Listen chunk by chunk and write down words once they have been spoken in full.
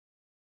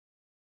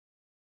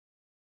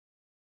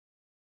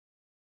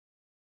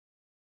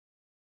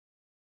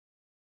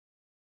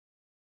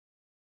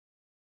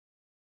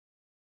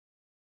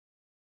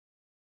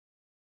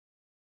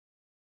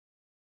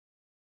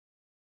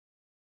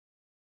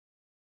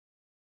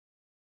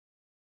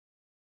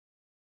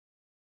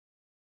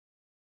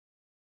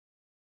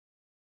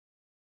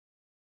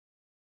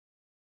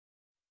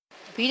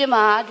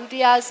Bidama,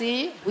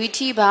 Dutiasi,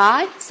 Witty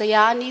by,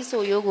 Sayani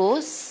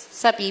Soyogo,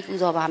 Sapi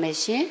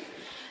Puzobameshin.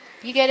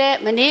 Bigere,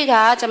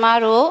 Maniga,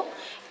 Tamaro,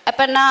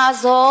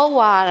 Apanazo,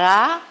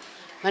 Wara,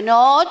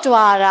 Mano,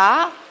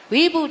 Dwara,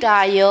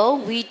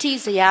 Wibudayo, Witty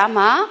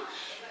Sayama,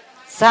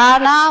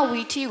 Sana,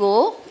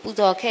 Wittigo,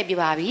 Puzo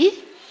Kebibabi,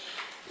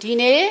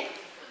 Dine,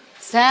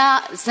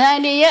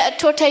 Zania,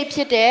 Tote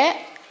Pite,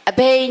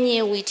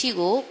 Abeni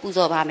Wittigo,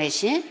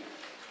 Puzobameshin.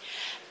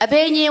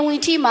 Abeni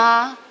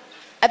Wittima.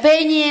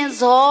 Abeni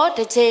zo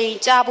the jay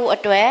jabu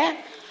atwe,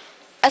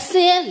 a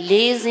sin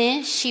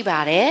lazing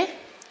shibare,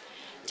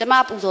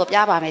 Jamapuzo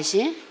Yaba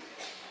machine,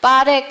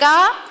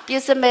 Pareka,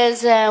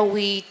 Pisamezan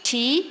we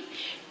tea,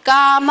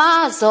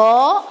 Gama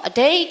zo, a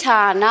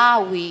data na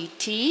we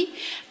tea,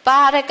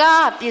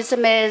 Pareka,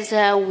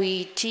 Pisamezan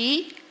we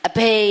tea, a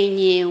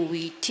penny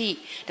we tea.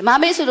 The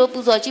mamma solo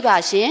puzo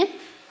jibashin.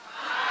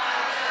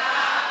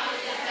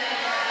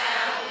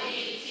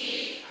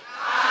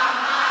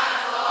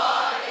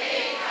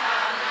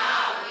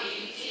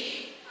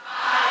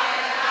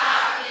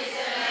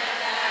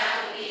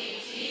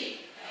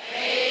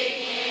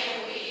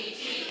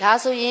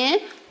 Dasoyin,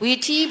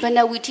 witty,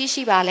 bana witty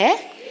shibale,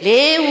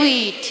 lay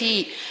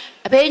witty.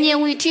 A penny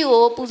witty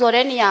o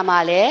puzorenia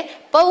male,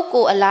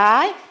 Poko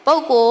alai,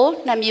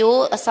 Poko,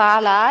 Namio,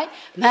 asalai,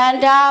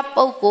 Manda,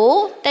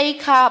 Poko,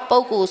 Teika,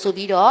 Poko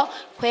subido,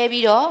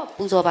 Quebido,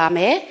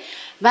 Puzobame,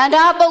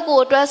 Manda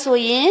Poko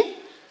dressoyin,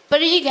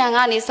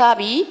 Perigangani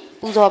sabi,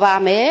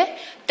 Puzobame,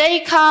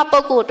 Teika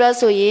Poko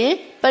dressoyin,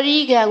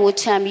 Perigang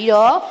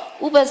uchamido,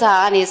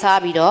 Ubaza ani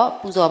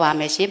sabido,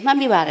 Puzobame ship,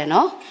 Mammy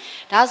Bareno.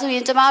 Dazu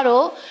in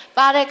tomorrow,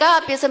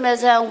 Pareka,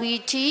 Pissamazan,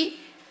 Witty,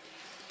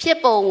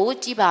 Pipo,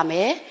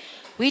 Jibame,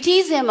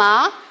 Witty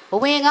Zema,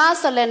 Winga,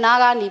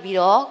 Salenaga,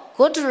 Nibido,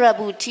 go to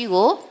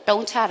Rabutigo,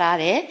 don't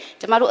charare,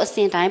 tomorrow a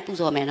same time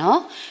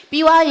Puzomeno,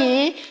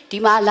 Biwaye,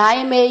 Dima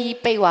Laime,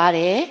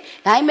 Payware,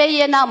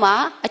 Laime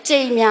Nama, a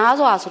Chay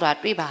Miazo Asura,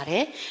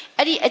 Ribare,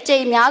 Eddie a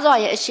Chay Miazo,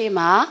 a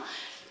Shema,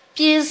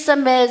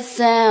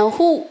 Pissamazan,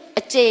 who a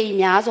Chay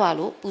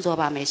Miazo,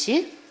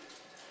 Puzobameshi.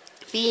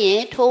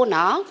 Being told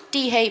now,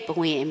 T.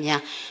 Bohemia. Ya.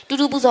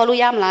 Do Buzolo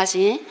Yam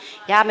Lashin,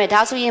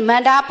 Yamedasu,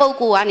 Manda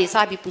Poko, and his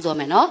Sabi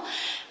Puzomeno.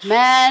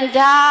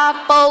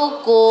 Manda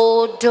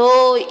Poko,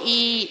 do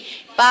e,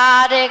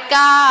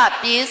 Padeka,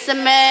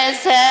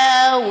 Pismes,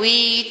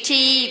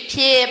 Witty,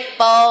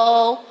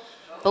 People,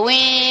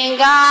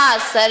 Boinga,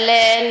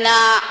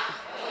 Selena,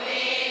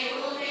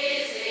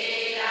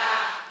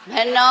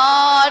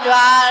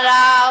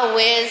 Menodwara,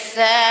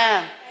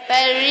 Wisdom,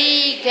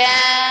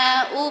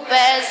 Perigan,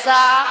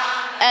 Upesa,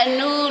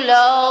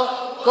 Anulo,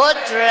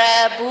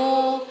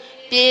 Godrebu,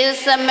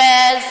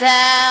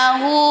 Pissamezan,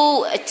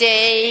 who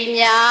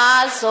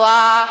Jania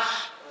Swa,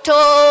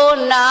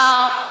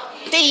 Tona,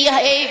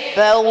 Tihape,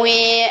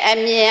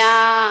 and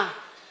Mia.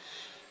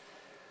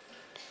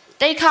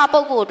 Take up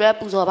a good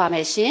repuzo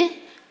machine.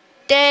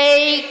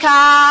 Take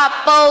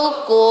up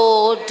a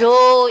good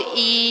do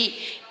e.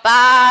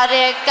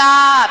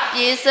 Pareka,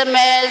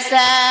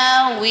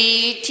 Pissamezan,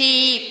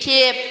 Witty,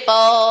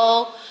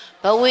 People,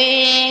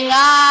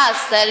 Bawinga,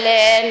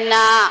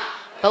 Selena,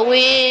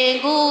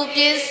 Bawingu,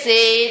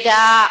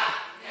 Pisida,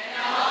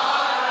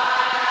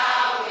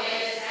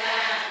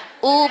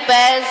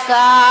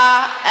 Upesa,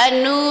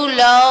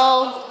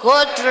 Anulo,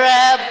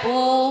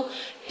 Godrebu,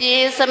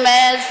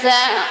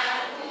 Pissamezan,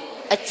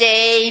 a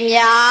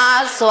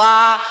Jamia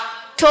Swa.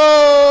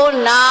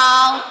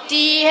 Now, T.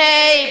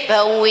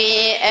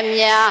 Bowie,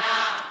 Emia,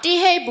 T.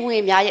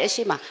 Bowie,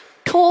 Yashima.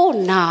 To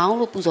now,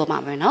 Lupuzo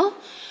Mamma,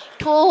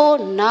 to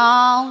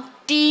now,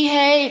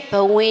 T.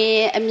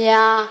 Bowie,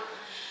 Emia.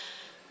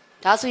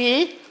 That's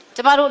it.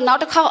 Tomorrow, not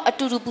the cow at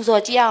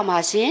Tupuzo Gia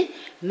machine.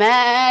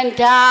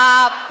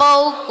 Manda,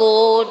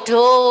 Poko,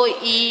 do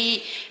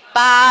e,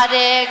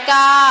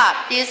 Padeka,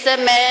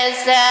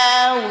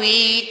 Pissamezan,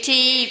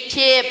 Witty,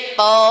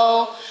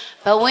 People.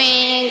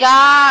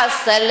 Bawinga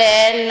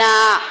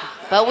Selena,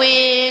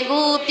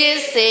 Bawingu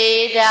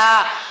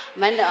Pisida,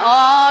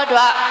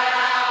 Manodwa,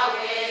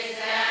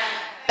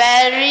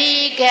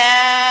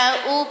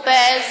 Perigan,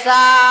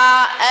 Upesa,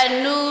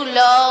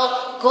 Anulo,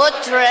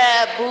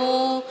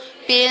 Godrebu,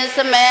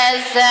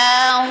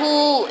 Pissamezan,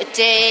 who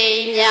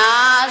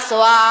Jania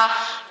Swa,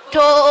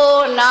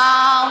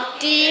 Tona,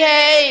 T.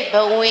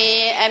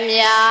 Bawin,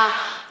 Emia,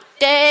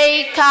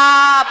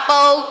 Teika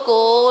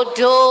Poko,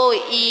 do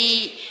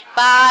e.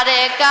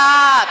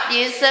 Pareka,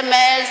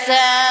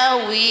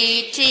 Pissamezan,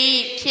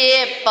 Witty,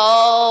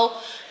 People,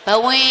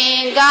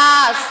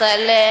 Bawinga,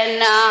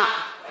 Selena,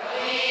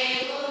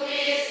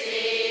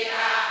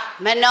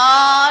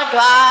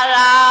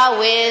 Menodwara,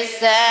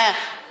 Wisdom,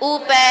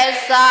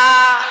 Upesa,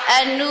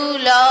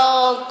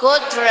 Anulo,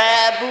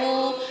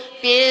 Godrebu,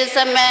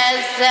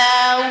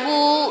 Pissamezan,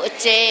 who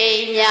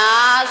Jania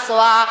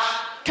Swa,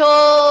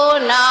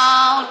 Tona,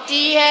 T.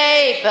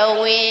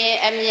 Bawin,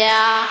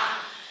 Emia.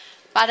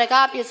 ပါရက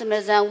ပြစ္စမ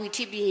ဇံဝီ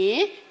ထိပြီးရ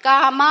င်ကာ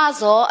မ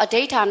ဇောအ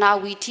ဋိဌာဏ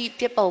ဝီထိ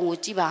ပြပုံကို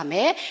ကြည့်ပါမ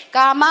ယ်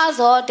ကာမ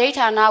ဇောအဋိ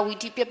ဌာဏဝီ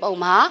ထိပြပုံ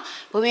မှာ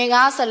ဘဝင်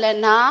ကားဆလ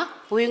နာ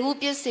ဘဝင်ကူ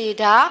ပစ္စေ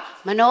တာ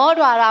မနော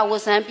ဒွါရဝ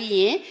ဆန်းပြီးရ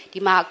င်ဒီ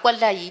မှာကွက်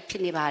လက်ကြီးဖြ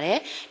စ်နေပါတယ်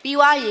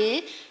ပြီးွားရင်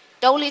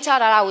တုံးလေးချ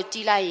တာကိုကြ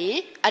ည့်လိုက်ရင်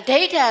အဋိ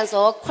ဌံ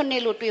ဇော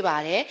9လို့တွေ့ပါ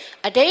တယ်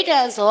အဋိဌံ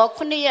ဇော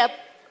9ရဲ့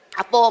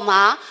အပေါ်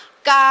မှာ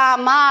ကာ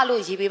မ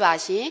လို့ရေးပေးပါ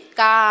ရှင်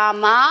ကာ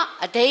မ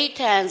အဋိ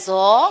ဌံ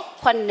ဇော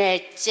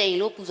9ကြိမ်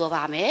လို့ပူဇော်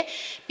ပါမယ်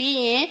ပြီး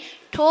ရင်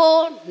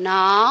ထိုး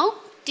နောင်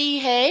တိ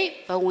ဟိ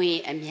ဘဝင်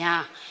အ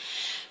များ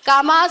ကာ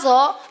မ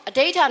ဇောအ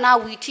ဋိဌာဏ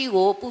ဝီထိ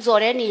ကိုပူ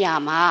ဇော်တဲ့နေရာ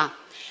မှာ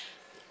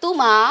သူ့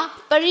မှာ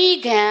ပရိ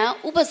ကံ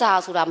ဥပစာ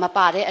ဆိုတာမ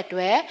ပါတဲ့အတွ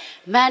က်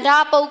မန္တာ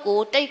ပုဂ္ဂို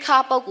လ်တိတ်ခါ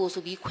ပုဂ္ဂိုလ်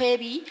ဆိုပြီးခွဲ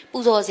ပြီးပူ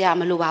ဇော်စရာ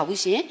မလိုပါ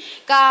ဘူးရှင်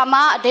ကာမ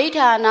အဋိ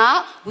ဌာဏ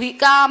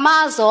ကာမ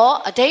ဇော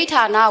အဋိ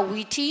ဌာဏ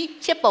ဝီထိ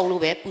ဖြစ်ပုံ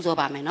လို့ပဲပူဇော်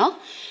ပါမယ်နော်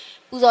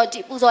ပူ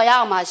ဇော်ရ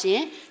အောင်ပါရှ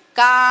င်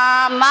ကာ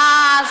မ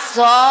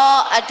ဇော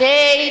အဋိ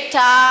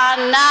ဌာ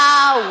ဏ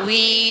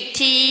ဝီ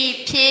ထိ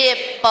ဖြစ်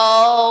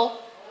ပုံ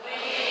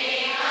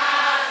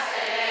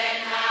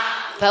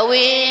ဘဝ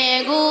င်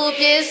ကူ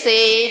ပစ္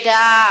စေ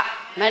တာ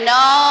မ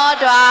နော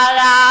ဒွါ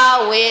ရ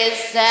ဝိ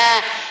ဇံ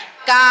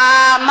ကာ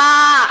မ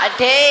အ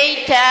ဋိ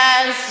ဌံ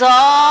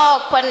ဇော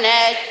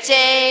9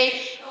ကြိမ်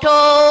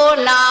ထိုး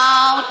နော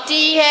င်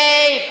တိဟိ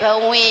ဘ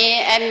ဝင်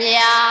အ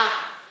များ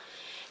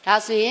ဒါ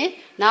ဆိုရင်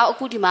နောက်အ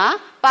ခုဒီမှာ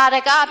ပါရ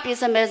ကပိ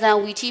စမေဇံ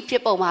ဝီထိဖြ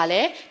စ်ပုံမှာ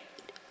လဲ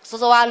စော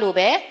စောလို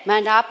ပဲမ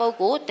န္တာပုဂ္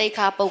ဂိုလ်တိတ်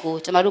ခါပုဂ္ဂို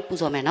လ်ကျွန်တော်တို့ပူ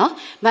ဇော်မယ်နော်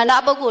မန္တာ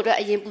ပုဂ္ဂိုလ်အတွက်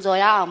အရင်ပူဇော်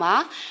ရအောင်ပါ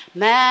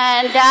မ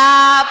န္တာ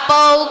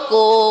ပုဂ္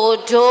ဂိုလ်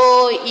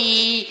တို့ဤ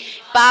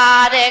ပါ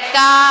ရက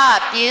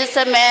ပိစ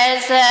မေ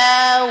ဇံ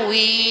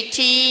ဝီ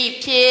ထိ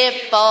ဖြစ်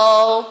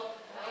ပုံ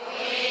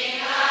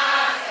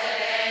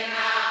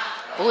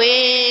ဝ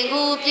င်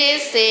ကူပ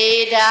စ္စေ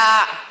တာ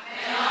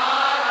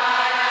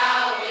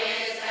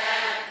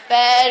ပ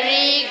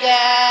ရိ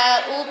ကံ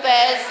ဥပ္ပ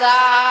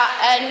စာ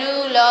အနု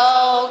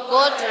လော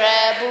ကိုတရ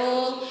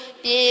ဘူး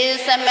ပိ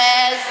စမေ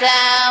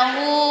ဇံ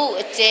ဟု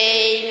အကျိ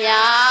န်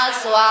များ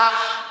စွာ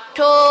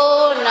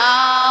ထိုး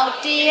နောင်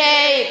တိဟိ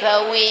ဘ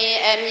ဝင်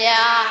အ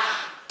များ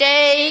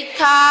တိ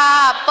ခါ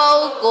ပု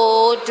ဂ္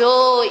ဂိုလ်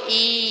တို့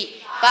ဤ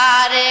ပါ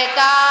ရ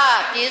က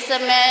ပိစ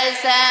မေ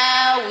ဇံ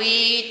ဝီ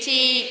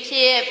ထိဖြ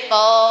စ်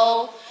ပုံ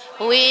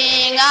ဝ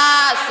င်ငါ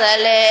ဆ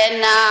လေ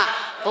နာ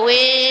ဘဝ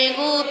င်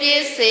ကူပ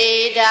စ္စေ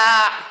တာ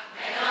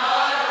မ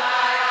နောဒွါ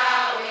ရ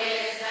ဝိ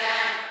ဇံ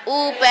ဥ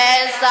ပ္ပ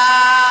စာ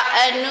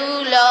အနု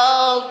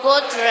လော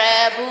ကိုတရ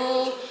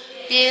ဘူး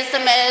ပိစ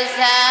မေ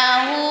ဇံ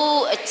ဟု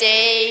အကျိ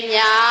န်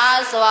များ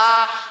စွာ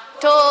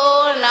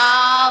ထိုးနော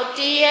င်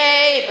တိဟိ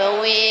ဘ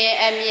ဝင်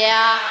အ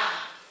များ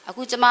အ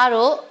ခုကျမ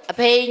တို့အ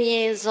ဘိညာ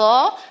ဉ်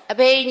ဇောအ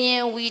ဘိညာ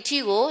ဉ်ဝီထိ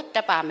ကိုတ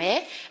က်ပါမယ်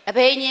အ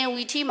ဘိညာဉ်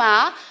ဝီထိမှာ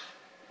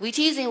ဝီ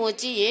ထိစဉ်ကို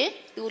ကြည့်ရင်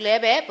သူလ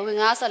ည်းပဲဘဝင်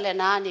ငါဆက်လက်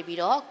နာနေပြီး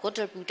တော့ဂုတ္တ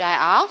ပူတိုင်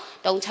အောင်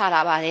တုံးချ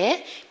လာပါတယ်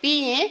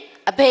ပြီးရင်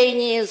အဘိ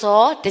ညာဉ်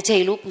ဇောတစ်ချိ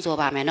န်လို့ပူဇော်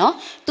ပါမယ်နော်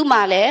သူ့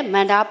မှာလည်းမ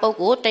န္တာပုဂ္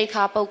ဂိုလ်တိတ်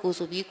ခါပုဂ္ဂိုလ်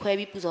ဆိုပြီးခွဲ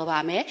ပြီးပူဇော်ပါ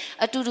မယ်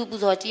အတူတူပူ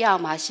ဇော်ကြည့်အော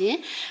င်ပါရှင်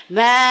မ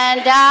န္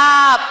တာ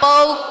ပု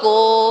ဂ္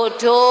ဂိုလ်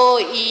တို့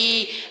ဤ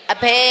အ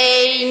ဘိ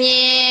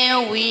ညာဉ်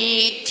ဝီ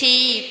ထိ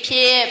ဖြ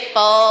စ်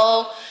ပုံ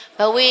ဘ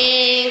ဝ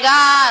င်က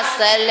ဆ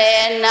လေ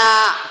နာ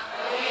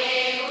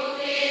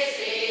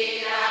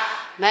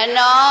မ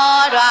နော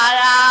ဒွါ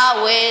ရ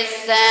ဝိ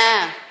ဇံ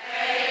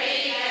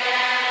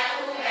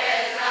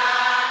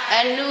အ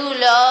နု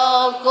လော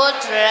ကို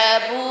တရ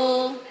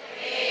ဘူး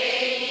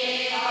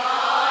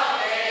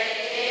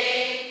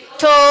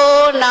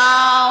ထိုး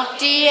နောင်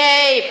တိဟိ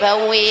ဘ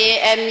ဝင်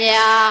အ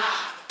များ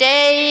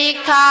တိ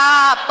ခါ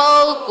ပု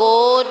ဂ္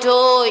ဂိုလ်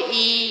တို့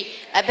ဤ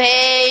အဘိ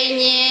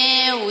ညာ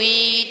ဉ်ဝီ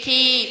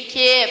ထိဖြ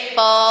စ်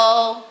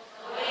ပုံ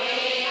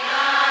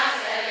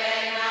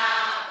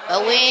ဘ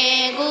ဝ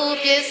င်ကူ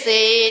ပစ္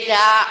စေ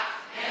တာ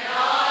မ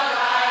နော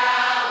ဒွါရ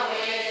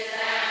ဝိ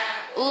ဇံ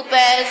ဥပ္ပ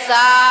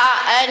စာ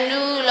အ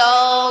နု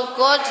လော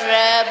ကိုတရ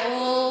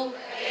ဘူး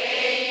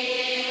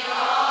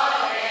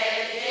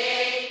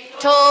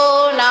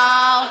ထိုးနော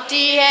င်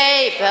တိဟိ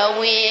ဘဝ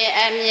င်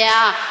အ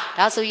များ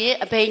ဒါဆိုရင်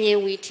အဘိညာဉ်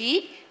ဝီထိ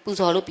ပူ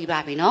ဇော်လို့ပြီးပါ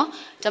ပြီနော်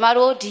ကျမ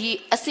တို့ဒီ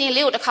အစဉ်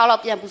လေးကိုတစ်ခါ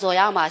တော့ပြန်ပူဇော်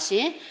ရအောင်ပါရှ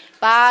င်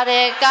ပါရ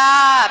က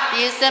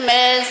ပိစ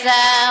မေ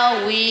ဇံ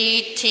ဝီ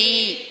ထိ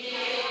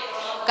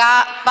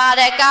ပါ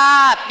ရက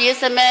ပိ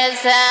စမေ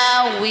ဇံ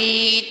ဝီ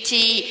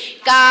ထိ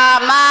ကာ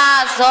မ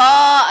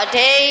ဇောအ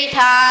ဋိ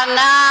ဌာ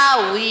ဏ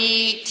ဝီ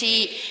ထိ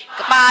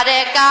ပါရ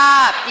က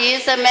ပိ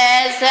စမေ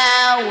ဇံ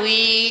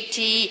ဝီ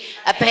ထိ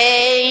အဘိ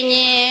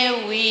ညာဉ်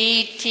ဝီ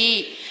ထိ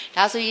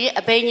ဒါဆိုရင်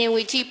အဘိညာဉ်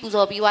ဝီထိပူ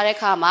ဇော်ပြီးွားတဲ့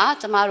အခါမှာ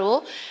ကျမတို့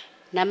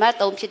နံပါတ်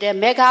3ဖြစ်တဲ့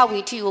မေဃဝီ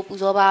ထိကိုပူ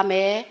ဇော်ပါမ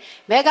ယ်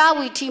မေဃ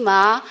ဝီထိ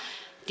မှာ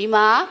ဒီ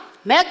မှာ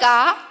မက်က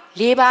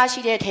4ပါးရှိ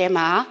တဲ့ထဲ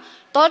မှာ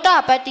သောတာ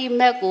ပတ္တိ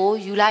မက်ကို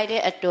ယူလိုက်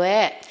တဲ့အတွ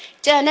က်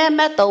ကျန်တဲ့မ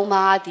က်3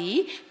ပါးသည်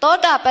သော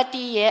တာပတ္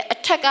တိရဲ့အ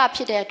ထက်ကဖြ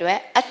စ်တဲ့အတွက်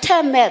အထ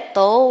က်မက်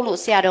3လို့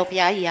ဆရာတော်ဘု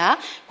ရားကြီး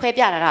ကခွဲ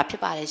ပြတာဖြ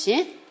စ်ပါတယ်ရှ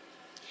င်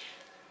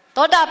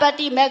သောတာပတ္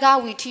တိမေဃ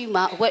ဝီထိ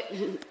မှာ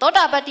သော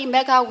တာပတ္တိ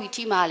မေဃဝီ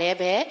ထိမှာလည်း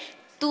ပဲ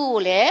သူ့ကို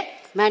လည်း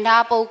မန္တာ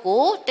ပုဂ္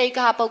ဂိုလ်တိတ်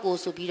ခါပုဂ္ဂို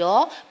လ်ဆိုပြီး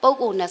တော့ပုဂ္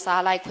ဂိုလ်နှစ်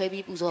စားလိုက်ခွဲ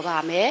ပြီးပူဇော်ပါ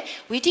မယ်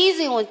ဝီထီစ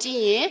ဉ်ကိုကြ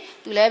ည့်ရင်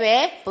သူလည်းပဲ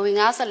ဘဝင်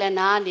ငါဆက်လက်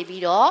နာနေ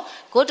ပြီးတော့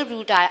ဂုတ်တပူ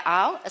တိုင်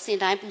အောင်အစဉ်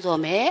တိုင်းပူ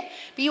ဇော်မယ်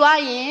ပြီးွား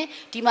ရင်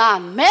ဒီမှာ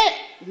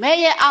မဲ့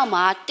ရဲ့အောက်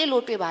မှာတစ်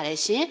လို့တွေ့ပါတယ်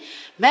ရှင်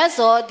မက်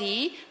ဇောဒီ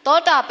သော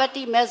တာပတ္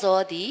တိမက်ဇော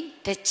ဒီ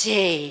တစ်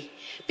ချိန်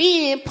ပြီး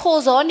ရင်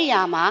ဖို့ဇောနေ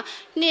ရာမှာ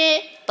နှစ်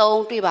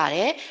သုံးတွေ့ပါတ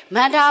ယ်မ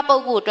န္တာပု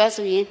ဂ္ဂိုလ်အတွက်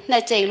ဆိုရင်နှ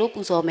စ်ကြိမ်လို့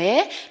ပူဇော်မယ်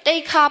တိ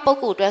တ်ခါပုဂ္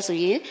ဂိုလ်အတွက်ဆို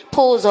ရင်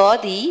ဖို့ဇော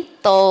ဒီ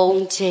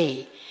3ချိန်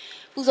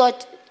ပူဇော်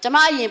ကျမ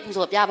အရင်ပူ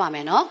ဇော်ပြပါမ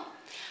ယ်နော်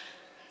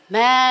မ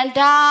န္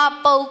တာ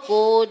ပုဂ္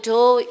ဂိုလ်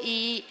တို့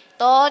ဤ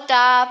သော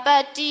တာပ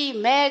တ္တိ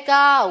မေဃ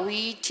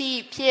ဝီထိ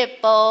ဖြစ်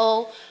ပုံ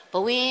ဘ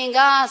ဝင်က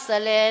ဆ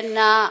လေ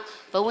နာ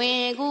ဘဝ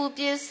င်ကုပ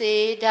စ္စေ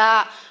ဒ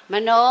မ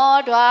နော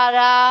ဒွာ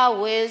ရာ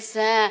ဝိ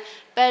ဇံ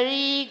ပ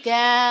ရိ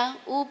ကံ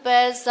ဥပ္ပ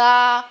စာ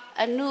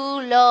အနု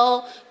လော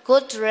ဂု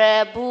တရ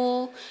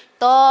ဘူး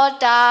သော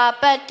တာ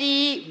ပတ္တိ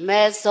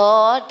မေ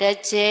ဇောတ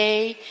ချိ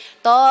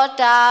သော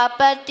တာ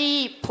ပတ္တိ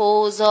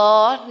ဖို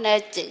ဇောနှ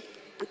စ်ချိ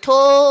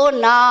ထိုး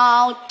နော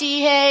င်တိ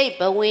ဟိ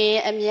ဘဝင်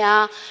အ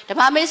များဓမ္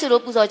မမိတ်ဆွေ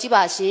တို့ပူဇော်ကြည့်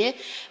ပါရှင်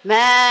မ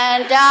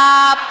န္တာ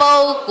ပု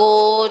ဂ္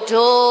ဂိုလ်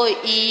တို့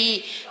ဤ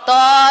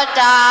သော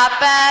တာ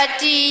ပတ္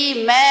တိ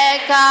မေ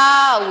ဃ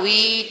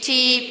ဝီ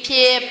ထိဖြ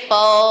စ်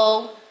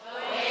ပုံ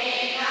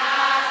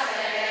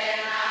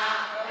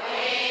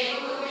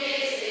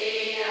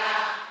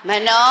မ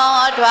နော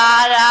ဒွာ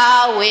ရာ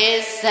ဝိ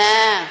ဇံ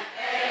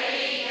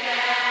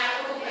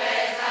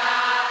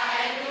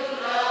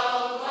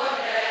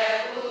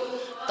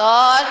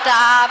သော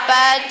တာပ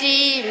တ္တိ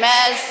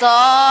မေ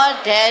ဇော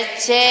တ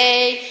ချိ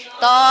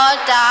သော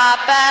တာ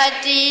ပတ္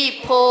တိ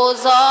ဖို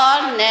ဇော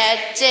နှစ်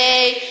ချိ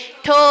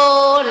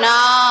ထိုး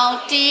နောင်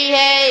တိ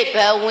ဟိဘ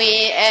ဝ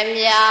င်အ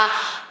မြ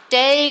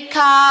တိ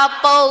ခါ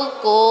ပုဂ္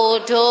ဂိုလ်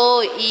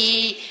တို့ဤ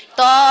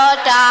သော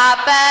တာ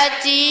ပတ္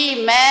တိ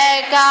မေ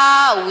ဃ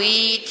ဝီ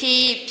ထိ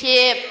ဖြ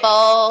စ်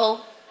ပုံ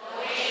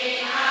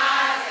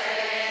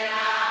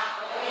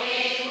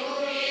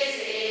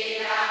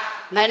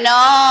မ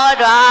နော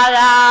ဒွာ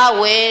ရာ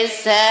ဝိ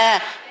ဇံ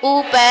ဥ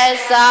ပ္ပ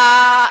စာ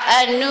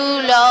အနု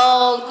လော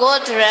ဂု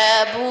တရ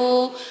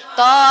ဘူး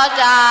သော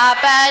တာ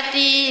ပတ္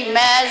တိ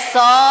မေ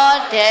ဇော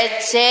တ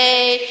ချိ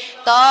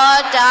သော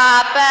တာ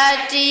ပတ္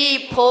တိ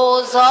ဖို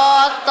ဇော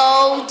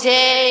3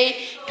ချိန်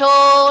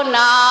ထိုး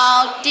နော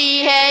င်တိ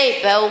ဟိ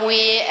ဘဝ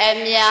င်အ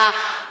မြ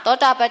သော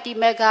တာပတ္တိ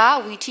မေဃ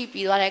ဝီထိ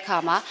ပြီးသွားတဲ့အခါ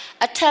မှာ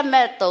အထက်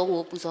မဲ့3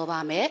ကိုပူဇော်ပါ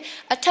မယ်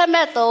အထက်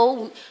မဲ့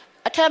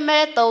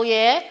3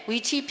ရဲ့ဝီ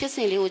ထိဖြစ်စ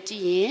ဉ်လေးကိုကြ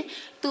ည့်ရင်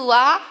သူက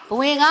ဘ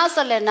ဝင်ငါဆ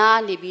က်လက်နာ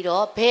နေပြီး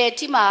တော့ဘယ်အ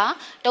ထိမှ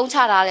တုံးချ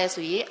တာလဲ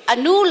ဆိုရင်အ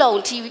နုလုံ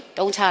ထိ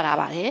တုံးချတာ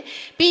ပါတယ်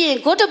ပြီးရင်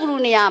ဂုတ္တပရု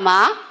နေရာမှာ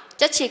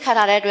ကြက်ချေခတ်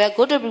ထားတဲ့အတွက်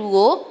ဂုတ္တပရု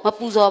ကိုမ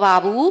ပူဇော်ပါ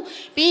ဘူး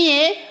ပြီးရ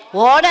င်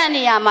ဝေါဒန်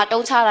နေရာမှာ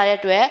တုံးချထားတဲ့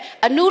အတွက်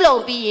အနုလုံ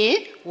ပြီးရင်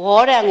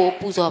ဝေါဒန်ကို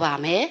ပူဇော်ပါ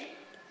မယ်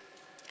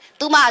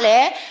သူမှလ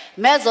ည်း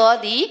မက်ဇော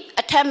သည်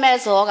အထက်မက်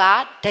ဇောက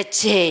တစ်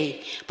ချိန်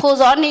ဖို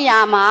ဇောနေရာ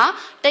မှာ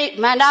တိတ်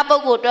မန္တာပု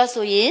ဂ္ဂိုလ်အတွက်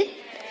ဆိုရင်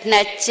နှ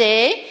စ်ချိ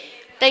န်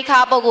တိတ်ခါ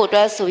ပုဂ္ဂိုလ်အတွ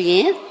က်ဆိုရ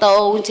င်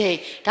3ချိန်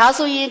ဒါ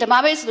ဆိုရင်ဓမ္မ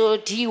ပိတ်ဆိုလို့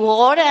ဒီ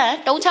ဝေါဒန်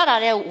တုံးချတာ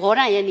တဲ့ဝေါ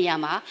ဒန်ရဲ့နေရာ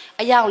မှာ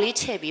အယောင်လေး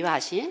ချဲ့ပေးပါ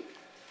ရှင်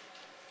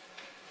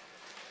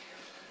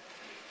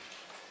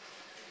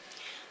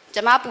ကျ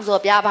မပူ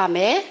ဇော်ပြပါမ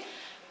ယ်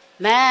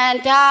မန္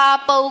တာ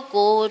ပုဂ္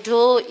ဂိုလ်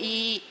တို့ဤ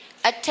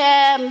အထ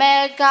က်မေ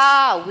ဃ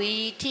ဝီ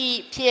ထိ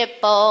ဖြစ်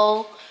ပုံ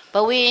ဘ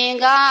ဝင်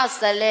က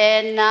ဆလေ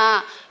နာ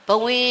ဘ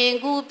ဝင်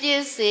ကုပ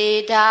စ္စေ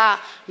ဒ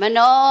မ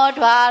နော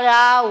ဒွာ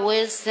ရာဝိ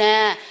ဇံ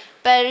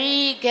ပ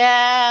ရိကံ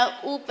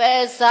ဥပ္ပ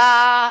စာ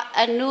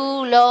အနု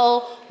လော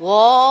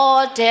ဝေါ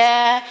ဒံ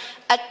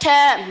အထ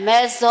က်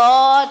မေ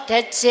ဇောတ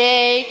စ်ချိ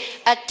န်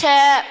အထ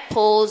က်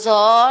ဖို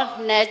ဇော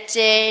နှစ်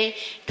ချိန်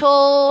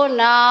ထိုး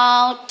နော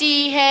င်တိ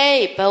ဟိ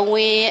ဘဝ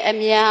င်အ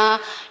များ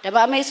ဓမ္မ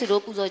မိတ်ဆွေ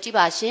တို့ပူဇော်ကြည့်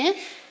ပါရှင်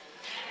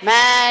မ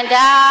န္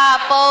တာ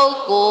ပုဂ္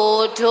ဂို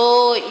လ်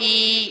တို့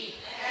ဤ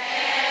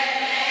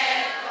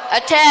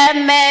အထက်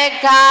မေ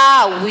ဃ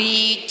ဝီ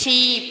ထိ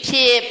ဖြ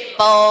စ်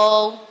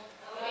ပုံ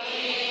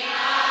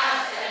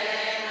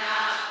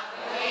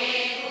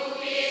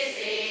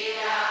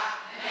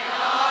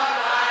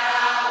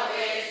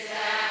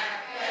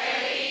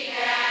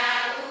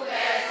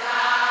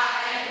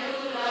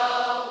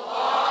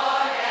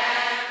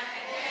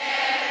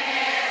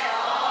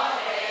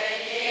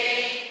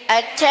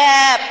အထ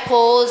က်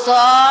ဖို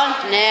ဇော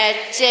နှစ်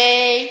ချိ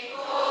န်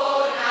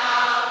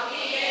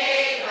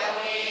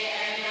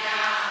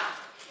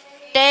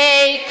တိ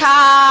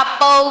ခါ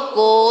ပုဂ္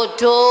ဂိုလ်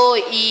တို့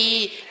ဤ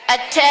အ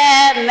ထ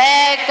က်မေ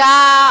ဃ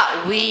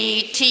ဝီ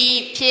ထိ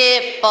ဖြ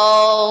စ်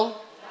ပုံ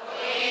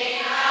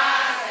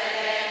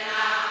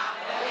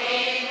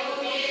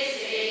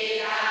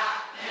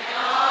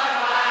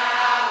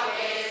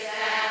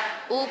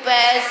ဥပ္ပ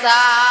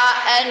စာ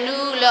အ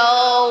နု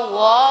လော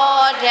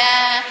ဝေါဒံ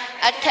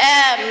အထ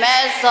က်မေ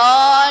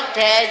ဇောတ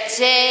စ်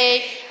ချိန်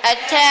အ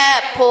ထက်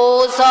ဖို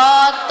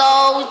ဇော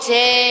3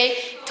ချိန်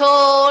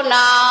ထိုး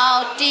နော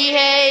င်တိ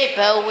ဟိဘ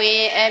ဝ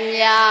င်အ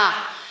များ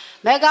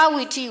mega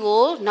witi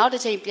go now the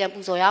chain pian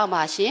puzoya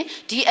machine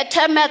the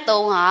attempt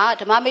tonga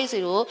the mame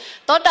zero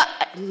thought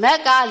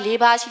mega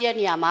labor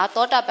shiniama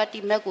thought about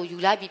the mego you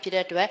like be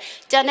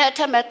janet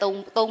attempt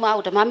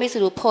toma the mame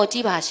zero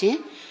porty bashin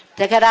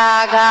the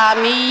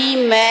karaga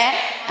me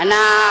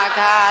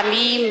anaga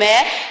me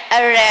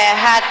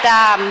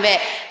arehata me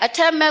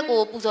attempt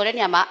go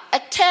puzoreniama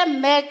attempt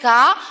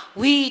mega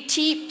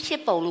witi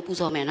people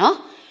puzomeno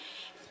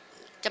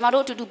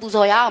Jamado to do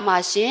puzoya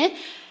machine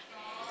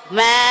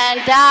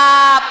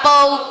Manda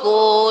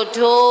poko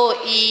to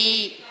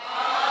e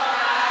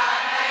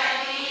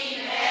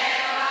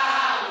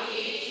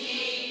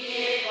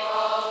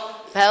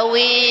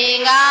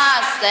Pawinga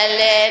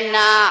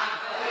Selena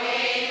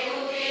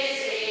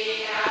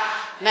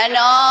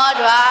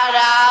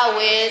Manodwara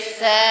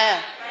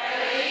Wisa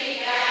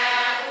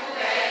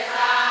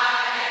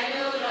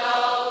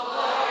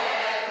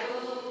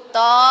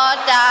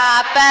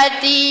Toda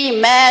Pati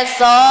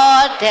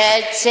Meso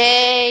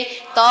Deche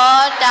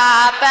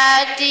Toda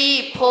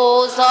Pati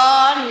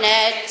Pozo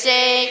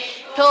Neche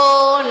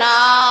To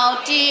now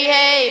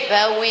Tihe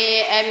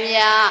Bawi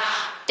Emya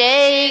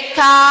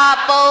Deka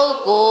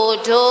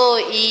Poko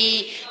To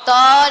E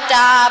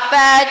Toda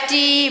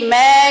Pati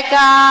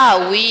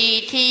Mega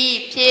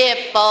Witi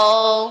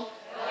People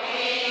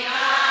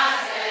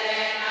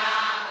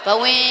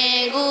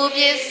Bawingu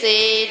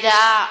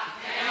Bisida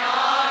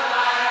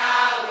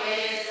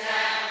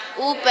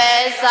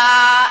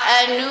Upesa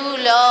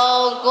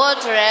anulo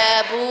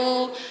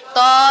godrebu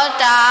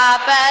Toda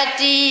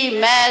pati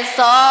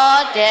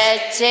meso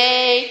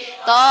deche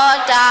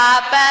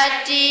Toda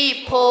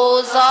pati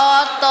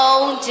pozo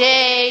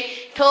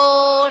tongje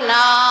To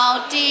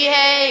now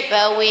tihe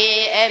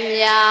bawi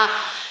emya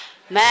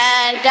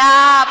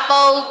Manda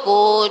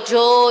poko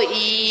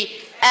joi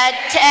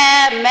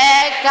Ate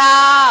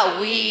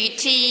mega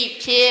witi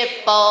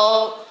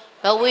people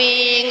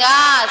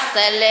Bawinga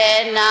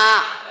selena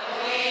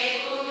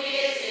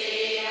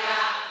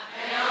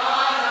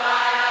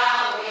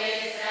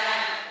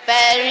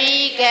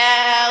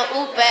Periga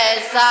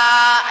upesa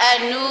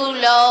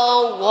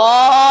anulo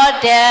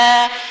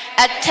water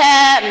Ate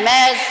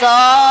meso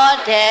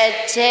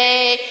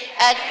deche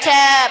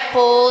Ate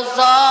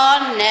pozo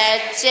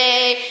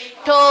neche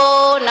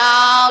To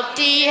now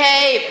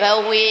tihe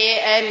bawi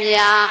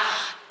emya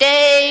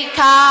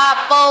Deka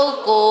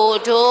poko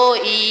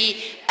doi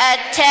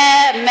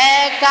Ate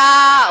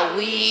mega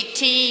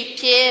witi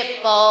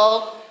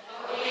people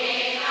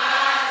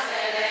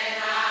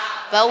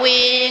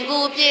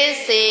Bawingu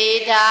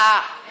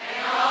Pisida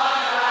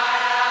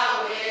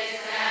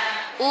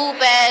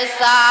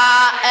Upesa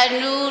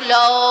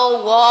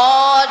anulo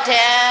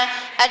water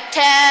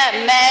Ate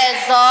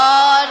mezo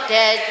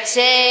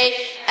deche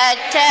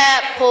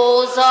Ate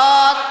pozo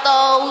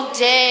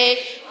tongje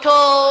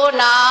To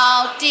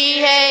now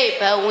tihe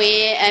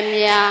bawi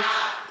emya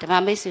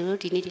Dama mesu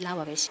dini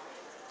dilawa beshi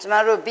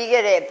Jamaru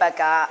bigere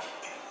baka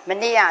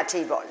Mania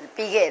tibo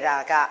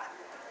bigera ga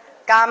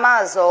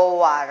Kama zo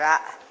wara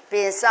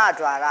Pensa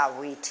dwara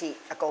witi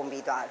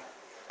akombi dwara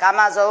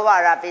Kama zo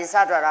wara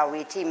pensa dwara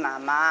witi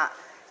mama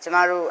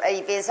Jamaru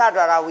ai pensa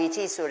dwara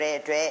witi sure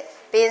dwe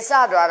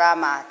Pensa dwara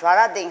ma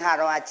dwara tingha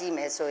ronga ji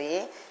me so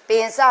yin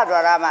Pensa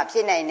dwara ma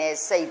phit nain ne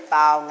siat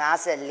paung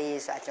 54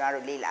 ဆိုတာ jamaru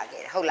လေ့လာ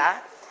ခဲ့တယ်ဟုတ်လား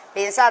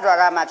Pensa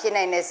dwara ma phit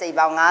nain ne siat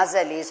paung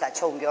 54ဆိုတာ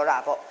ခြုံပြောတာ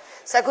ပေါ့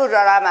Sakku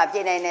dwara ma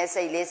phit nain ne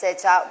siat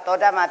 46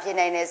 Toda ma phit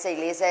nain ne siat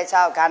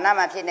 46 Gana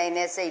ma phit nain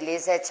ne siat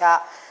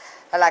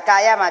 46 hala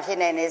Kaya ma phit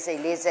nain ne siat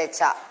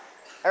 46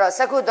အဲ့တော့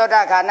စကုသော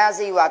တာခန္ဓာ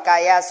စီဝါကာ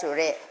ယဆို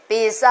တဲ့ပေ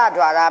စ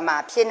ဒွါရမှာ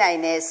ဖြစ်နိုင်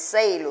တဲ့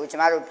စိတ်လို့ကျ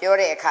မတို့ပြော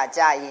တဲ့အခါ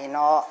ကြာရင်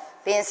တော့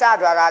ပင်စ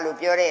ဒွါရလို့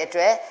ပြောတဲ့အ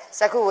တွက်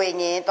စကုဝိ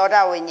ညာဉ်သော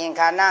တာဝိညာဉ်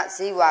ခန္ဓာ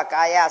စီဝါ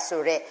ကာယ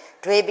ဆိုတဲ့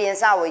ဒွေပင်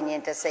စဝိညာ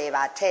ဉ်30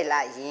ပါထည့်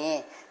လိုက်ရင်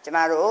ကျမ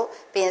တို့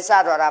ပင်စ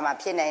ဒွါရမှာ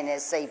ဖြစ်နိုင်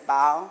တဲ့စိတ်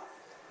ပေါင်း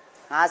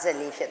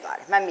54ဖြစ်သွား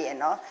တယ်မှတ်မိရ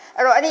နော်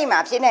အဲ့တော့အဲ့ဒီမှာ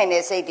ဖြစ်နိုင်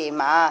တဲ့စိတ်တွေ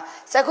မှာ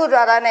စကုဒ္ဒ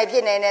ရာနဲ့ဖြ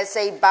စ်နိုင်တဲ့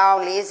စိတ်ပေါင်း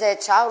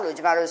46လို့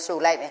ကျမတို့ဆို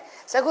လိုက်မယ်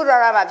စကုဒ္ဒ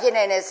ရာမှာဖြစ်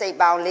နိုင်တဲ့စိတ်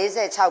ပေါင်း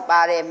46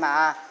ပါးထဲမှာ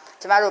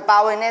ကျမတို့ပါ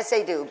ဝင်တဲ့စိ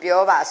တ်တွေကို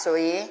ပြောပါဆို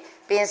ရင်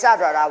ပင်စဒ္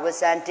ဒရာဝဇ္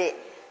ဇန်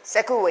1စ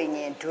ကုဝိ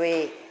ညာဉ်တွေ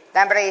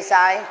တံပရိ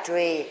ဆိုင်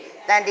တွေ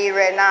တန်တိရ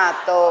ဏ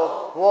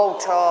3ဝုတ်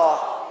ထော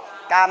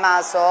ကာမ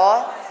သော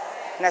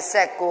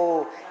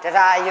29တ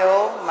ရားယုံ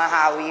မ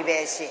ဟာဝီပဲ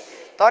ရှိ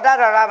သောတာ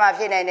ဒရမှာ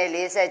ဖြစ်နိုင်တဲ့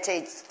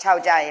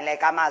46ကြရင်လည်း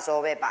ကာမဇော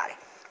ပဲပါတယ်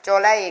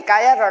ကြော်လိုက်ရင်ကာ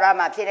ယဒရ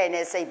မှာဖြစ်နိုင်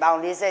တဲ့စိတ်ပေါင်း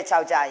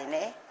46ကြရင်လ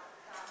ည်း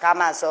ကာ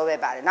မဇောပဲ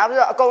ပါတယ်နောက်ပြီး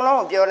တော့အကုန်လုံး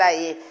ကိုပြောလိုက်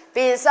ရင်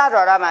ပိစဒ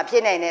ရမှာဖြ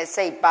စ်နိုင်တဲ့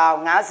စိတ်ပေါင်း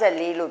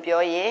54လို့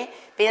ပြောရင်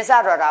ပိစ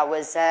ဒရဝ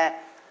ဇ္ဇန်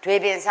ဒွေ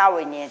ပင်စ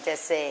ဝိညာဉ်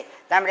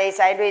30တံပရိ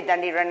ဆိုင်တွေတ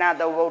န်တိရဏ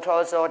သဝု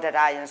ထောဇောတ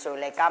ရားယုံဆို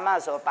လဲကာမ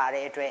ဇောပါ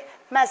တဲ့အတွက်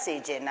မှတ်စေ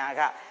ချင်တာက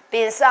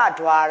ပိစ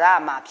ဒွါရ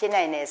မှာဖြစ်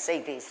နိုင်တဲ့စိ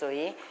တ်တွေဆိုရ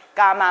င်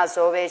ကာမ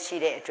ဇောပဲရှိ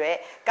တဲ့အတွက်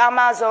ကာမ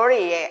ဇော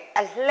တွေရဲ့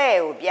အလှဲ့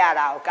ကိုပြ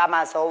တာကိုကာမ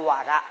ဇောဝါ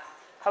ဒ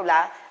ဟုတ်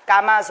လားကာ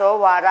မဇော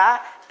ဝါဒ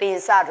ပင်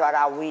စဒွါရ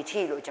ဝီ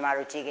ထိလို့ကျမ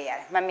တို့ကြည့်ခဲ့ရ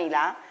တယ်မှတ်မိ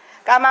လား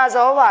ကာမ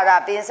ဇောဝါဒ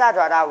ပင်စ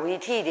ဒွါရဝီ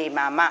ထိတွေ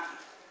မှာမှ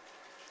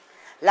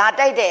လာ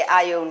တိုက်တဲ့အာ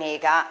ယုန်တွေ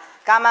က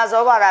ကာမ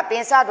ဇောဝါဒပ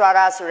င်စဒွါရ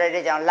ဆို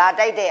တဲ့ကြောင့်လာ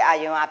တိုက်တဲ့အာ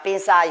ယုံကပင်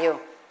စာယုံ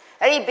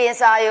အဲ့ဒီပင်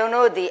စာယုံ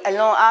တို့သည်အ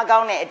လွန်အားကော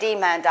င်းတဲ့အတိ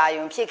မှန်တာ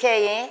ယုံဖြစ်ခဲ့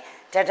ရင်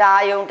တ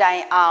ရားယုံတို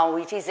င်အောင်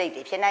ဝိသိစိတ်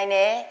တွေဖြစ်နိုင်တ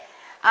ယ်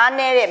အားန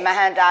ည်းတဲ့မဟ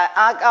န္တာ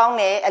အားကောင်း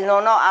တဲ့အလွ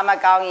န်တော့အာမ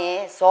ကောင်းရင်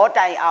ဇော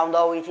တိုင်အောင်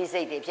သောဝိသိ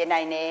စိတ်တွေဖြစ်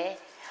နိုင်တယ်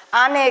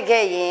အားနည်း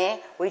ခဲ့ရင်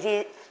ဝိသိ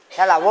ဟ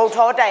လာဝုတ်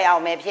ထောတိုင်အော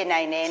င်ပဲဖြစ်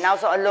နိုင်တယ်နောက်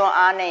ဆုံးအလွန်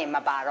အားနည်းမ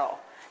ပါတော့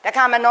တ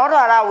ခါမနော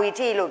ဒွါရဝိ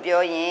သိလို့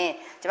ပြောရင်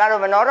ကျမ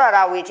တို့မနောဒွါရ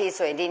ဝိသိ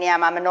ဆိုရင်ဒီနေရာ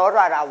မှာမနော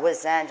ဒွါရဝိဇ္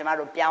ဇံကျမ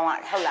တို့ပြောင်းရ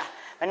တယ်ဟုတ်လား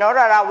မနော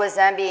ဒွါရဝိဇ္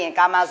ဇံပြီးရင်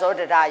ကာမဇော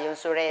တရားယုံ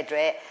ဆိုတဲ့အတွ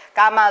က်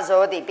ကာမ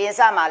ဇောတိပင်စ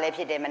မှာလည်း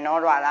ဖြစ်တယ်မနော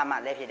ဒွါရမှာ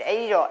လည်းဖြစ်တယ်အဲ့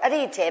ဒီတော့အဲ့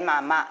ဒီထဲမှာ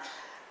မှ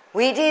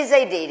ဝိသိစိ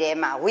တ်တွေထဲ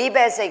မှာဝိဘ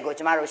က်စိတ်ကို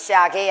ကျမတို့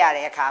ရှာခဲ့ရ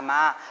တဲ့အခါ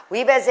မှာ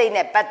ဝိဘက်စိတ်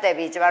နဲ့ပတ်သက်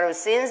ပြီးကျမတို့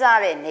စဉ်းစား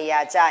တဲ့နေရာ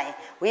ကြရင်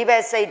ဝိဘ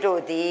က်စိတ်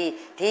တို့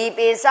ဒီပ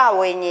င်စ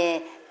ဝိညာဉ်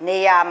နေ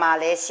ရာမှာ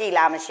လည်းရှိ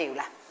လားမရှိဘူး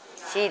လား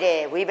ရှိတ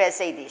ယ်ဝိဘက်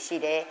စိတ်တွေရှိ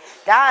တယ်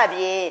ဒါအ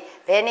ပြင်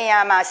ဘယ်နေရာ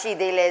မှာရှိ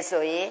သေးလဲ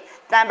ဆိုရင်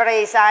တံပရိ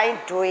ဆိုင်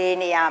ဒွေ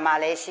နေရာမှာ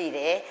လည်းရှိတ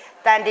ယ်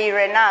တန်တိရ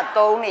ဏ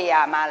3နေ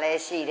ရာမှာလ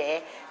ည်းရှိတယ်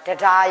တ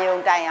ရားယုံ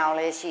တိုင်အောင်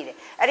လည်းရှိတယ်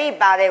အဲ့ဒီ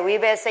ပါတဲ့ဝိ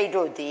ဘက်စိတ်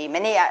တို့ဒီမ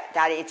နေ့က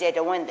ဒါတွေအကျယ်တ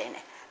ဝင့်တင်တ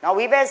ယ်နော်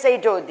ဝိဘက်စိတ်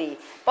တို့ဒီ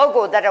ပုဂ္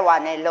ဂိုလ်တ attva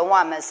နဲ့လုံးဝ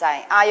မဆို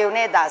င်အာယုန်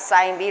နဲ့သာ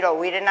ဆိုင်ပြီးတော့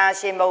ဝေဒနာ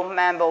ရှင်ဘုံ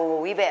မှန်ဘုံ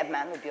ဝိဘက်အမှ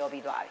န်လို့ပြော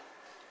ပြီးသွားပြီ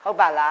ဟုတ်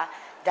ပါလား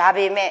ဒါ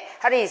ပေမဲ့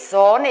အဲ့ဒီ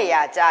ဇောနေ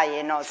ရာကြရ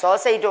င်တော့ဇော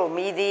စိတ်တို့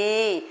မိသ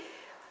ည်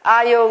အာ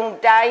ယုန်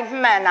တိုင်း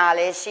မှန်တာ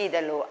လည်းရှိတ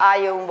ယ်လို့အာ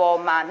ယုန်ပေါ်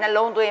မှာနှ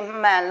လုံးသွင်း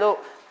မှန်လို့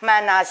မှ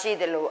န်တာရှိ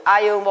တယ်လို့အာ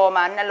ယုံပေါ်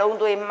မှာနှလုံး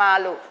သွင်းမှား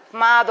လို့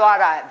မှားသွား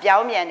တာပြော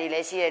င်းပြန်နေလ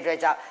ည်းရှိတဲ့အတွက်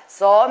ကြောင့်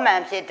ဇောမှ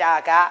န်ဖြစ်တာ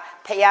က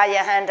ဖရာယ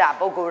ဟန္တာ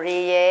ပုဂ္ဂိုလ်တွေ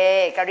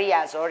ရဲ့ကရိယာ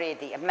ဇောတွေ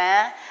ဒီအမှ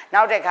န်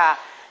နောက်တစ်ခါ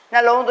နှ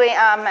လုံးသွင်း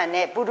အားမှန်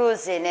နဲ့ပုထု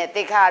ဇဉ်နဲ့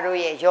တိခါတို့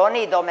ရဲ့ယော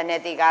နိတော်မ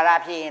နဲ့တိကာရ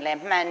ဖြစ်ရင်လ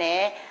ည်းမှန်တ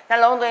ယ်နှ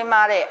လုံးသွင်း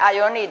မှားတဲ့အာ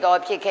ယောနိတော်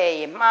ဖြစ်ခဲ့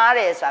ရင်မှားတ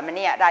ယ်ဆိုတာမ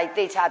နေ့ကဒါ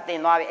သိချတင်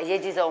သွားပြီအ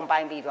ရေးကြီးဆုံးပို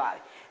င်းပြီးသွား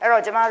ပြီအဲ့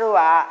တော့ကျမတို့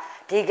က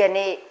ဒီက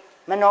နေ့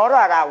မနော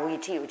ဒွါရဝီ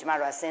ထိကိုကျမ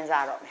တို့ကစဉ်း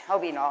စားတော့မယ်ဟု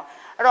တ်ပြီနော်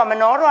အဲ့တော့မ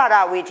နောဒွါရ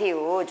ဝီထိ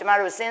ကိုကျမ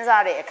တို့စဉ်း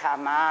စားတဲ့အခါ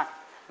မှာ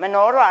မ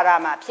နောဒွါရ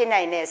မှာဖြစ်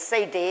နိုင်တဲ့စိ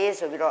တ်တွေ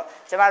ဆိုပြီးတော့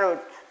ကျမတို့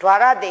ဒွါ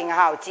ရသင်္ဃ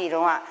ဟောကြည်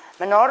တော့က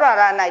မနောဒွါ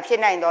ရ၌ဖြစ်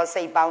နိုင်သော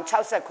စိတ်ပေါင်း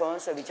60ခု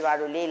ဆိုပြီးကျမ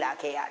တို့လေ့လာ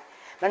ခဲ့ရတယ်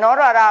မနော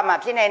ဒွါရမှာ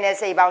ဖြစ်နိုင်တဲ့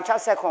စိတ်ပေါင်း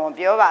60ခုကို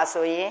ပြောပါ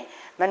ဆိုရင်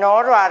မနော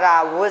ဒွါရ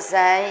ဝဇ္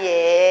ဇံ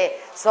ရဲ့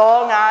ဇော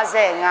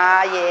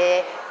55ရဲ့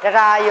တ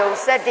ရားယုံ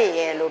17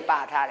ရဲ့လို့ပါ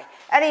ထားတယ်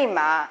အဲ့ဒီ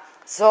မှာ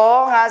ဇော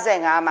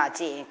55မှာ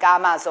ကြည့်ရင်ကာ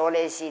မဇောလ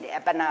ည်းရှိတယ်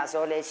အပနာ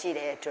ဇောလည်းရှိ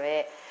တဲ့အတွ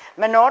က်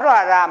မနောဒွါ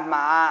ရ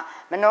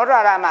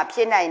မှာဖြ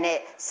စ်နိုင်တဲ့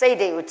စိတ်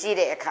တွေကိုကြည့်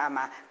တဲ့အခါ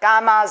မှာကာ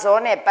မဇော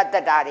နဲ့ပတ်သ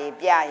က်တာတွေ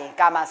ပြရင်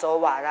ကာမဇော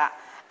ဝါဒ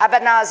အပ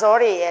နာဇော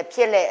တွေရဲ့ဖြ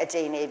စ်တဲ့အ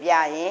ကျိန်တွေပြ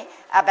ရင်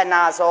အပ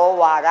နာဇော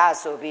ဝါဒ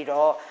ဆိုပြီး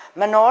တော့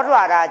မနော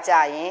ဒွါရကြ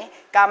ရင်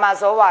ကာမ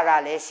ဇောဝါဒ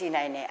လည်းရှိ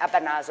နိုင်တယ်အပ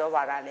နာဇော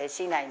ဝါဒလည်း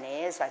ရှိနိုင်တ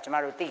ယ်ဆိုတာကျွန်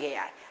တော်တို့သိခဲ့ရ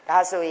တယ်ဒါ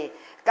ဆိုရင်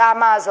ကာ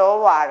မဇော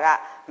ဝါဒ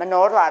မ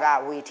နောဒွါရ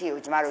ဝီထိကို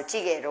ကျွန်တော်တို့ကြ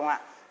ည့်ခဲ့တုန်းက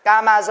ကာ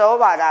မဇော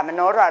ဝါဒမ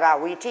နောဒွါရ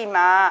ဝီထိ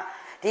မှာ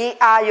ဒီ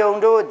အာယုံ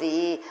တို့သ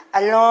ည်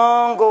အလွ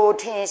န်ကို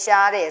ထင်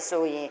ရှားတယ်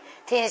ဆိုရင်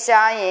ထင်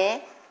ရှားရင်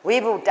ဝိ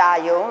ဗုတာ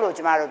ယုံလို့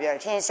ကျမတို့ပြောတ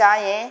ယ်ထင်ရှား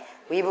ရင်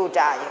ဝိဗု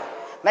တာယုံ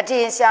မထ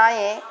င်ရှား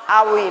ရင်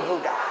အဝိဗု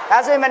တာဒါ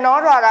ဆိုရင်မနော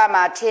ဒွါရ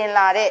မှာထင်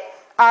လာတဲ့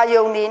အာ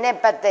ယုံတွေနဲ့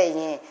ပတ်သက်ရ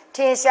င်ထ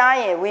င်ရှား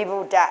ရင်ဝိဗု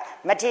တာ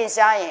မထင်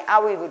ရှားရင်အ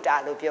ဝိဗုတာ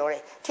လို့ပြောတ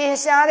ယ်ထင်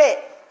ရှားတဲ့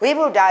ဝိ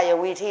ဗုဒ္ဓယ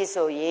ဝီထိ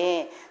ဆိုရင်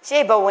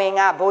ရှေ့ဘဝင်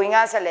ကဘဝင်က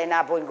ဆက်လဲနာ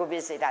ဘဝင်ကိုပ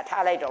စ္စေတာ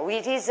ထားလိုက်တော့ဝီ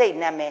ထိစိတ်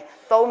နာမည်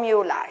၃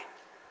မျိုးလာတယ်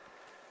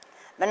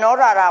မနော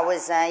ဒွါရဝ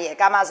ဇ္ဇံရဲ့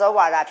ကာမဇော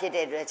ဝါဒဖြစ်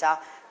တဲ့အတွက်ကြောင့်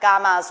ကာ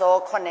မဇော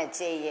9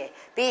ကြိမ်ရဲ့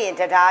ပြီးရင်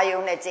တရားယုံ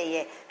နဲ့ကြိမ်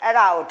ရဲ့အဲ့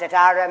ဒါကိုတ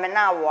ရားရမဏ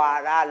ဝါ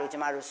ဒလို့ကျ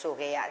မတို့ဆို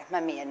ခဲ့ရတယ်မှ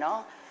တ်မိရ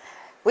နော်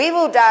ဝိ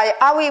ဗုဒ္ဓ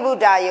အဝိဗု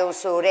ဒ္ဓယုံ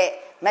ဆိုတဲ့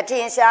မထ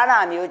င်ရှားတာ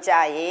မျိုးကြ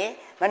ရင်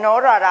မနော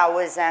ဒွါရဝ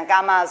ဇ္ဇံကာ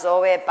မဇော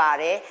ပဲပါ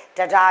တယ်တ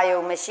ရားယုံ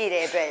မရှိ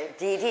တဲ့အတွက်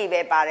ဒီအထိ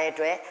ပဲပါတဲ့အ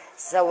တွက်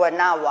ဇဝ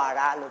နဝါ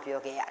ဒလို့ပြော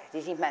ခဲ့ရတယ်ဒီ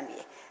ထိမှတ်မိ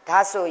ဒါ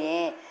ဆိုရ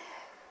င်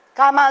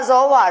ကာမ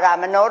ဇောဝါဒ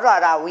မနောဒွါ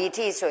ရဝီ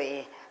ထိဆိုရ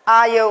င်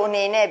အာယုံအ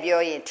နေနဲ့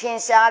ပြောရင်ထင်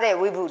ရှားတဲ့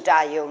ဝိဗုတာ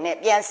ယုံနဲ့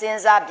ပြန်စ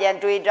ဉ်းစားပြန်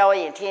တွေးတော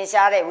ရင်ထင်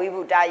ရှားတဲ့ဝိ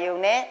ဗုတာယုံ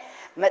နဲ့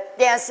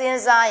ပြန်စ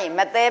ဉ်းစားရင်မ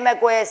သေးမ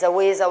ကွဲဇ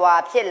ဝေဇဝါ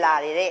ဖြစ်လာ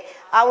တဲ့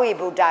အဝိ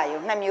ဗုတာယုံ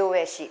2မျိုး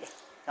ပဲရှိတယ်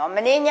နော်မ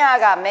င်းည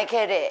ကမက်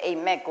ခဲ့တဲ့အိ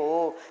မ်မက်ကို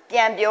ပြ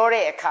န်ပြော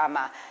တဲ့အခါ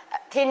မှာ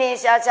ထင်ထင်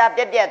ရှားရှား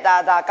ပြက်ပြက်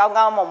သားသားကောင်း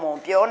ကောင်းမွန်မွန်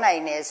ပြောနို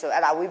င်တယ်ဆို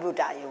အဲ့ဒါဝိဗု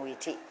တာယုံဝီ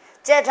ထိ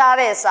ကြက်ထား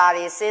တဲ့စာ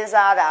တွေစဉ်း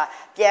စားတာ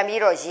ပြန်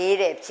ပြီးတော့ရေး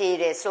တယ်ဖြေ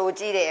တယ်စိုး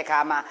ကြည့်တဲ့အခါ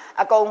မှာ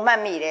အကုန်မှ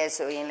တ်မိတယ်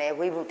ဆိုရင်လေ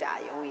ဝိဗုတာ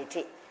ယုံဝီ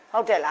ထိ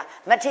ဟုတ်တယ်လား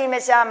မထီမ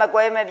ရှားမ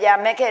ကွဲမပြား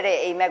မက်ခဲ့တဲ့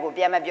အိမ်မက်ကို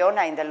ပြန်မပြော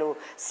နိုင်တယ်လို့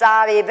စာ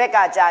တွေဘက်က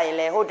ကြာရင်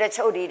လေဟိုတ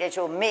ချို့ဒီတ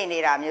ချို့မေ့နေ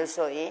တာမျိုး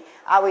ဆိုရင်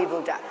အဝိဗု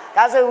ဒ္ဓ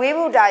ဒါဆိုဝိ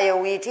ဗုဒ္ဓယုံ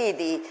ဝီထိ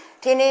သည်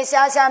ထင်းထင်း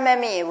ရှားရှားမက်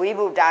မိရင်ဝိ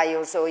ဗုဒ္ဓ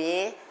ယုံဆိုရ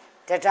င်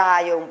တ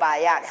ရားယုံပါ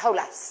ရတယ်ဟုတ်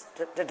လား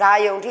တရား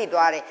ယုံထိ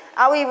သွားတယ်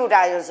အဝိဗုဒ္ဓ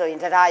ယုံဆိုရင်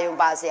တရားယုံ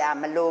ပါစရာ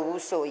မလို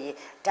ဘူးဆိုရင်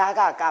ဒါက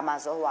ကာမ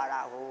ဇောဝါဒ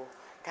ကို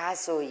ဒါ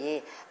ဆိုရင်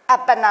အ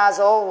ပနာ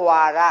ဇော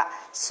ဝါဒ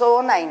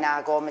စိုးနိုင်တာ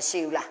ကိုမ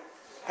ရှိဘူးလား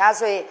ဒါ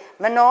ဆိုရင်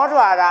မနော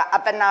ဒွါရအ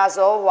ပနာ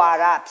ဇောဝါ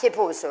ဒဖြစ်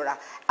ဖို့ဆိုတာ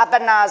အပ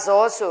နာ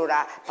ဇောဆိုတာ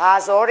ဘာ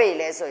ဇောတွေ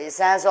လဲဆိုရင်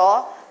ဇန်ဇော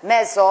မ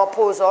က်ဇော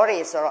ဖို့ဇောတွေ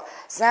ဆိုတော့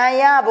ဇန်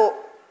ရဖို့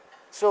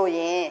ဆိုရ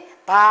င်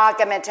ဘ ဘာ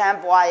ကမ္မထံ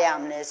ပွားရ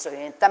မလဲဆို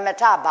ရင်သမ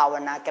ထဘာဝ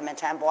နာကမ္မ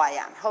ထံပွားရ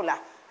မယ်ဟုတ်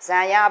လားဇံ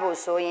ရဖို့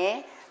ဆိုရင်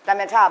သ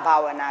မထဘာ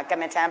ဝနာက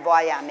မ္မထံ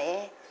ပွားရမယ်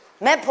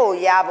မက်ဖို့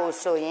ရဖို့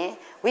ဆိုရင်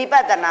ဝိပ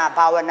ဿနာ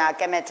ဘာဝနာ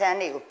ကမ္မထံ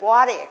တွေကို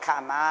ပွားတဲ့အခါ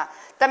မှာ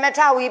သမထ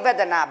ဝိပ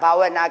ဿနာဘာ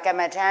ဝနာကမ္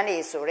မထံတွေ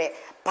ဆိုတဲ့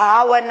ဘာ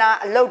ဝနာ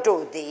အလုတ်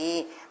တို့သည်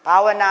ဘာ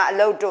ဝနာအ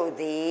လုတ်တို့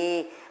သည်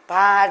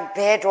ဘာဘ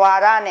ယ်ဓွာ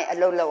ရနဲ့အ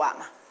လုတ်လောက်ရ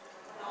မှာ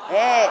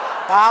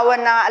ဘာဝ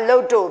နာအလု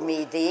တ်တို့မိ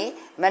သည်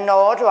မ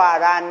နောဓွာ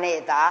ရနဲ့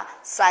သာ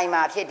ဆိုင်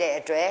မှာဖြစ်တဲ့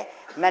အတွက်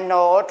မ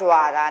နော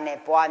ဓွာရနဲ့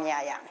ပွား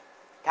များရမယ်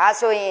ဒါ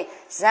ဆိုရင်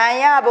ဇံ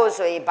ရဖို့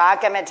ဆိုရင်ဘာ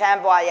ကမ္မထံ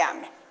ပွားရမ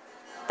လဲ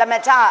သမ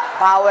ထ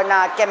ဘာဝနာ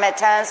ကမ္မ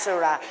ထံဆို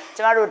တာကျ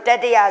မတို့တ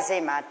တိယစိ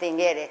တ်မှာသင်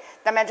ခဲ့တယ်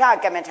သမထ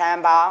ကမ္မထံ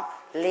ပေါင်း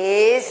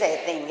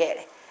40သင်ခဲ့တ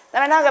ယ်သ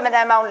မထကမ္မ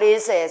ထံပေါင်း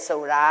40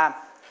ဆိုတာ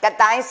က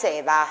တိုင်း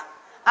10ပါ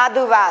အ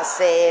တုပ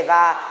10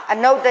ပါအ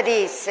နုတ္တိ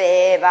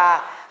10ပါ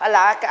ဟ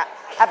လာ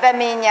အပ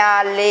မညာ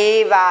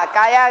4ပါ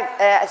ကာယ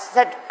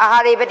အာဟာ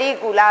ရိပတိ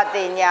ကူလတ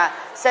င်ညာ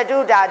စတု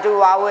ဓာတု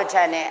ဝဝဋ္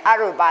ဌံနဲ့အ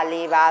ရူပ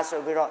4ပါ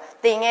ဆိုပြီးတော့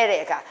သင်ခဲ့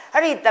တဲ့အခါ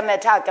အဲ့ဒီသမ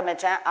ထကမ္မ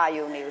ထံအာ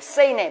ယုန်တွေကို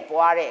စိတ်နဲ့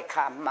ပွားတဲ့အ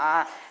ခါမှာ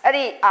အဲ့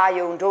ဒီအာ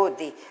ယုန်တို့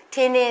သည်ထ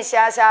င်းထင်း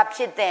ရှားရှားဖြ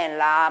စ်တဲ့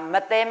လားမ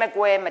သဲမ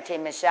ကွဲမထ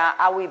င်မရှား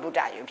အဝိဗုဒ္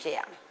ဓယုံဖြစ်ရ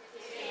မယ်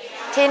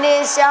ထင်းထ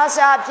င်းရှား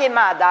ရှားဖြစ်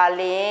မှသာ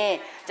လျှင်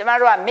ကျမ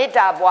တို့ကမေတ္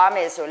တာပွားမ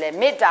ယ်ဆိုလဲ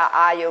မေတ္တာ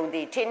အာယုန်သ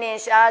ည်ထင်းထ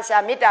င်းရှား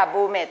ရှားမေတ္တာ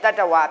ပို့မဲ့တတ္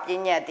တဝါပ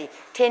ညာသည်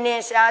ထင်းထ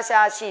င်းရှား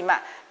ရှားရှိမှ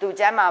သူ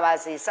ကျမ်းမာပါ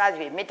စေစသ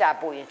ဖြင့်မေတ္တာ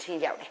ပို့ရင်ထင်း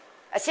ရောက်တယ်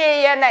အရှိ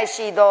ရ၌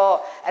ရှိသော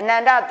အန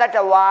န္တတတ္တ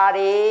ဝါ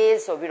တွေ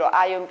ဆိုပြီးတော့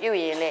အာယုန်ပြု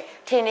ရင်လေ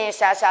ထင်းထင်း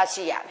ရှားရှား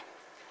ရှိရမယ်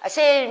အ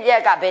ရှိရ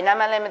က်ကဘယ်နာ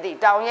မှလည်းမသိ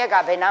တောင်ရက်က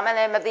ဘယ်နာမှလ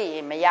ည်းမသိရ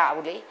င်မရ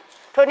ဘူးလေ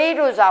ထိုနည်း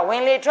တူစွာဝ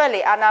င်လေထွက်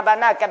လေအာနာပါ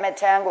နကမ္မ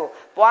ထံကို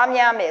ပွား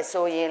များမယ်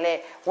ဆိုရင်လေ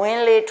ဝင်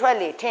လေထွက်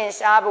လေထင်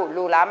ရှားဖို့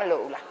လိုလားမ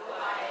လိုဘူးလား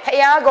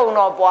ဖျားကုံ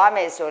တော်ပွားမ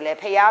ယ်ဆိုလေ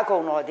ဖျားကုံ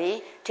တော်သည်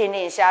ထင်ထ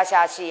င်ရှား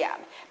ရှားရှိရ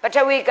မယ်ပထ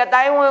ဝီက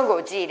တိုင်းဝန်း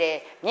ကိုကြည့်တယ်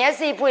မျက်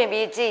စိဖွင့်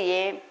ပြီးကြည့်ရ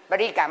င်ပ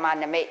ရိက္ခမ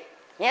နမိတ်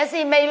မျက်စိ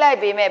မိတ်လိုက်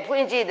ပေမဲ့ဖွ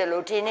င့်ကြည့်တယ်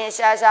လို့ထင်ထင်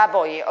ရှားရှား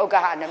ပေါ်ရင်ဥက္က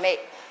ဟနမိတ်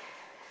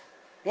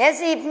မျက်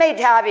စိမိတ်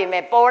ထားပေ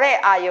မဲ့ပေါ်တဲ့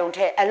အာယုံထ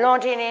က်အလွန်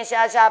ထင်ထင်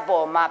ရှားရှား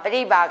ပေါ်မှာပ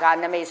ရိပါက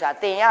နမိတ်ဆိုတာ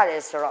သင်ရတ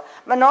ယ်ဆိုတော့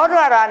မနော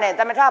ဒွါရနဲ့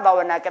သမထဘာဝ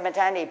နာကမ္မ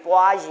ထံတွေ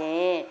ပွားရ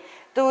င်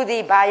သူဒီ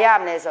ဘာရ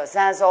မလဲဆိုဇ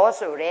န်စော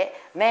ဆိုတဲ့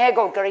မဲ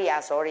ကုတ်ကရိယာ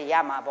စောတွေရ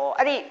မှာပေါ့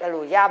အဲ့ဒီ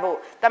လိုရဖို့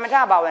သမထ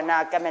ဘာဝနာ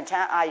ကမ္မထံ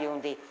အာယုံ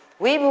ဒီ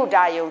ဝိဗုဒ္ဓ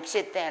ယုံဖြ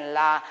စ်တဲ့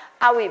လား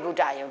အဝိဗုဒ္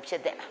ဓယုံဖြ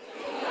စ်တဲ့လား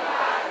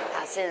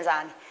ဒါစဉ်း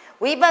စားနေ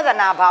ဝိပဿ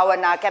နာဘာဝ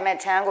နာကမ္မ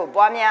ထံကို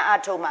ပွားများအ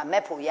ထုတ်မှမ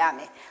က်ဖို့ရမ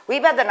ယ်ဝိ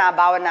ပဿနာ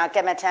ဘာဝနာက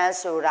မ္မထံ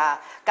ဆိုတာ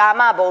ကာ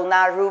မဘုံ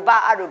သားရူပ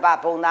အရူပ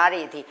ဘုံသား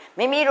တွေဒီ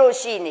မိမိတို့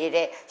ရှိနေ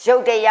တဲ့ရု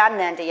ပ်တရား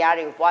နံတရား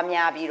တွေကိုပွား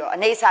များပြီးတော့အ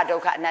နိစ္စဒု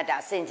က္ခအနတ္တ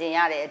ဆင်ခြင်ရ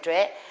တဲ့အတွ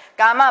က်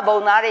ကာမဘုံ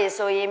သားတွေ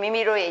ဆိုရင်မိ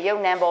မိတို့ရဲ့ယုံ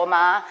နံပေါ်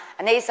မှာ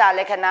အနိစ္စ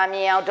လက္ခဏာမြ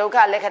င်အောင်ဒုက္ခ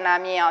လက္ခဏာ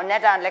မြင်အောင်အန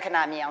တ္တလက္ခ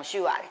ဏာမြင်အောင်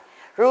ရှုရတယ်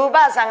ရူပ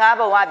15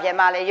ဘုံကပြန်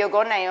มาလေရုပ်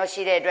ကောနိုင်ရော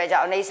ရှိတဲ့အတွက်ကြော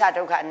င့်အနိစ္စ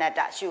ဒုက္ခအနတ္တ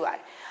ရှုရတ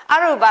ယ်အ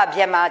ရူပပြ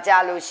န်มาကြ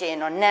လို့ရှိရင်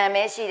တော့နာမ်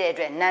ပဲရှိတဲ့အ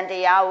တွက်နာမ်တ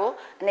ရားကို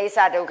အနိစ္စ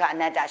ဒုက္ခအ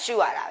နတ္တရှု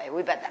ရတာပဲ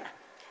ဝိပဿနာ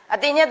အ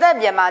တိညာသက်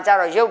ပြန်มาကြ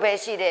တော့ရုပ်ပဲ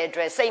ရှိတဲ့အ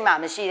တွက်စိတ်မှ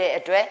မရှိတဲ့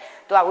အတွက်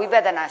သူကဝိပ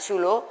ဿနာရှု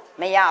လို့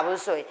မရ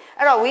ဘူးဆိုရင်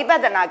အဲ့တော့ဝိပ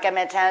ဿနာကမ္မ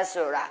ထံ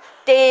ဆိုတာ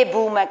တေ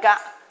ဘူမက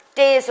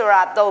တေဆို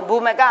တာသုံးဘူ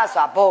မက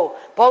ဆိုတာ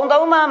ဘုံ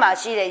သုံးပါးမှာ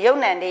ရှိတဲ့ယုံ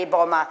nant တွေ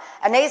ပေါ်မှာ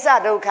အနိစ္စ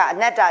ဒုက္ခအ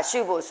နတ္တရှု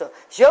ဖို့ဆို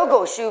ရုပ်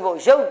ကိုရှုဖို့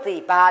ရုပ်သိ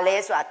ဘာလဲ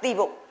ဆိုတာသိ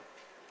ဖို့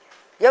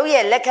ရုပ်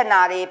ရဲ့လက္ခ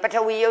ဏာတွေပထ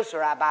ဝီရုပ်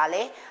ဆိုတာဘာ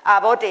လဲအာ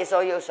ဘောတေ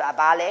ဇောရုပ်ဆိုတာ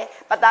ဘာလဲ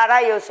ပတာရ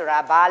ရုပ်ဆိုတာ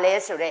ဘာလဲ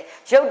ဆိုတဲ့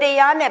ရုပ်တ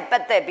ရားနဲ့ပ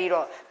တ်သက်ပြီး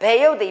တော့ဘယ်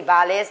ရုပ်တွေဘာ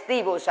လဲသိ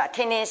ဖို့ဆိုတာထ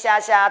င်ထင်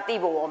ရှားရှားသိ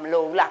ဖို့မ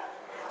လိုဘူးလား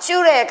ရှု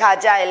တဲ့အခါ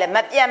ကျရင်လည်းမ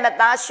ပြတ်မ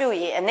သားရှု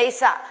ရင်အနိစ္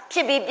စဖြ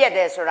စ်ပြီးပြတ်တ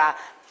ယ်ဆိုတာ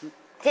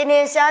ထင်ထ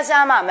င်ရှား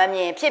ရှားမှမမြ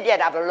င်ဖြစ်ပြတ်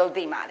တာဘယ်လိုလုပ်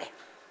သိမှာလဲ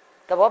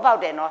သဘောပေါက်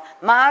တယ်နော်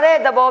မာတဲ့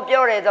သဘော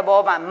ပြောတဲ့သဘော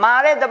မှာမာ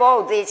တဲ့သဘော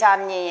ကိုသေချာ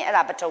မြင်ရင်အဲ့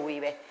ဒါပထဝီ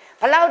ပဲ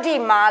ဘလောက်ထိ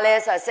မာလဲ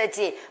ဆိုစက်ကြ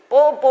ည့်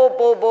ပိုး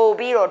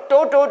ပြီးတော့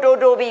တိုး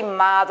ပြီး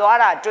မာသွား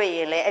တာတွေ့ရ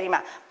င်လေအဲ့ဒီ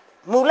မှာ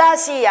မူလ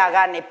ရှိရာက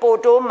နေပို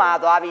တိုးမာ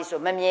သွားပြီ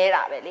ဆိုမမြဲ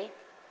တာပဲလေ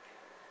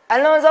အ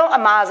လွန်ဆုံးအ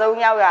မာဆုံး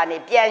ရောက်ရနေ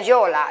ပြန်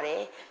လျော့လာတ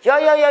ယ်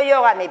ရော့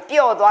ကနေ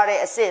ပျော့သွားတဲ့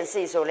အဆင့်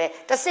စီဆိုလဲ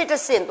တစ်စ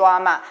စ်သွား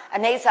မှအ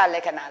နိစ္စလ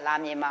က္ခဏာလာ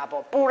မြင်မှာ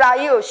ပေါ့ပူရာ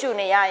ကြီးကိုရှု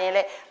နေရရင်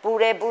လေပူ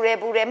တယ်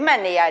မှ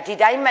တ်နေရဒီ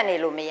တိုင်းမှတ်နေ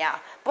လို့မရ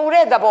ပူ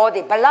တဲ့သဘော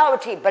တွေဘလောက်အ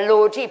ထိဘ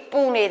လို့အထိ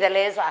ပူနေတယ်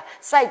လဲဆိုတာ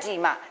စိုက်ကြည့်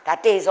မှဒါ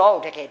တေဇော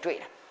ကိုတကယ်တွေ့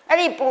တာအဲ့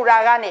ဒီပူရာ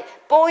ကနေ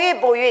ပို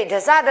၍ဒ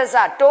ဇ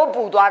တိုး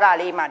ပူသွားတာ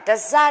လေးမှဒ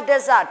ဇ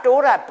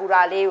တိုးတာပူ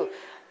ရာလေးကို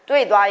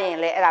တွေ့သွားရင်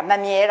လေအဲ့ဒါမ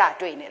မြဲတာ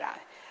တွေ့နေတာ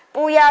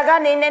ပူရာက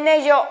နေနည်းန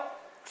ည်းရော့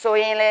ဆို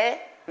ရင်လေ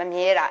မ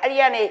မြဲတာအဲ့ဒီ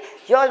ကနေ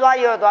ရော့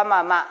သွားမှ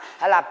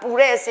ဟလာပူ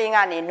တဲ့အစင်းက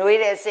နေနှွေး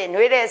တဲ့အစင်းက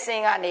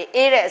နေ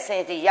အေးတဲ့အစ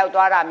င်းကြီးရောက်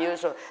သွားတာမျိုး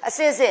ဆိုအစ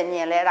စ်မြ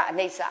င်လဲတာအ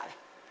နိစ္စပဲ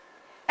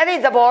အဲ့ဒီ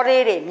သဘော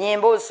လေးတွေမြင်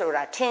ဖို့ဆို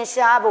တာထင်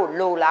ရှားဖို့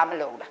လိုလားမ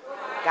လိုလား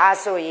ဒါ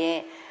ဆိုရင်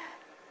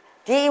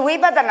ဒီဝိ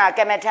ပဿနာ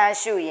ကမ္မထံ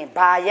ရှုရင်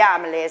ဘာရ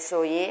မလဲ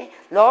ဆိုရင်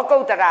လောကု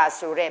တ္တရာ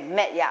ဆိုတဲ့မ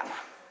က်ရမှာ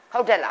ဟု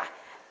တ်တယ်လား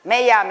မ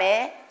က်ရမယ်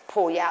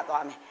ဖို့ရ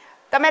သွားမယ်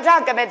ကမ္မထံ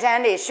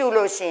တွေရှု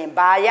လို့ရှိရင်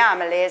ဘာရ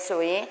မလဲ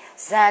ဆိုရင်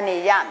ဇန်နေ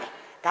ရမယ်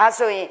ဒါ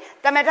ဆိုရင်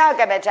ကမ္မ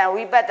ထ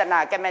ဝိပဿနာ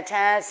ကမ္မ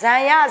ထံဇ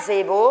န်ရစေ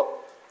ဖို့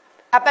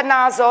အပနာ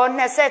ဇော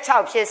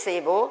26ဖြစ်စေ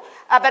ဖို့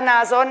အပနာ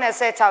ဇော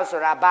26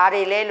ဆိုတာဘာ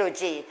တွေလဲလို့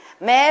ကြည့်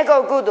မဲဂု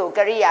တ်ကုသိုလ်က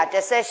ရိယာ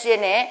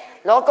18နဲ့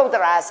လောကုတ္တ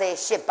ရာစေ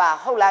8ပါ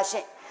ဟုတ်လားရှ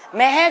င်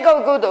မဲဂု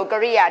တ်ကုသိုလ်က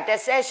ရိယာ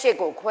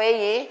18ကိုခွဲ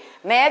ရင်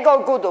မဲဂု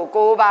တ်ကုသိုလ်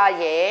9ပါး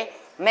ရဲ့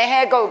မဲ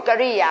ဂုတ်က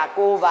ရိယာ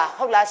9ပါး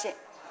ဟုတ်လားရှင်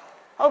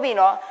ဟုတ်ပြီ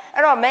နော်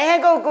အဲ့တော့မဲ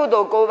ဂုတ်ကု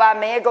သိုလ်9ပါး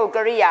မဲဂုတ်က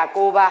ရိယာ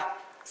9ပါး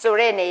ဆို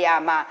တဲ့နေရာ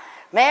မှာ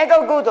မဲဂု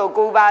တ်ကုသိုလ်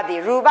9ပါးဒီ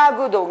ရူပ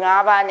ကုသိုလ်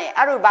5ပါးနဲ့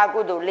အရူပကု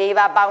သိုလ်4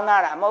ပါးပေါင်း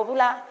ထားတာမဟုတ်ဘူး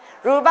လား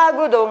ရူပ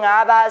ကုသိုလ်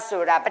5ပါး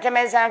ဆိုတာပထမ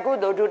ဇန်ကု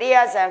သိုလ်ဒုတိယ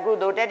ဇန်ကု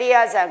သိုလ်တတိယ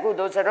ဇန်ကု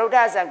သိုလ်သရုဒ္ဓ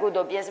ဇန်ကု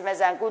သိုလ်ပြင်စမ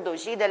ဇန်ကုသိုလ်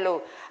ရှိတယ်လို့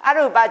အ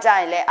ရူပကြရ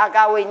င်လည်းအာက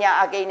ဝိညာ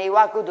အကိနေဝ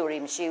ကုသိုလ်တွေ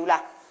မရှိဘူး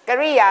လားက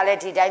ရိယာလည်း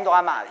ဒီတိုင်း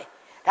သွားမှာပဲ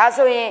ဒါ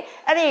ဆိုရင်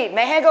အဲ့ဒီမ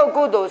ဟေကုတ်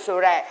ကုသိုလ်ဆို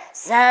တဲ့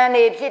ဇန်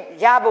နေဖြစ်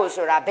ရဖို့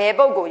ဆိုတာဘယ်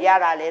ပုဂ္ဂိုလ်ရ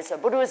တာလဲဆို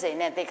ပုထုဇဉ်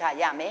နဲ့သိခါ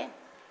ရမယ်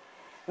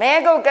မဟေ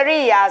ကုတ်ကရိ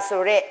ယာ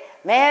ဆိုတဲ့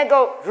မဟေကု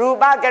တ်ရူ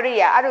ပကရိ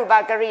ယာအရူပ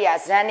ကရိယာ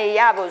ဇန်နေရ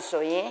ဖို့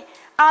ဆိုရင်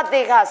အ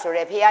တိခဆို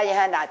တဲ့ဘုရားယဟ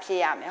န္တာဖြစ်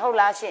ရမယ်ဟုတ်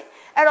လားရှင်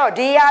အဲ့တော့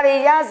ဒီယာတွေ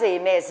ရစေ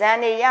မဲ့ဇန်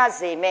နေရ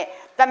စေမဲ့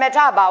သမထ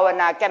ဘာဝ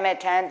နာကမ္မ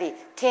ထံတိ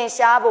ထင်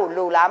ရှားဖို့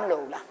လိုလားမ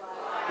လိုလား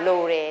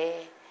လိုတယ်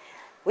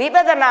ဝိပ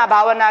ဿနာဘာ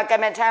ဝနာက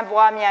မ္မထံ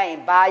ပွားများရ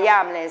င်ဘာရ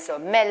မလဲဆို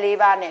မက်၄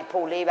ပါးနဲ့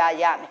ဖို့၄ပါး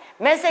ရမယ်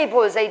မက်စိတ်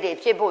ဖို့စိတ်တွေ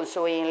ဖြစ်ဖို့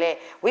ဆိုရင်လေ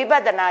ဝိပ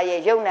ဿနာ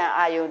ရဲ့ယုံ nant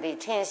အာယုန်ဒီ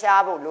ထင်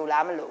ရှားဖို့လို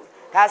လားမလို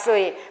ဒါဆို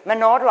ရင်မ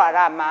နောဒွါရ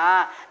မှာ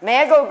မဲ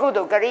ဂုတ်ကု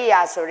သိုလ်ကရိယာ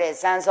ဆိုတဲ့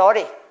ဇန်ဇော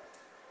တွေ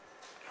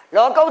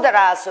လောကုတ္တ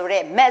ရာဆို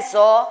တဲ့မက်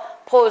ဇော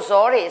ဖို့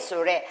ဇောတွေ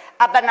ဆိုတဲ့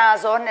အပနာ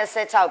ဇော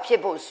26ဖြ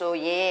စ်ဖို့ဆို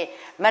ရင်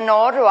မ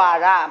နောဒွါ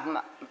ရ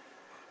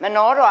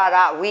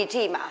ဝီ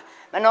ထိမှာ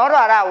မနော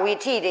ဒွါရဝီ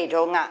ထိတွေ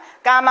တုန်းက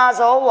ကာမ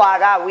ဇောဝါ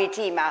ရဝီ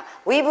ထိမှာ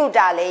ဝိဗုဒ္ဓ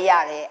လည်းရ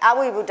တယ်အ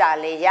ဝိဗုဒ္ဓ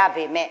လည်းရ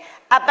ပေမဲ့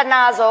အပ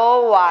နာဇော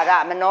ဝါရ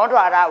မနော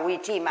ဒွါရဝီ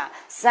ထိမှာ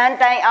ဇန်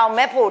တိုင်အောင်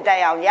မဲ့ဖို့တို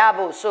င်အောင်ရ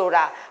ဖို့ဆို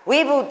တာဝိ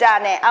ဗုဒ္ဓ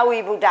နဲ့အဝိ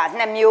ဗုဒ္ဓ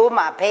နှစ်မျိုး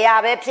မှာဘယ်ဟာ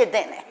ပဲဖြစ်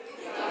တဲ့လဲ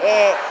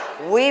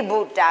ဝိဗု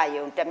ဒ္ဓ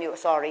ယုံတစ်မျိုး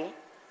sorry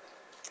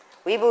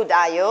ဝိဗုဒ္ဓ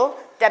ယုံ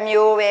တစ်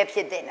မျိုးပဲဖြ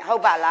စ်တဲ့ဟု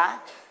တ်ပါလား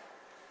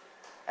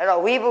အဲ့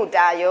တော့ဝိဗုဒ္ဓ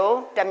ယုံ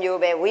တစ်မျိုး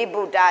ပဲဝိ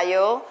ဗုဒ္ဓ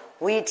ယုံ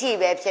ဝီထိ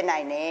ပဲဖြစ်နို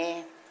င်တယ်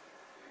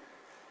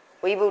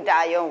ဝိဗုဒ္ဓ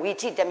ယုံဝီ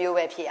ထိတစ်မျိုး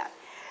ပဲဖြစ်ရ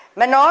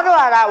မနော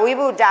ဒွါရဝိ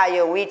ဗုဒ္ဓ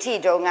ယုံဝီထိ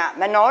တုံးက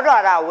မနောဒွါ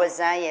ရဝဇ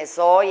န်ရဲ့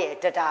ဇောရဲ့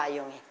တဒါ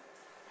ယုံရဲ့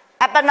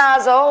အပနာ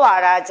ဇောဝါ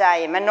ရကြ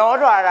ရင်မနော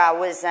ဒွါရ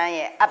ဝဇန်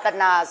ရဲ့အပ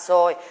နာ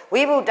ဇော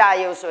ဝိဗုဒ္ဓ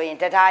ယုံဆိုရင်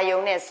တဒါယုံ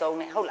နဲ့စုံ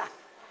တယ်ဟုတ်လား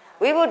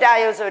ဝိဗုဒ္ဓ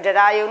ယုံဆိုတ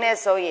ဒါယုံနဲ့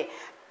စုံရင်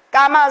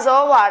ကာမ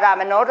ဇောဝါရ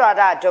မနောဒွါ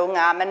ရတုံးက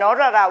မနော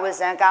ဒွါရဝ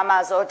ဇန်ကာမ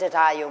ဇောတ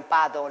ဒါယုံ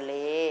ပါတော်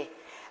လေ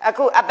အ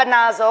ခုအပ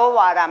နာဇော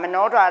ဝါဒမ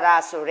နောဒွါရ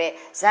ဆိုတဲ့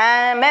ဇံ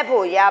မဲ့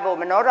ဖို့ရဖို့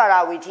မနောဒွါရ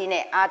ဝီထိ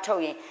နဲ့အားထု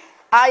တ်ရင်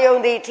အာယုန်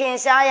ဒီထင်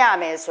ရှားရ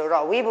မယ်ဆို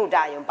တော့ဝိဗုဒ္ဓ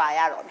ယုံပါရ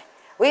တော့မယ်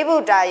ဝိဗု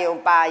ဒ္ဓယုံ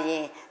ပါရ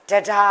င်တ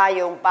ဒါ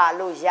ယုံပါ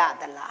လို့ရ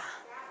သလား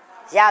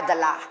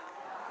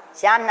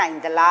ရနိုင်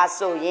သလား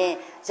ဆိုရင်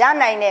ရ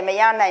နိုင်တယ်မ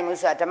ရနိုင်ဘူး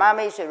ဆိုတာဓမ္မ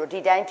မိတ်ဆွေတို့ဒီ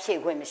တိုင်းဖြည့်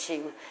ခွင့်မရှိ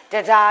ဘူးတ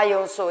ဒါ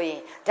ယုံဆိုရင်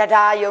တ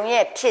ဒါယုံ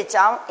ရဲ့ဖြစ်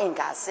ကြောင်းအင်္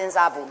ဂါစဉ်း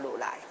စားဖို့လို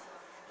လာတယ်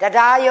တ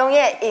ဒါယုံ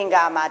ရဲ့အင်္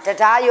ဂါမှာတ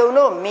ဒါယုံ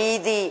တို့မိ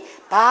သည်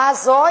ဘာ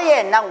ဇော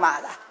ရဲ့နောက်မှာ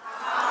သာ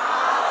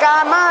ကာ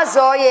မ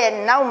ဇောရဲ့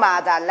နောက်မှာ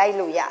သာလိုက်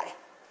လို့ရတယ်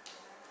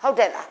ဟုတ်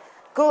တယ်လား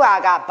ခုဟာ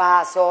ကဘာ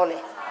ဇောလဲ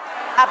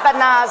အပ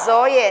နာ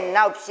ဇောရဲ့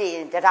နောက်ဖြစ်ရ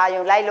င်တဒါ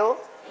ယုံလိုက်လို့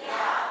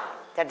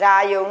တဒါ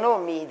ယုံတို့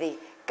မိသည်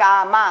ကာ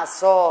မ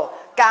ဇော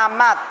ကာ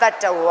မတတ္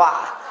တ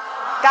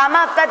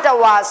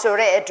ဝါဆို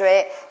တဲ့အတွက်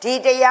ဒီ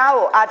တရား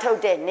ကိုအားထုတ်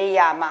တဲ့နေ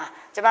ရာမှာ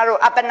ကျမတို့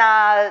အပနာ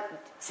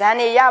ဇန်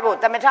နေရဖို့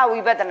တမထဝိ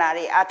ပဿနာ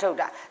တွေအားထုတ်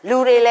တာလူ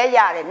တွေလည်းရ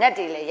တယ်နတ်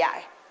တွေလည်းရတ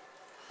ယ်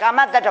ကာမ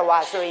တတ္တဝါ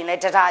ဆိုရင်လ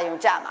ည်းတရားယုံ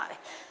ကြမှာပဲ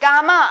ကာ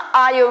မ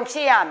အာယုံဖြ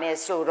စ်ရမယ်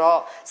ဆိုတော့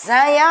ဇ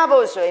န်ရ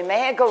ဖို့ဆိုရင်မဲ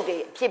ဂုတ်တွေ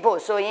ဖြစ်ဖို့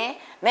ဆိုရင်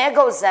မဲ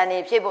ဂုတ်ဇန်တွေ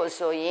ဖြစ်ဖို့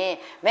ဆိုရင်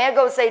မဲ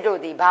ဂုတ်စိတ်တို့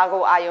ဒီဘာ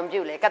ကိုအာယုံ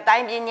ပြုလဲကတို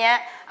င်းပညာ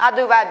အ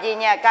တုပပ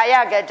ညာကာယ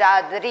ကတာ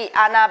တတိ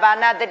အာနာပါ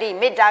နတတိ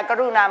မေတ္တာက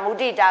ရုဏာမု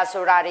ဒိတာ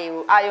ဆိုတာတွေ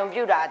ကိုအာယုံ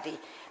ပြုတာဒီ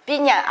ပ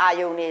ညာအာ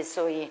ယုံနေ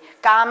ဆိုရင်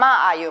ကာမ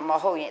အာယုံမ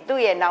ဟုတ်ရင်သူ့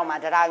ရဲ့နောက်မှာ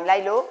တရားယုံလို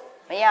က်လို့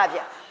မရပြ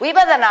ဝိပ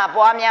ဿနာ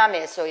ပွားများမ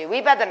ယ်ဆိုရင်ဝိ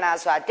ပဿနာ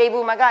ဆိုတာတေ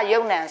ဘူးမက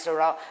ယုံ nant ဆို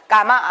တော့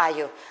ကာမအာ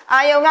ယုက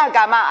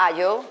ကာမအာ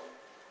ယု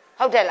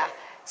ဟုတ်တယ်လား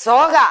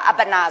ဇောကအ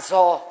ပနာ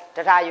ဇောတ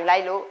ရားယူလို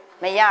က်လို့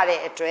မရတဲ့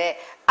အတွက်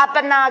အပ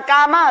နာ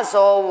ကာမ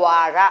ဇောဝါ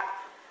ရ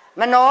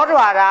မနော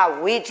ဒွါရ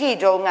ဝီထိ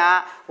တုံးက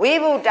ဝိ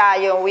ဗုဒ္ဓ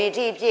ယုံဝီ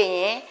ထိဖြစ်ရ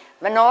င်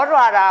မနော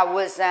ဒွါရဝ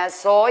ဇန်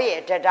ဇော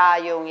ရဲ့တရား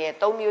ယုံရဲ့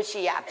၃မျိုး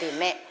ရှိရပြီ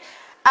မဲ့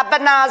အပ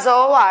နာ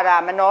ဇောဝါဒ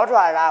မနော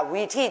ဒွါရ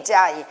ဝီထိကြ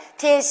ရင်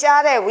ထင်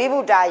ရှားတဲ့ဝိဗု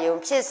ဒ္ဓယုံ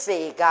ဖြစ်စေ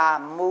က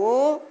မူ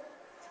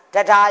တ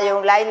ရားယုံ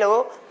လိုက်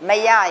လို့မ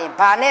ရရင်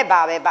ဘာနဲ့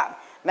ဘာပဲပါ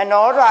မ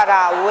နောဒွါရ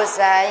ဝဇ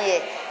န်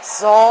ရဲ့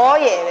ဇော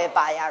ရဲ့ပဲ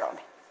ပါရတော့မ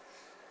ယ်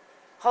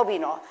ဟုတ်ပြီ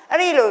နော်အဲ့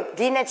ဒီလို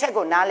ဒီနှစ်ချက်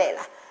ကိုနားလဲ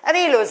လားအဲ့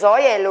ဒီလိုဇော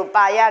ရဲ့လို့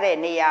ပါရတဲ့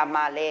နေရာ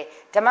မှာလေ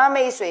ဓမ္မ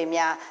မိတ်ဆွေ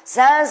များဇ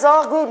န်ဇော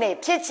ခုနေ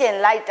ဖြစ်ချင်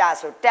လိုက်တာ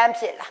ဆိုတန်း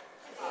ဖြစ်လား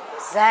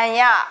ဇန်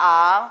ရ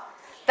အောင်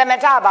တမ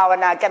ထဘာဝ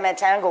နာကမ္မ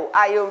ထံကို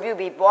အာယုံပြု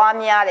ပြီးပွား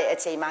များတဲ့အ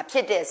ချိန်မှာဖြ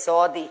စ်တဲ့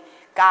ဇောသည်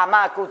ကာမ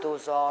ကုသို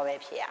လ်ဇောပဲ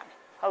ဖြစ်ရမယ်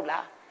ဟုတ်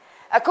လား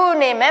အခု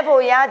နေမဲ့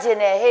ဖို့ရခြင်း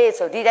နဲ့ဟေး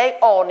ဆိုဒီတိုင်း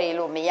អော်နေ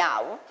လို့မရ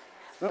ဘူး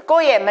ကို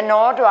ယ့်ရဲ့မ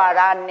နောဒွါ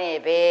ရနဲ့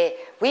ပဲ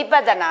ဝိပ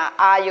ဿနာ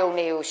အာယုန်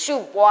တွေကိုရှု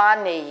ပွား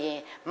နေရင်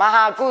မ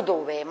ဟာကုသို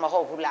လ်ပဲမ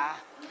ဟုတ်ဘူးလား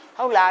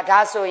ဟုတ်လားဒါ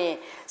ဆိုရင်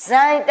ဇ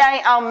န်တို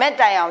င်အောင်မဲ့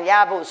တိုင်အောင်ရ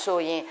ဖို့ဆို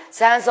ရင်ဇ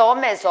န်စော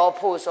မဲ့စော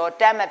ဖို့စော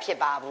တတ်မဖြစ်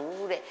ပါ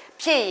ဘူးတဲ့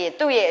ဖြစ်ရင်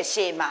သူ့ရဲ့အ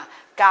ရှိမ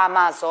ကာမ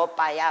ဇော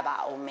ပါရပါ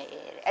အောင်မယ်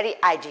တဲ့အဲ့ဒီ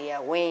idea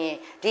ဝင်ရင်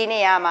ဒီနေ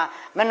ရာမှာ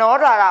မနော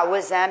ဒွါရဝ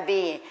ဇန်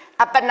ပြီးရင်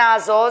အပနာ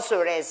ဇော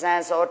ဆိုတဲ့ဇန်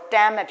စောတ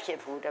တ်မဖြစ်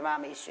ဘူးဓမ္မ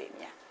မိတ်ဆွေ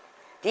များ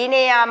ဒီ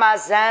နေရာမှာ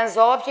ဇန်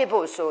စောဖြစ်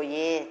ဖို့ဆိုရ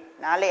င်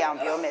နားလည်အောင်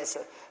ပြောမယ်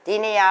ဆိုဒီ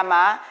နေရာ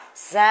မှာ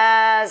ဇ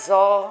န်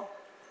စော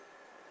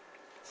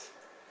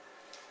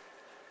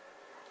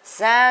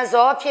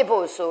ဖြစ်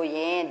ဖို့ဆိုရ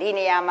င်ဒီ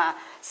နေရာမှာ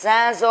ဇ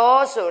န်စော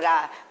ဆိုတာ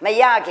မ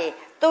ရခင်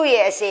သူ့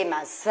ရဲ့အရှိမ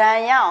ဇန်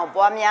ရအောင်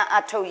ပွားများ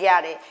အထုတ်ရ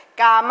တဲ့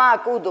ကာမ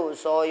ကုသိုလ်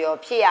ဇောရော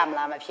ဖြစ်ရမ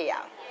လားမဖြစ်ရ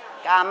ဘူး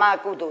ကာမ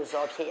ကုသိုလ်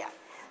ဇောဖြစ်ရ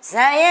ဇ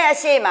န်ရဲ့အ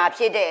ရှိမ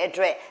ဖြစ်တဲ့အ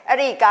တွက်အဲ့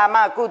ဒီကာမ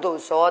ကုသို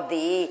လ်ဇောသ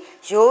ည်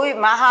ရိုး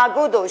မဟာ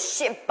ကုသိုလ်၈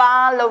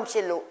ပါးလုံးဖြ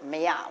စ်လို့မ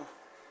ရဘူး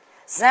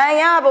ဇန်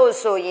ရဖို့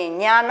ဆိုရင်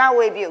ညာနာ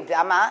ဝိပ္ပယ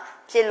ဘာမှ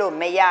ဖြစ်လို့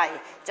မရရင်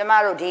ကျမ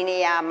တို့ဒီနေ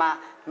ရာမှာ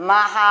မ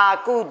ဟာ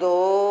ကု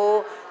သိုလ်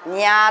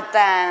ညာတ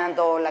န်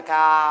တော်လ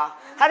ကား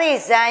ဟာဒီ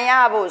ဇန်ရ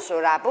ဖို့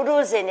ဆိုတာပုထု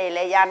ဇဉ်တွေလ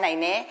ည်းရနိုင်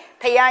တယ်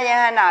ဖရာယ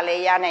ဟန္တာလ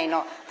ည်းရနိုင်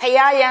တော့ဖ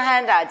ရာယဟ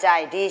န္တာကြို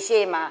က်ဒီ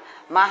ရှေ့မှာ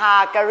မဟာ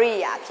ကရိ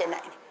ယာဖြစ်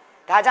နိုင်တယ်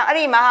ဒါကြောင့်အဲ့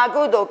ဒီမဟာ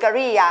ကုသိုလ်က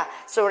ရိယာ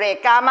ဆိုတဲ့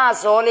ကာမ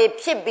ဇောလေး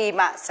ဖြစ်ပြီး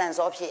မှစံ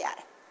စောဖြစ်ရတ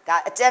ယ်ဒါ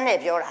အကျဉ်းနဲ့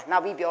ပြောတာနော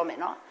က်ပြီးပြောမယ်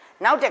နော်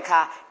နောက်တစ်ခါ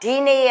ဒီ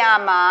နေရာ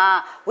မှာ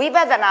ဝိပ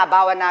ဿနာ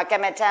ဘာဝနာက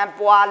မ္မထံ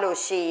ပွားလို့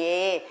ရှိရ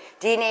င်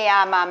ဒီနေရာ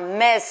မှာ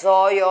မဲ့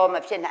ဇောရောမ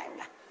ဖြစ်နိုင်ဘူး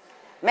လား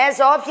မဲ့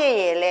ဇောဖြစ်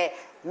ရင်လေ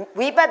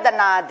ဝိပဿ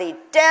နာဒီ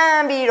တ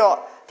န်းပြီးတော့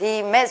ဒီ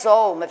မဲ့ဇော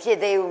ကိုမဖြစ်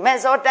သေးဘူးမဲ့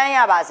ဇောတန်းရ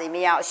ပါစေမ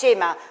ရအောင်အရှိ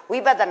မဝိ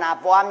ပဿနာ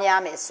ပွားများ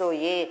မယ်ဆို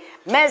ရင်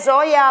မဲ့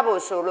ဇောရ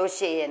ဖို့ဆိုလို့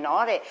ရှိရင်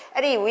နော်တဲ့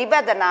အဲ့ဒီဝိပ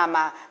ဿနာ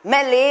မှာ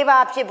မဲ့၄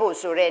ပါးဖြစ်ဖို့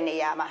ဆိုတဲ့နေ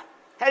ရာမှာ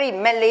အဲ့ဒီ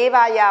မဲ့၄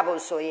ပါးရ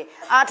ဖို့ဆိုရင်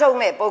အာထုတ်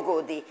မဲ့ပုဂ္ဂို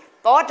လ်ဒီ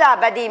သောတာ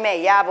ပတ္တိမဲ့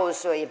ရဖို့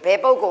ဆိုရင်ဘယ်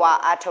ပုဂ္ဂိုလ်က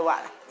အာထုတ်ရ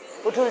လဲ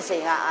ပုထုဇ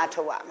ဉ်ကအာ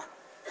ထုတ်ရမှာ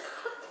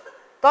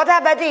သောတာ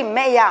ပတ္တိ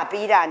မဲ့ရ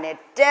ပြီးတာနဲ့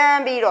တ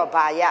န်းပြီးတော့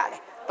ဗာရတယ်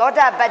သော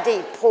တာပတ္တိ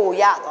ဖို့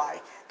ရသွားတ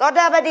ယ်သော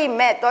တာပတ္တိ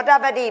မဲ့သောတာ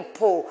ပတ္တိ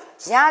ဖို့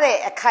ရတဲ့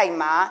အခိုက်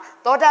မှာ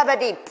သောတာပတ္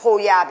တိဖို့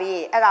ရပြီး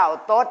အဲ့ဒါကို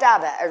သောတာ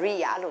ပန်အရိ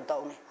ယာလို့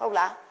သုံးတယ်ဟုတ်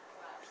လား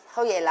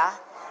ဟုတ်ရဲ့လား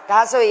ဒါ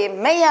ဆိုရင်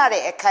မဲ့ရ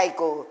တဲ့အခိုက်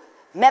ကို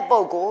မဲ့ပု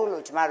ဂ္ဂိုလ်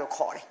လို့ကျမတို့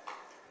ခေါ်တယ်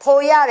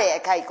ဖို့ရတဲ့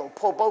အခိုက်ကို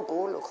ဖို့ပုဂ္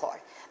ဂိုလ်လို့ခေါ်တ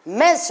ယ်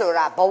မဲ့ဆို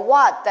တာဘဝ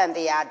တန်တ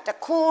ရားတစ်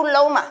ခု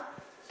လုံးမှာ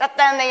တ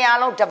တန်တရား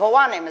လုံးတဘဝ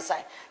နဲ့မဆို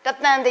င်တ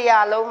တန်တ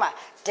ရားလုံးမှာ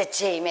တစ်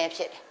ချိန်ပဲ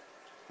ဖြစ်တယ်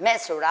မဲ့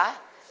ဆိုတာ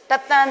တ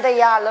တန်တ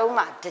ရားလုံး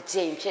မှာတစ်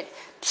ချိန်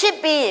ဖြစ်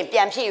ပြီးရင်ပြ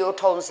န်ဖြစ်ရိုး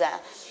ထုံးစံ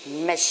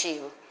မရှိ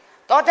ဘူး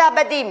သောတာပ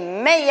တ္တိ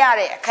မဲ့ရ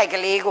တဲ့အခိုက်က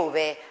လေးကို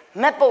ပဲ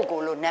မက်ပုဂ္ဂို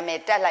လ်လို့နာမည်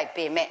တက်လိုက်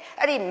ပေမဲ့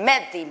အဲ့ဒီမ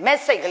က်ဒီမက်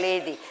စိတ်က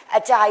လေးဒီအ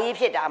ကြာကြီး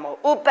ဖြစ်တာမ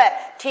ဟုတ်ဥပတ်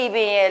ထီပ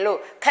င်ရဲ့လို့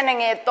ခဏ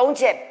ငယ်၃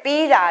ချက်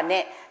ပြီးတာ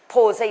နဲ့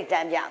ဖို့စိတ်တ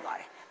န်းပြသွား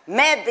တယ်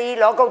မဲ့ဒီ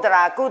လောကုတ္တ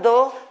ရာကုသို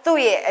လ်သူ့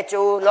ရဲ့အ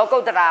ကျိုးလောကု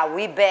တ္တရာ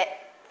ဝိဘက်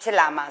ဖြစ်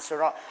လာမှာဆို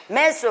တော့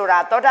မဲ့ဆိုတာ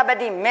သောတာပတ္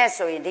တိမဲ့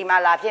ဆိုရင်ဒီမှာ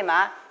လာဖြစ်မှာ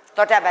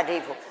သောတာပတ္တိ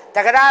ဖို့တ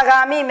ဂရဂါ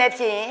မိမဲ့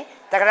ဖြစ်ရင်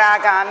တဂရ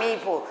ဂါမိ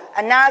ဖို့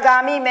အနာဂါ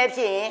မိမဲ့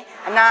ဖြစ်ရင်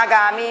အနာ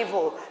ဂါမိ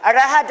ဖို့အရ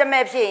ဟတ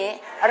မဲ့ဖြစ်ရင်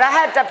အရ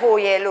ဟတဖို့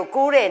ရဲ့လို့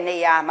ကူးတဲ့နေ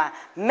ရာမှာ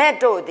မဲ့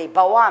တို့ဒီဘ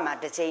ဝမှာ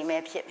တစ်ချိန်ပဲ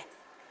ဖြစ်မယ်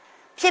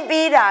ဖြစ်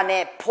ပြီးတာ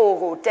နဲ့ဖို့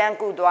ကိုတန်း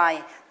ကူသွားရ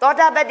င်သော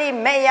တာပတ္တိ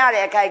မဲ့ရ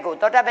တဲ့အခိုက်ကို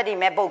သောတာပတ္တိ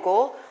မဲ့ပုဂ္ဂို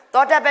လ်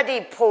သောတာပတ္တိ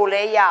ဖို့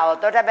လဲရအောင်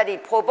သောတာပတ္တိ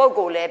ဖို့ပုဂ္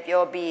ဂိုလ်လဲ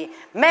ပြောပြီး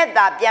မဲ့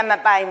တာပြန်မ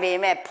ပိုင်ပေ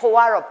မဲ့ဖို့က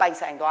တော့ပိုင်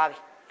ဆိုင်သွားပြီ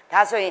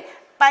ဒါဆိုရင်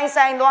ပိုင်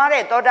ဆိုင်သွား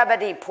တဲ့သောတာပ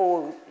တ္တိဖို့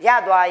ရ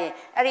သွားရင်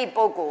အဲ့ဒီ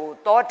ပုဂ္ဂိုလ်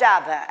သောတာ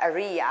ပန်အ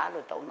ရိယာ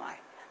လို့သုံးသွားတ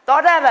ယ်သော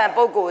တာပန်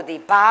ပုဂ္ဂိုလ်ဒီ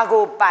ဘာ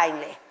ကိုပိုင်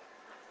လဲ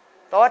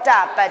သောတာ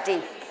ပတ္တိ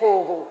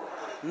ဖို့ကို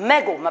မ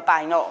က်ကိုမပို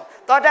င်တော့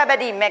သောတာပတ္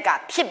တိမက်က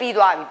ဖြစ်ပြီး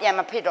သွားပြီပြန်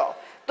မဖြစ်တော့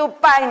သူ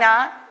ပိုင်တာ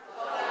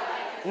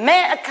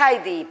မဲ့အခိုက်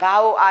ဒီဘာ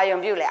ကိုအာယုံ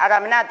ပြုလဲအာရ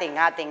မဏသင်္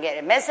ဃာသင်ခဲ့တ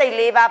ယ်မဲ့စိတ်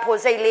၄ပါးဖို့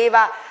စိတ်၄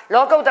ပါး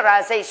လောကုတ္တရာ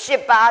စိတ်၈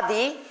ပါး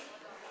ဒီ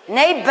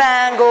နိဗ္ဗာ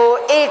န်ကို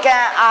ဧကံ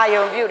အာ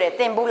ယုံပြုတယ်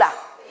သင်ဘူးလား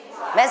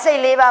မဲ့စိတ်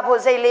၄ပါး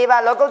ဖို့စိတ်၄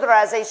ပါးလောကုတ္တ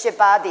ရာစိတ်၈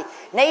ပါးဒီ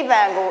နိဗ္ဗာ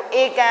န်ကို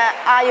ဧကံ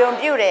အာယုံ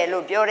ပြုတယ်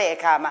လို့ပြောတဲ့အ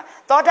ခါမှာ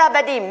သောတာပ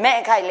တ္တိမဲ့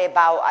အခိုက်လဲ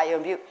ဘာကိုအာယုံ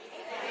ပြု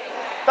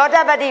သော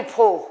တာပတ္တိ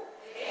ဖို့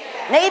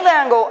နိဗ္ဗာ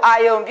န်ကိုအာ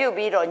ယုံပြု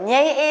ပြီးတော့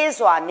ငြိမ်းအေး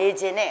စွာနေ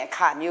ခြင်းတဲ့အ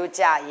ခါမျိုး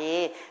ကြရ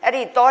င်အဲ့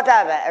ဒီသောတာ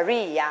ပန်အ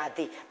ရိယာသ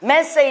ည်မ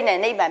က်စိတ်နဲ့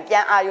နိဗ္ဗာန်ပြ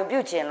န်အာယုံပြု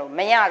ခြင်းလို့မ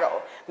ရတော့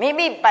မိ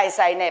မိပိုင်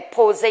ဆိုင်တဲ့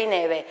ဖို့စိတ်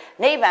နဲ့ပဲ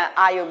နိဗ္ဗာန်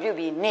အာယုံပြု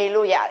ပြီးနေ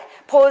လို့ရတယ်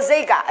ဖို့စိ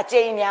တ်ကအကျ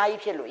ဉ်းအများ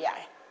ကြီးဖြစ်လို့ရတ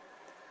ယ်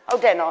ဟု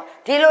တ်တယ်နော်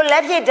ဒီလိုလ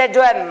က်ဖြစ်တ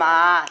တွက်မှာ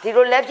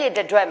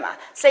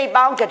စိတ်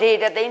ပေါင်းကတိ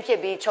တသိန်းဖြစ်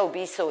ပြီးချုပ်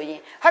ပြီးဆိုရင်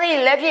ဟောဒီ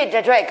လက်ဖြစ်တ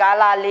တွက်ကာ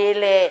လလေး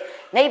လေ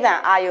နိဗ္ဗာန်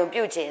အာယုံ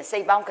ပြုခြင်းစိ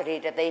တ်ပေါင်းကတိ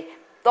တသိန်း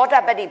သောတာ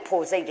ပတ္တိ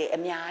ဖို့စိတ်တွေအ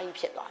များကြီး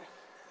ဖြစ်သွားတယ်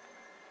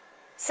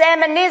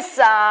10မိနစ်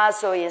စာ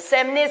ဆိုရင်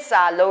10မိနစ်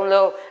စာလုံး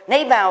နိ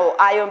ဗ္ဗာန်ကို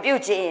အာယုံပြု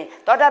ခြင်း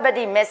သောတာပတ္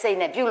တိမက်စိတ်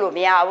နဲ့ပြုလို့မ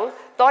ရဘူး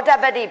သောတာ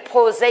ပတ္တိ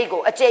ဖို့စိတ်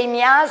ကိုအကျိန်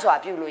များစွာ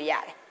ပြုလို့ရ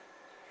တယ်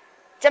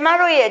ကျမ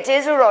တို့ရဲ့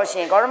ကျေးဇူးတော်ရှ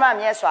င်ဂေါရမ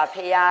မြတ်စွာ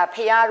ဘု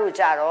ရားတို့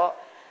ကြတော့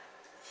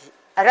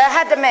အရဟ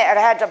တမေအရ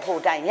ဟတ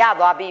ဖို့တိုင်ရ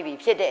သွားပြီးပြီ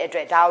ဖြစ်တဲ့အတွ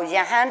က်ဒါကိုယ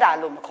ဟန္တာ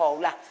လို့မခေါ်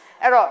ဘူးလား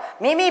အဲ့တော့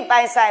မိမိ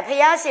ပိုင်ဆိုင်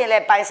ဖျားရှင်လ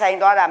ည်းပိုင်ဆိုင်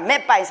သွားတာ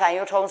မဲ့ပိုင်ဆိုင်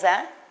ရုံထုံးစံ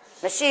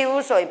မရှိ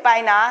ဘူးဆိုရင်ပို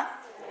င်တာ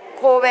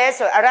ခိုးပဲ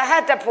ဆိုအရဟ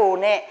တဖို့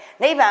နဲ့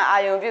နိဗ္ဗာန်အာ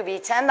ယုံပြု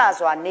ပြီးချမ်းသာ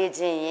စွာနေ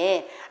ခြင်းရင်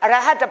အရ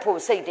ဟတဖို့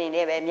စိတ်တင်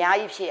နေပဲအများ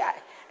ကြီးဖြစ်ရတ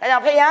ယ်ဒါကြော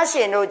င့်ဖျားရှ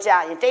င်တို့ကြာ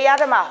ရင်တရား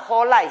ဓမ္မ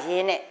ဟောလိုက်ရ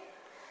င်းနဲ့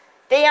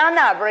တရား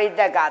နာပရိ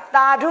သတ်က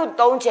သာဓု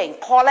၃ချိန်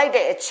ခေါ်လိုက်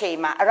တဲ့အချိန်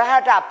မှာအရဟ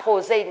တ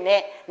ဖို့စိတ်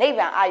နဲ့နိဗ္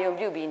ဗာန်အာယုံ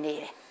ပြုပြီးနေ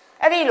တယ်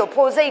အဲ့ဒီလို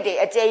ဖို့စိတ်တွေ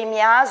အကျိန်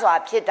များစွာ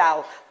ဖြစ်တာ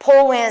ကို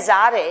ဖိုဝင်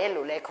စားတယ်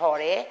လို့လည်းခေါ်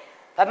တယ်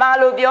ဗမာ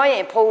လိုပြောရ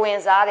င်ဖိုဝင်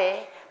စားတယ်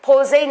ဖို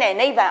စိတ်နဲ့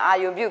နိဗ္ဗာန်အာ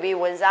ယုံပြုပြီး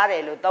ဝင်စားတ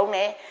ယ်လို့သုံးတ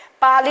ယ်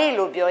ပါဠိ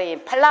လိုပြောရင်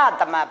ဖလ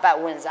သမပတ်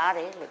ဝင်စားတ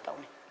ယ်လို့သုံး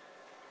တယ်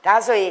ဒါ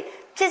ဆိုရင်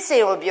ဖြစ်စ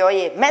ဉ်ကိုပြောရ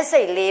င်မက်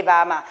စိတ်၄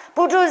ပါးမှာ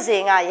ပုထုဇ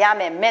ဉ်ကရ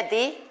မယ်မက်သ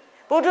ည်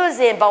ပုထုဇ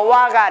ဉ်ဘဝ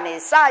ကနေ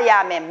စရ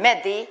မယ်မက်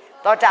သည်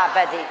သောတာပ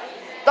တ္တိ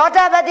သော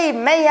တာပတ္တိ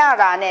မက်ရ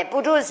တာနဲ့ပု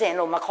ထုဇဉ်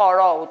လို့မခေါ်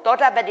တော့ဘူးသော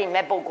တာပတ္တိမ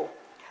က်ပုဂ္ဂိုလ်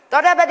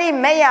သောတာပတ္တိ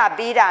မက်ရ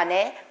ပြီးတာ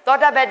နဲ့သော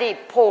တာပတ္တိ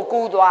ဖို့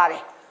ကူးသွားတ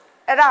ယ်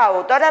အဲ့ဒါ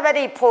ကိုသောတာပတ္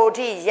တိဖို့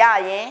ထိရ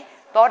ရင်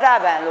သောတာ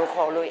ပန်လို့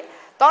ခေါ်လို့ရ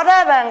သောတာ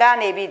ပန်က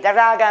နေပြီးတ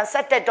ရားကံဆ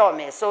က်တက်တော့မ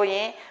ယ်ဆိုရ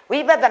င်ဝိ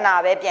ပဿနာ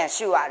ပဲပြန်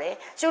ရှုရတယ်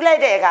ရှုလို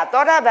က်တဲ့အခါ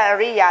သောတာပန်အ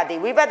ရိယာတိ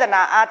ဝိပဿ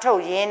နာအားထု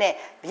တ်ရင်းနဲ့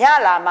ရ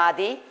လာမှ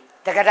သည်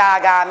တဂရ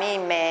ဂါမိ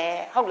မယ်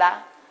ဟုတ်လား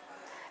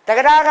တဂ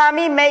ရဂါ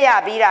မိမဲ့ရ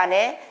ပြီးတာ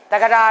နဲ့တ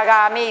ဂရ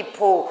ဂါမိ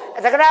ဖို့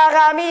တဂရ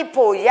ဂါမိ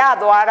ဖို့ရ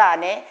သွားတာ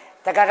နဲ့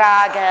တဂရ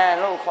ဂံ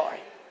လို့ခေါ်တ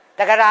ယ်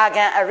တဂရ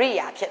ဂံအရိ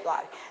ယာဖြစ်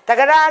သွားပြီတ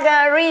ဂရဂံ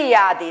အရိ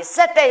ယာဒီဆ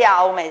က်တက်ရ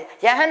အောင်မယ်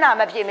ယဟန္တာ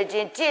မဖြစ်မချ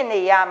င်းကျင့်နေ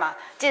ရမှာ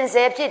ကျင့်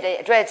စေဖြစ်တဲ့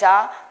အတွက်ကြော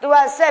င့် तू က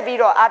ဆက်ပြီး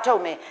တော့အားထု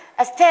တ်မယ်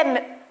အဆက်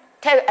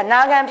အနာ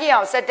ဂံဖြစ်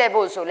အောင်ဆက်တက်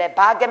ဖို့ဆိုလဲ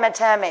ဘာကမ္မထ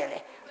မ်းမယ်လေ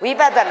ဝိ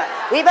ပ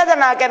ဿ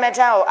နာကမ္မထ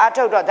မ်းကိုအား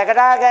ထုတ်တော့တဂ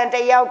ရဂံတ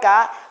ယောက်က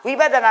ဝိ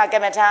ပဿနာက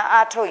မ္မထမ်း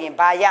အားထုတ်ရင်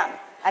ဘာရ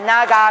အနာ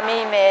ဂါမိ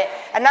မယ်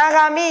အနာ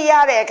ဂါမိရ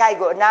တဲ့အခိုက်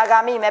ကိုအနာဂါ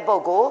မိမဲ့ပု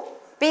ဂ္ဂိုလ်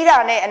ပြီးတာ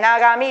နဲ့အနာ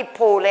ဂါမိ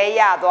ဖို့လဲ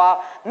ရသွား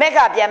မက်က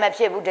ပြန်မ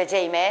ဖြစ်ဘူးတစ်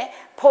ချိန်ပဲ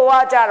ဖို့က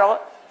ကြတော့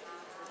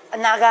အ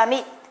နာဂါမိ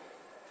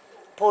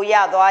ဖို့ရ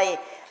သွားရင်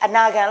အ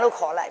နာဂံလို့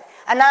ခေါ်လိုက်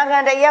အနာဂံ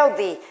တယောက်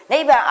သည်နိ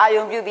ဗ္ဗာန်အာ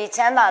ယုံပြုပြီးချ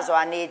မ်းသာစွာ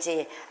နေခြ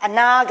င်းအ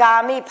နာဂါ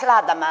မိဖလ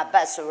သမပ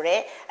တ်ဆို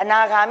တဲ့အနာ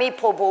ဂါမိ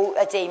ဖို့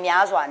အကျိန်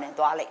များစွာနဲ့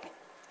သွားလိုက်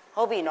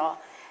ဟုတ်ပြီနော်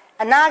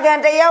အနာဂံ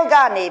တယောက်က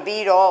နေ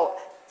ပြီးတော့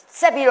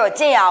ဆက်ပြီးတော့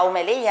ကျင့်ရအောင်မ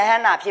ယ်လေယဟ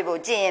န္တာဖြစ်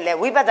ဖို့ကျင့်ရင်လေ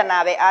ဝိပဿနာ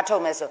ပဲအားထု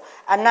တ်မယ်ဆို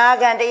အနာ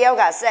ဂံတယောက်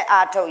ကဆက်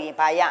အားထုတ်ရင်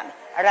ဘာရမ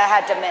လဲ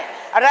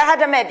အရဟ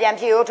တမေပြန်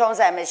ဖြေဦးထုံး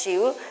စံမရှိ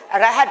ဘူးအ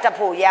ရဟတ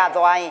ဖို့ရ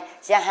သွားရင်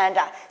ယဟန္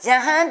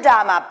တာ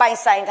မှာပိုင်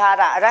ဆိုင်ထား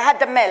တာအရဟ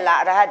တမေလား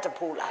အရဟတ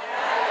ဖို့လား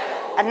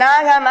အနာ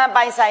ဂံမှာ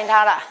ပိုင်ဆိုင်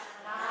ထားတာ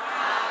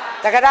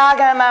တဂရ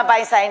ဂံမှာပို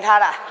င်ဆိုင်ထား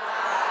တာ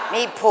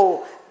မိဖို့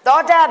သော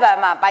တာပန်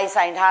မှာပိုင်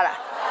ဆိုင်ထားတာ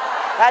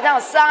ဒါကြော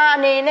င့်စာအ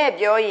နေနဲ့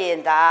ပြောရင်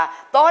ဒါ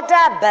သော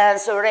တာပန်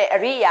ဆိုတဲ့အ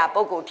ရိယာ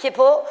ပုဂ္ဂိုလ်ဖြစ်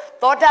ဖို့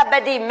သောတာပ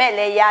တ္တိမဲ့လ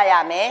ည်းရရ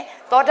မယ်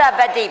သောတာ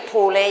ပတ္တိ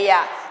ဖို့လည်းရ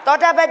သော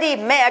တာပတ္တိ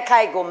မဲ့အ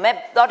ခိုက်ကိုမဲ့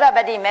သောတာပ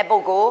တ္တိမဲ့ပု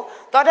ဂ္ဂိုလ်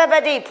သောတာပ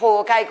တ္တိဖို့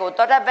အခိုက်ကို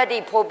သောတာပတ္တိ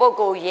ဖို့ပုဂ္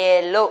ဂိုလ်ရဲ့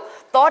လို့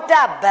သော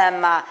တာပန်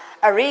မှာ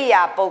အရိ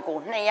ယာပုဂ္ဂို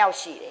လ်2ယောက်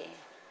ရှိတယ်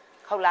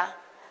ဟုတ်လား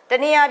တ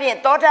နည်းအားဖြင့်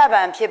သောတာပ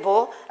န်ဖြစ်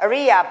ဖို့အ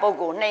ရိယာပုဂ္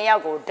ဂိုလ်2ယော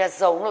က်ကိုတ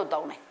စုံလို့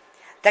သုံးတယ်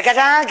တဂ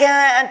ရဂံ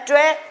အတွ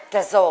က်တ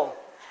စုံ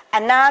အ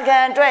နာဂံ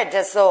အတွက်တ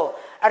စုံ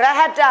အရ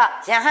ဟတ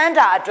ယဟန္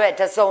တာအတွက်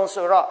တစုံ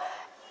ဆိုတော့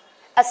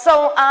အစုံ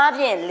အား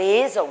ဖြင့်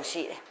4စုံ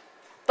ရှိတယ်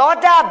သော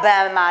တာပ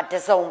န်မှာတ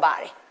စုံပါ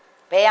တယ်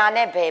ဘယ်ဟာ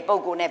နဲ့ဘယ်ပု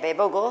ဂ္ဂိုလ်နဲ့ဘယ်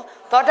ပုဂ္ဂိုလ်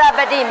သောတာပ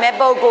တ္တိမဲ့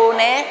ပုဂ္ဂိုလ်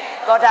နဲ့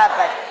သောတာပ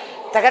တ္တိ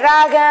တဂရ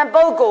ဂံ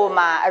ပုဂ္ဂိုလ်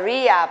မှာအရိ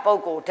ယာပု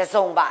ဂ္ဂိုလ်တ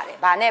စုံပါတယ်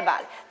ဘာနဲ့ပါ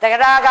လဲတဂ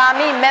ရဂါ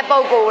မိမဲ့ပု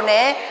ဂ္ဂိုလ်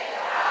နဲ့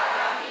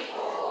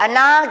အ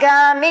နာဂါ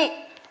မိ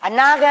အ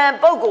နာဂံ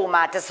ပုဂ္ဂိုလ်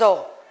မှာတစုံ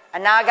အ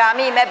နာဂါ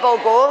မိမဲ့ပု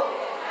ဂ္ဂိုလ်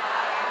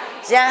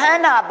ယဟ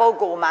န္တာပုဂ္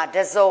ဂိုလ်မှာတ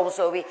စုံ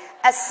ဆိုပြီး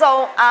အစုံ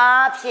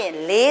အားဖြင့်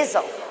4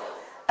စုံ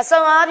အ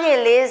စုံအားဖြင့်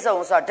4စုံ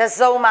ဆိုတော့တ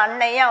စုံမှာ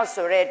2ယောက်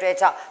ဆိုတဲ့အတွက်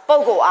ကြောင့်ပု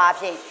ဂ္ဂိုလ်အား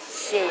ဖြင့်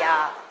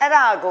800အဲ့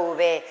ဒါကို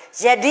ပဲ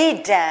ယတိ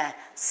တံ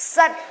စ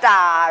တ္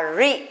တာ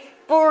ရိ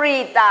ပုရိ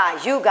သ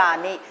ယုဂာ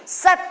နိ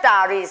စတ္တာ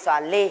ရိဆို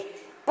တာ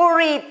4ပု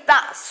ရိသ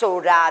ဆို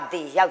တာ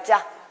ဒီယော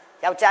က်ျား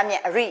မြ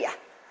တ်အရိယာ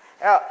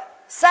အဲ့တော့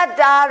စတ္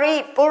တာရိ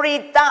ပုရိ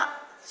သ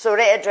ဆို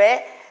တဲ့အတွက်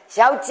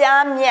ယော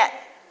က်ျားမြတ်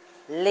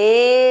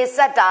4စ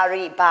တ္တာ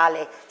ရိပါ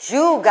လေ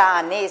ယုဂာ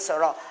နိဆို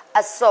တော့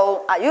အစုံ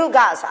ယုဂ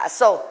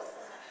ဆိုတာ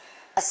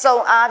အစုံ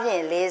အားဖြ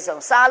င့်4စုံ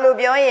စာလို့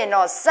ပြောရင်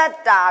တော့စတ္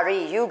တာရိ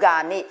ယုဂာ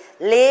နိ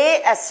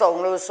4အစုံ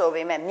လို့ဆို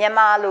ပေမဲ့မြန်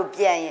မာလို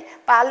ပြန်ရင်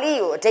ပါဠိ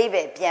ကိုအဓိပ္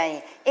ပာယ်ပြန်ရ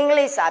င်အင်္ဂ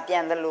လိပ်စာပြ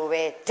န်တယ်လို့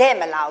ပဲတဲ့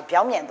မလားကို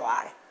ပြောင်းပြန်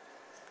သွားတယ်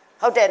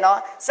ဟုတ်တယ်နော်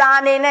စာ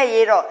အနေနဲ့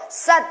ရေးတော့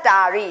စတ္တာ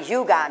ရိယု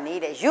ဂာနိ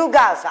တဲ့ယုဂ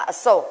ဆိုတာအ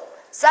စုံ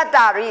စတ္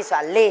တာရိ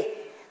ဆိုတာ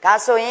4ဒါ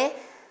ဆိုရင်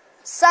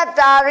စတ္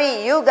တာရိ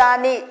ယုဂာ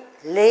နိ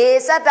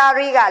4စတ္တာ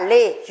ရိက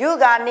4ယု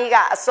ဂာနိက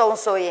အစုံ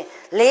ဆိုရင်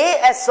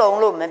4အစုံ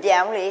လို့မပြ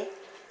န်ဘူးလေ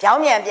ပြော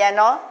င်းပြန်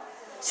တော့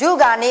ယု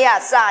ဂာနိက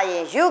စရ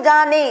င်ယုဂာ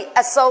နိ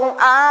အစုံ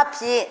အား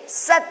ဖြင့်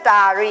စတ္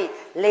တာရိ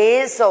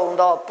4စုံ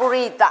တော့ပု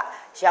ရိသ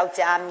ယော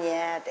က်ျားမြ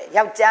တ်တဲ့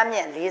ယောက်ျားမြ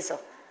တ်4စုံ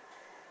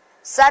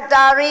စတ္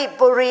တာရိ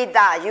ပုရိသ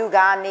ယု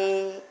ဂာနိ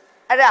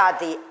အဲ့ဒါ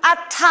ဒီအ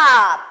ထ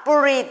ပု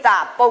ရိသ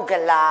ပုဂ္ဂ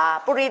လာ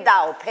ပုရိသ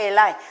ကိုဖယ်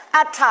လိုက်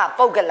အထ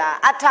ပုဂ္ဂလာ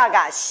အထက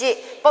ရှစ်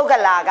ပုဂ္ဂ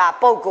လာက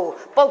ပုဂ္ဂို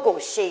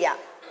လ်ရှစ်ယော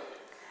က်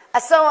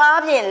အစုံ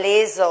အားဖြင့်၄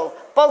စုံ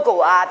ပုဂ္ဂို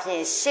လ်အားဖြ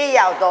င့်ရှစ်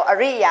ယောက်တော့အ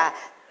ရိယာ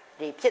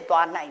ဒီဖြစ်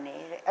သွားနိုင်တယ်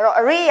တဲ့အဲ့တော့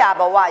အရိယာ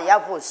ဘဝရော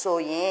က်ဖို့ဆို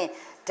ရင်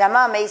ဓမ္မ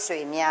မိတ်ဆွေ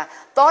များ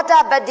သောတာ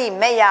ပတ္တိ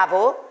မဲ့ရ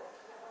ဖို့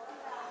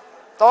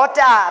သော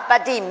တာပ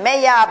တ္တိမဲ့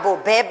ရဖို့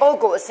ဘယ်ပုဂ္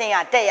ဂိုလ်အစဉ်က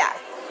တက်ရတယ်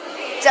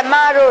ကျမ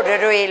တို့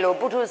တွေလို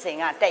ပုထုဇဉ်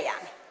ကတက်ရ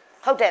မယ်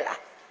ဟုတ်တယ်လား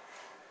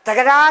တဂ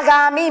ရဂါ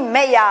မိ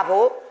မဲ့ရ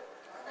ဖို့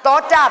သော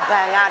တာပ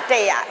န်ကတ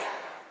က်ရတယ်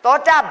သော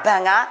တာပ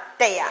န်က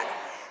တက်ရတယ်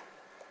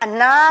အ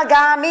နာ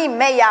ဂါမိ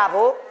မဲ့ရ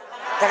ဖို့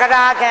တဂရ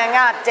ဂံက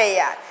တက်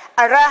ရတယ်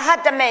အရဟ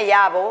တမဲ့ရ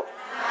ဖို့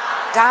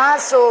ဒါ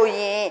ဆို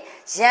ရင်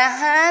ယဟ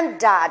န္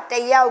တာတ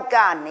ယောက်က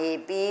နေ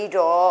ပြီး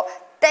တော့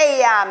တက်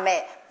ရမ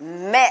ယ်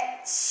မဲ့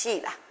ရှိ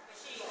လား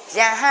ယ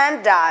ဟန္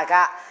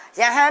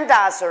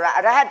တာဆိုတာ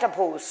အရဟတ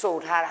ဖို့ဆို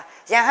ထားတာ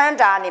ယဟန္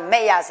တာနေ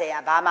မဲ့ရเสีย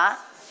ဘာမှ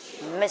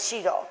မရှိ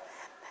တော့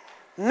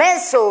မဲ့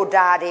ဆို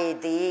တာတွေ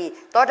ဒီ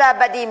သောတာ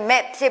ပတ္တိ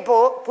မဲ့ဖြစ်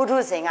ဖို့ပုထု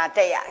ဇဉ်ကတ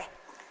က်ရတယ်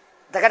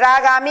တဂရ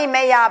ဂါမိ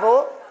မဲ့ရ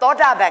ဖို့သော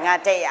တာပန်က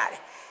တက်ရတယ်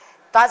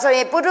ဒါဆိုရ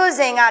င်ပုထုဇ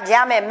ဉ်ကရ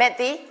မယ်မဲ့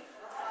သည်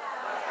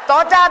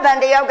သောတာပန်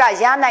တယောက်က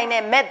ရနိုင်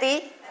တဲ့မဲ့သည်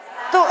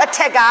သူ့အထ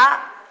က်က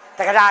တ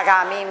ဂရဂါ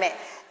မိမဲ့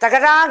တဂ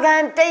ရဂံ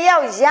တယော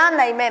က်ရ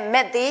နိုင်မဲ့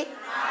မဲ့သည်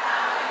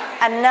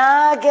အနာ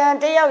ဂံ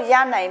တယောက်ရ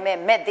နိုင်မဲ့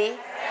မဲ့သည်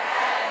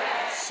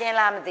ရှင်း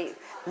လားမသိ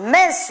ဘူး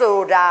မဲ့ဆို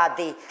တာ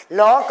ဒီ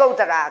လောကုတ္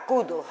တရာကု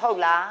သိုလ်ဟုတ်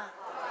လား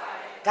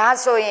ဒါ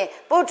ဆိုရင်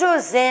ပုထု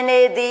ဇဉ်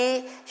တွေဒီ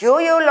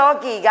ရိုးရိုးလော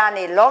ကီက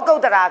နေလောကု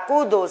တ္တရာကု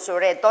သိုလ်ဆို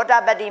တဲ့သောတာ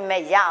ပတ္တိ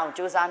မဲ့ရအောင်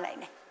ကြိုးစားနိုင်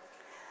တယ်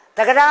တ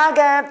ဂရ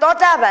ဂံသော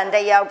တာပန်တ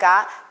ယောက်က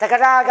တဂ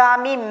ရဂါ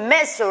မိ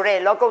မဲ့ဆိုတဲ့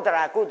လောကုတ္တ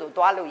ရာကုသိုလ်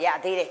သွားလို့ရ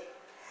သေးတယ်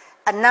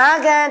အနာ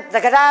ဂံတ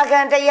ဂရဂံ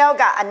တယောက်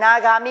ကအနာ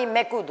ဂါမိ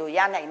မဲ့ကုသိုလ်ရ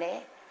နိုင်တယ်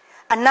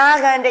အနာ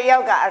ဂံတယော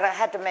က်ကအရ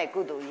ဟတမဲ့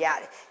ကုသိုလ်ရ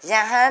တယ်ယ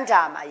ဟန္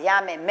တာမှာရ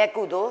မယ်မဲ့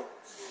ကုသိုလ်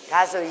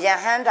ဒါဆိုယ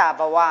ဟန္တာ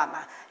ဘဝ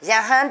မှာယ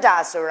ဟန္တာ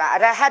ဆိုတာအ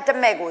ရဟတ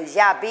မဲ့ကိုရ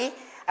ပြီး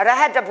အရ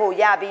ဟတဖို့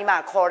ရပြီးမှ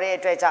ခေါ်တဲ့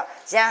အတွက်ကြောင့်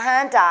ယဟ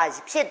န္တာ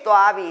ဖြစ်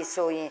သွားပြီ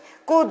ဆိုရင်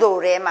ကုသို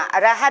လ်ထဲမှာအ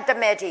ရဟတ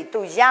မဲ့ထိ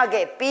သူရ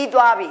ခဲ့ပြီး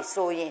သွားပြီ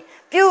ဆိုရင်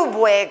ပြု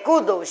ပွယ်ကု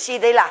သိုလ်ရှိ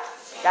သေးလား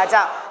ဒါ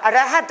ကြောင့်အရ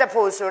ဟတ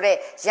ဖို့ဆိုတဲ့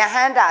ယဟ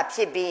န္တာဖြ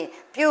စ်ပြီး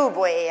ပြု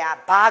ပွယ်ရာ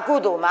ဘာကု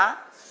သိုလ်မှ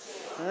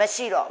မ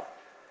ရှိတော့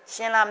ဘူး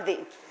ရှင်းလားမသိ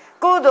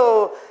ကုသို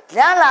လ်လ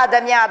လာသ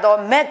မျှသော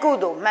မဲ့ကု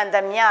သိုလ်မှန်သ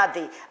မျှသ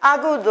ည်အ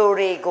ကုသိုလ်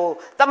တွေကို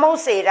သမုတ်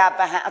စေတာပ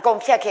ဟံအကုန်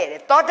ဖြတ်ခဲ့တ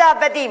ယ်သောတာ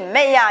ပတ္တိ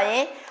မဲ့ရရ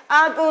င်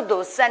အကု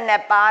သိုလ်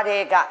12ပါး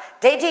တဲ့က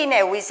ဒိဋ္ဌိ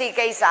နဲ့ဝိသိ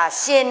ကိစ္စ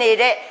ရှင်နေ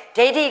တဲ့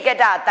ဒိဋ္ဌိက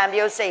တတံ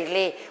ပြုတ်စိတ်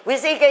လေးဝိ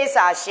သိကိစ္စ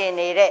ရှင်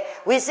နေတဲ့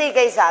ဝိသိ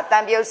ကိစ္စတံ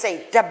ပြုတ်စိတ်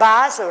တ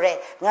ပါးဆိုတဲ့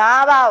၅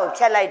ပါးကို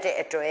ဖြတ်လိုက်တဲ့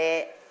အတွက်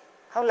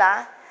ဟုတ်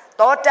လား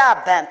သောတာ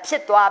ပန်ဖြ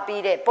စ်သွား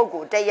ပြီးတဲ့ပုဂ္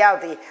ဂိုလ်တယောက်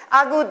ဒီ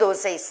အကုသိုလ်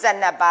စိတ်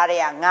12ပါး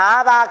တဲ့က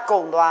5ပါးကု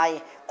န်သွားရ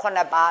င်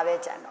9ပါးပဲ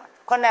ကျန်တော့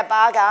9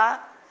ပါးက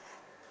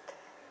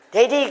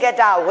ဒိဋ္ဌိက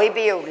တဝိပ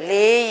ယုတ်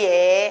4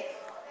ရဲ့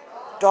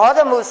ဒေါသ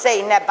မှုစိ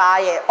တ်2ပါး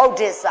ရဲ့ဥဒ္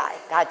ဒစ္စ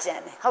ဒါကျန်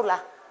တယ်ဟုတ်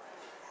လား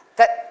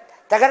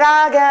တဂရဂါ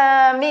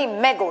မိ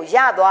မက်ကိုရ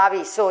သွား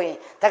ပြီဆိုရင်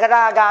တဂရ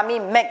ဂါမိ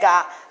မက်က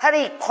ဟ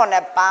ရိ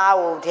9ပါး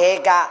ကိုတဲ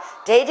က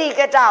ဒိဋ္ဌိ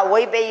ကတ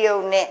ဝိပယု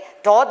တ်နဲ့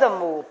ဒေါသ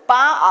မှု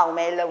ပါအောင်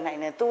ပဲလုပ်နိုင်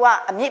တယ် तू က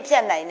အမြင့်ဖြ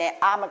တ်နိုင်တဲ့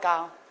အာမကော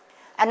င်း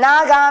အနာ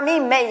ဂါမိ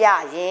မက်ရ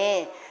ရင်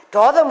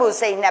ဒေါသမှု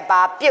စိတ်2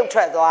ပါးပြုတ်ထွ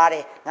က်သွားတ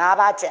ယ်5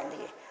ပါးကျန်တ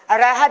ယ်အ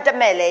ရဟတ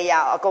မဲ့လည်းရ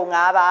အောင်အကုန်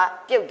5ပါး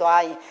ပြုတ်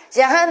သွားရင်ယ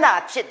ဟန္တာ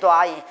ဖြစ်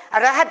သွားရင်အ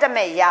ရဟတ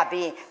မဲ့ရ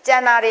ပြီးကျ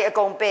န်တာတွေအ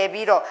ကုန်ပယ်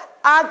ပြီးတော့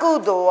အာကု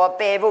သိုလ်ရော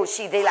ပယ်ဖို့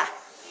ရှိသေးလား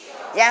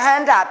ယဟ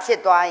န္တာဖြစ်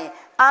သွားရင်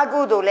အာကု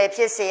သိုလ်လည်း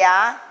ဖြစ်เสีย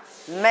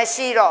မ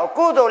ရှိတော့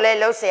ကုသိုလ်လည်း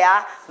လုပ်เสีย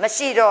မ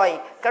ရှိတော့ရင်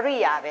ကရိ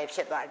ယာပဲဖြ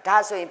စ်သွားတယ်ဒါ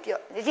ဆိုရင်ပြော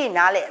ဒီ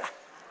နားလဲလား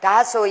ဒါ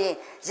ဆိုရင်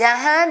ယ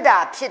ဟန္တာ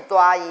ဖြစ်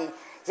သွားရင်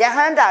ယဟ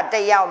န္တာတ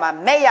ယောက်မှာ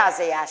မဲ့ရเ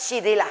สียရှိ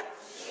သေးလား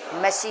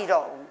မရှိ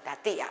တော့ဘူးဒါ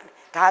သိရမယ်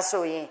ဒါ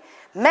ဆိုရင်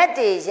မက်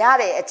တွေရ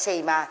တဲ့အချိ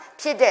န်မှာ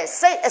ဖြစ်တဲ့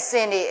စိတ်အစ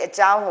ဉ်တွေအ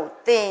ကြောင်းကို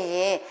သိရ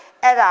င်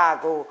အဲ့ဒါ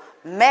ကို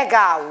မဂ္ဂ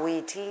ဝီ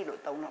ထိ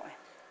လို့သုံးတော့တယ်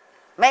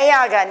မယ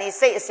ကနေ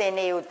စိတ်အစဉ်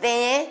တွေကိုသိ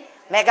ရင်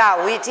မဂ္ဂ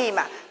ဝီထိ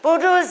မှာပု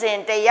ထုဇဉ်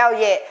တယောက်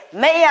ရဲ့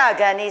မယ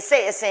ကနေစိ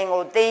တ်အစဉ်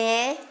ကိုသိရ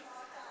င်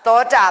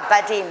သောတာပ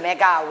တ္တိမဂ္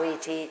ဂဝီ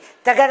ထိ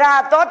တဂရ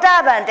သောတာ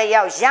ပန်တ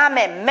ယောက်ရမ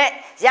ယ်မက်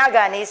ယက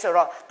နေဆို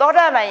တော့သော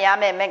တာပန်ရ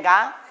မယ်မက်က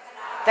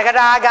တဂရ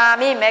ဂါ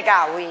မိမဂ္ဂ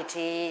ဝီ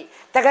ထိ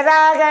တဂရ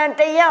ဂံ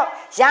တယောက်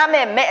ရမ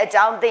ယ်မဲ့အ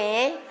ကြောင်းသိရ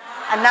င်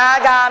အနာ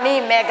ဂါမိ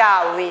မဂ္ဂ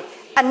ဝီ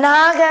အနာ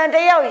ဂံတ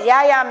ယောက်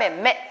ရမယ်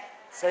မဲ့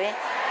ဆိုရင်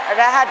အ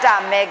ရဟတ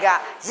မေက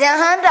ယ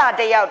ဟန္တာ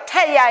တယောက်ထ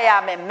က်ရ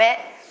မယ်မဲ့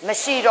မ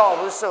ရှိတော့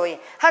ဘူးဆိုရင်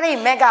ဟာဒီ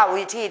မဂ္ဂ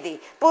ဝီထိသည်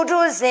ပုထု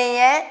ဇဉ်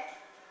ရဲ့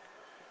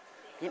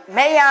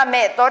မဲ့ရမ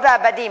ယ်သောတာ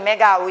ပတ္တိမဂ္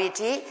ဂဝီ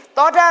ထိ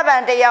သောတာပ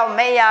န်တယောက်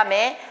မဲ့ရမ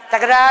ယ်တ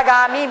ဂရဂါ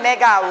မိမဂ္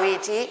ဂဝီ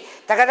ထိ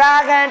တဂရ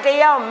ဂံတ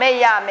ယောက်မဲ့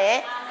ရမယ်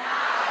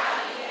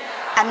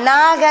အနာ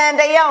ဂံ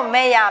တယောက်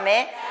မဲ့ရမ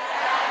ယ်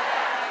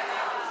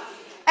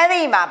အဲ့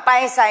ဒီမှာပို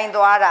င်ဆိုင်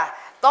သွားတာ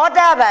သော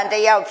တာပန်တ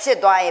ယောက်ဖြစ်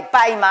သွားရင်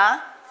ပိုင်မှာ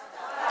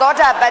သော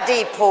တာပတ္တိ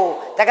ဖို့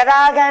တဂရ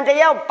ဂံတ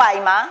ယောက်ပို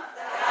င်မှာ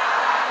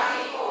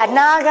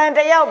Anagan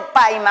de Yao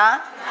Paima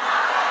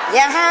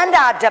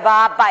Yahanda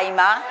Daba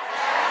Paima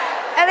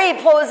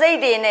Every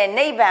posade in a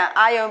neighbor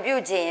Iron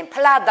Bujin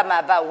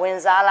Pladama but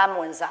Winzala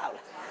Munzal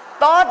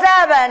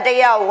Daughter de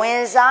Yao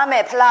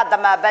Winzame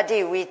Pladama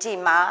Badi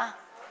Witima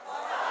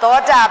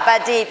Daughter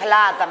Badi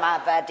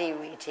Pladama Badi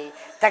Witi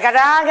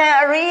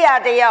Takaragan Aria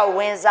de Yao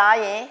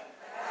Winzaye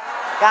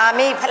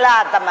Gami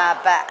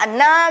Pladama Ba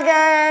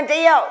Anagan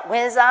de Yao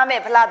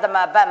Winzame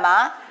Pladama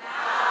Bama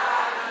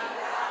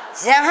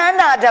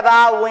Jahana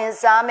Daba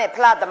Winzame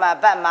Pladama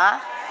Bama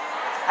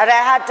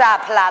Arahata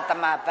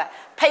Pladama Ba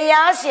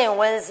Payashin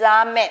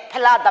Winzame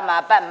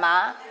Pladama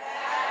Bama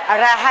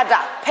Arahata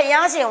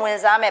Payashin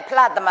Winzame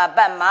Pladama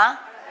Bama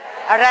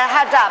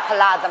Arahata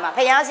Pladama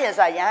Payashin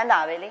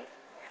Sayana really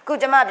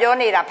Kujama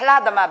Bionira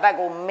Pladama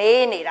Bago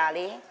Mani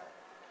Rally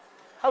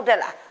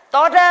Hotela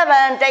Daughter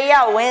and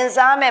Daya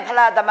Winzame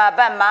Pladama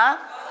Bama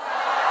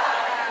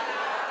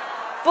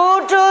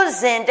Putu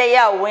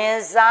Zindaya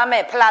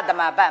Winzame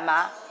Pladama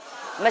Bama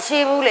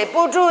Mashibule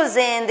Putu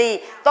Zindi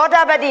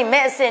Daughter Badi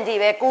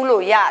Messendi Kulu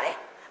Yare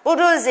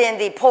Putu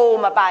Zindi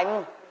Poma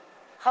Baim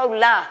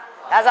Hola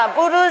as a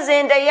Putu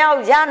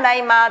Zindaya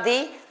Yanai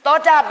Madi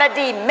Daughter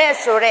Badi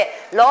Mesure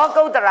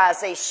Logo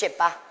Drase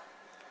Shipa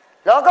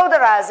Logo the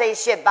Raze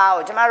ship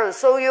bow, tomorrow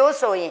so you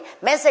so in,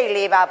 Messay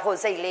labor,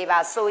 Posay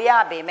labor,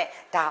 soya be me,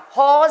 da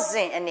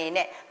horsing and in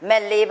it, me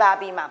labor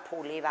be my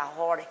poor labor,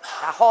 hori,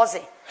 da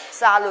horsing,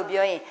 salu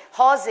bioin,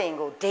 horsing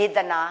go, did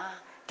the na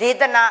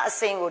a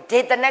single,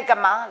 did the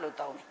negama,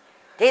 Lutomi.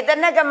 Did the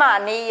negama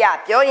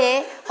near,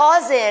 bioin,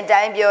 horsing,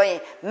 dime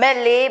bioin, me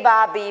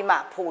labor be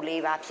my poor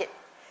labor pit.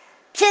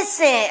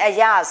 Pissing a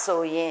ya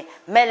so in,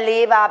 me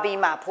labor be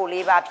my poor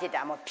labor pit,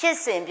 I'm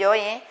pissing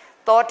bioin,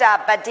 daughter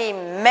badi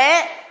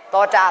me.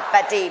 Daughter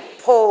Betty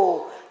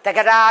Po, the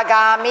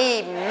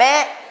Garagami me,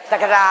 the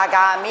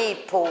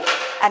Garagami Po,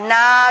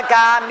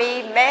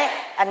 Anagami me,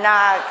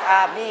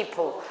 Anagami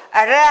Po, a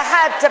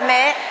Rahat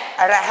me,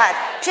 a Rahat,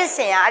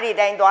 Pissing Adi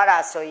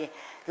Dora Soy,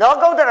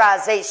 Logo the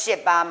Raze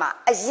Shibama,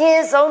 a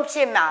year's own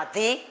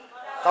Chimadi,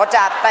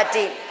 daughter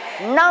Betty,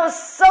 now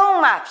so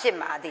much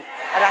Chimadi,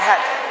 Rahat,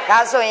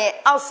 Gasoin,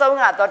 also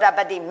not daughter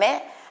Betty me.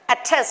 A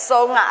test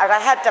song, a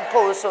rahata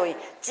posoi,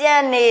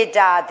 Jenny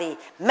Daddy,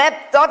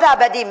 Mep daughter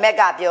Betty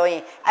Mega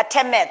Bioin, a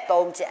temet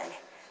dome Jenny.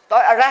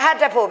 A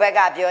rahata po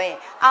Bega Bioin,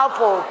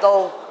 Alpo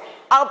do,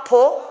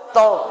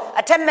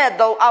 a temet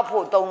do,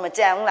 Alpo dome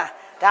Janga,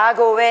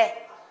 Dago,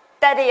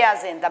 Daddy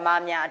as in the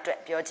Mamia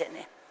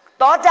Biogene.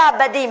 Daughter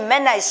Betty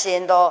Mena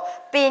Shindo,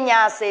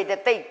 Pina say the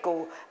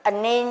Teku, a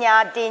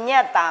Nina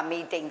Dinya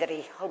Dami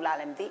Dingri,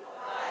 Hulalemdi.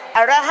 A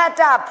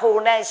rahata po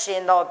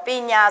Nashindo,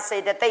 Pina say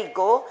the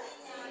Teku.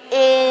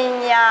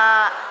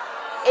 Inya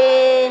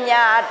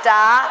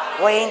da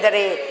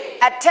windri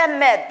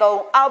attempt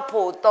do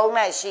output do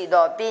na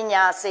shido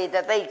pinya say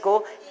that they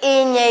go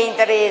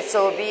inyandre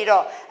so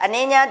biro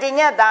aninya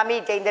dinya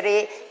dami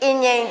dindri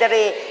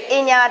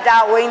inya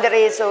da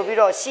windri so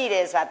biro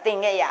shire sa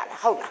tin get yala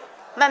ဟုတ်လား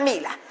မှတ်မိ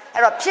လား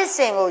အဲ့တော့ဖြစ်စ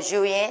ဉ်ကို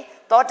ယူရင်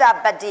သောတာ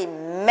ပတ္တိ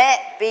မဲ့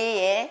ပြီး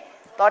ရင်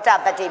သောတာ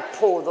ပတ္တိ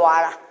ဖို့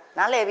သွားတာ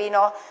နားလည်ပြီ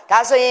နော်ဒါ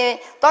ဆိုရင်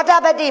သောတာ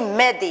ပတ္တိ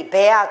မဲ့တိဘ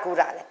ယ်ဟာကူ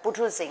တာလဲပု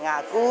ထုဇဉ်က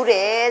ကူတ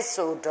ယ်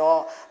ဆို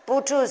တော့ပု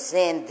ထုဇ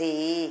ဉ်ဒီ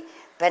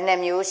ဘယ်နှ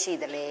မျိုးရှိ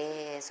သလဲ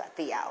ဆိုတာ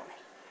သိအောင်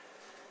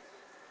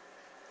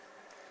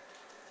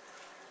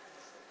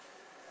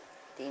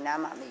ဒီနား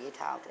မှာမရေး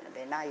ထားအောင်တယ်ဘ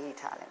ယ်နားရေး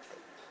ထားလဲ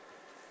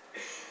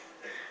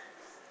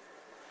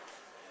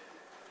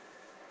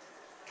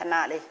ခဏ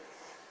လေး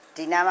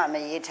ဒီနားမှာမ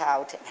ရေးထား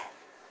အောင်တယ်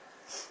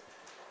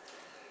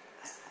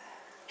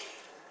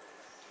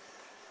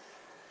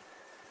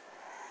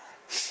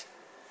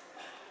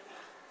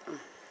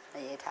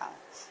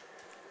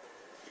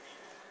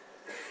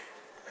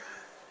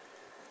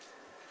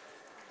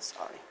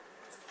Sorry.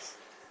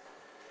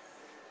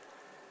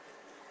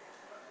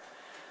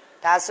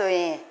 ဒါဆိုရ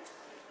င်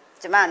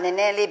ကျမနည်း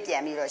နည်းလေးပြ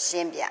န်ပြီးတော့ရှ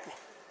င်းပြမယ်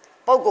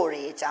ပုံကိုယ်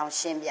တွေအကြောင်း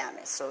ရှင်းပြမ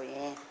ယ်ဆိုရ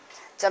င်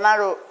ကျမ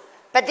တို့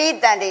ပဋိ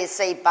သန္ဓေ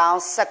စိတ်ပေါင်း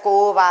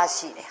19ပါး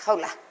ရှိတယ်ဟု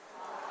တ်လား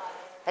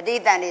ပဋိ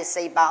သန္ဓေ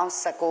စိတ်ပေါင်း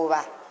19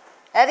ပါး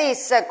အဲ့ဒီ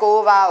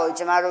19ပါးကို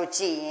ကျမတို့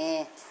ကြည့်ရ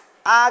င်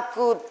အာ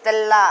ကုတ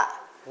လ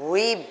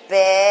ဝိ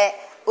ဘေ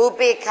ဥ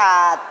ပိ္ခာ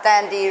တ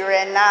န္တိရ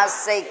ဏ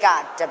စိတ်က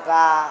တ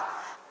ပါ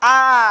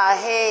အာ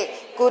ဟေ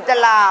ကုတ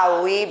လ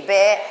ဝိ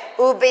ဘေ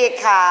ဥပိ္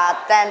ခာ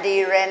တန္တိ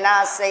ရဏ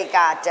စိတ်က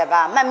တ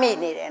ပါမှတ်မိ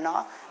နေတယ်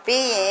နော်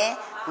ပြီးရင်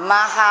မ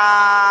ဟာ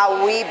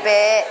ဝိ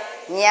ဘေ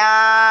ညာ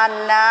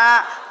နာ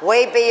ဝိ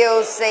ပယု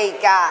စိတ်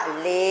က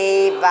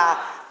4ပါ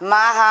မ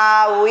ဟာ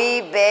ဝိ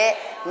ဘေ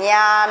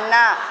ညာ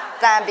နာ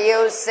တံပယု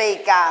စိတ်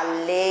က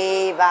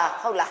4ပါ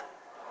ဟုတ်လား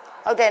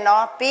ဟုတ်တယ်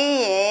နော်ပြီး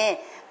ရင်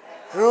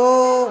ရူ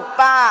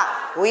ပ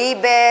ဝိ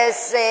ဘေ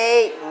စိ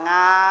တ်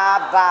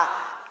5ပါ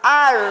အ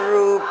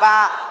ရူပ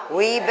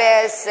ဝိဘေ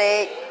စိ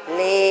တ်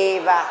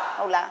4ပါ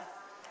ဟုတ်လား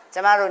ကျ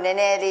မတို့နည်း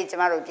နည်းလေးကျ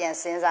မတို့ပြန်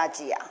စဉ်းစား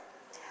ကြည့်အောင်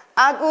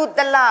အာကုတ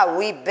လ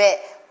ဝိဘေ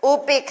ဥ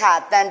ပိ္ခာ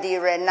တန္တိ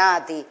ရဏ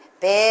တိ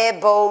ဘယ်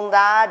ဘုံ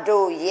သား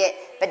တို့ရဲ့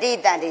ပဋိ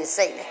သန္ဓေ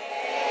စိတ်လဲ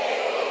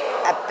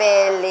အပ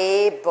ယ်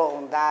လေးဘုံ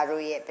သား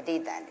တို့ရဲ့ပဋိ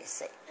သန္ဓေ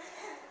စိတ်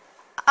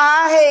အာ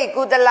ဟိ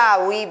ကုသလ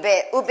ဝိဘ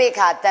က်ဥပိ္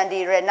ခာတန္တိ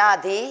ရဏ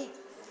သည်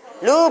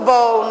လူ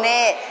ဘုံ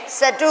နဲ့စ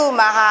တု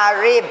မဟာ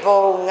ရိ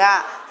ဘုံက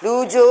လူ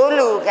ကျိုး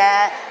လူကံ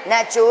န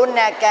တ်ကျိုးန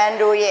တ်ကံ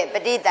တို့ရဲ့ပ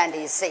ဋိသန္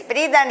ဓေစိတ်ပ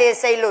ဋိသန္ဓေ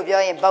စိတ်လို့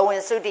ပြောရင်ဘဝ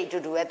င်စုတိတူ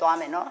တူပဲသွား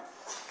မယ်နော်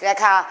ဒါ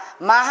ခါ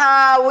မဟာ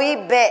ဝိ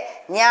ဘက်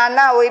ညာ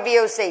နာဝိပ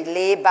ယုတ်စိတ်၄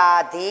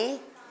ပါးသည်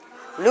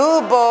လူ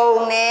ဘုံ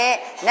နဲ့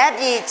နတ်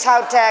ပြည်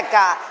6ထက်က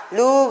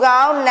လူ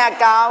ကောင်းနတ်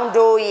ကောင်း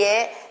တို့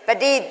ရဲ့ပ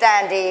ဋိသ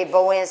န္ဓေဘ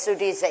ဝင်စု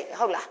တိစိတ်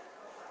ဟုတ်လား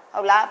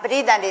ပဋိ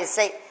သန္ဓေ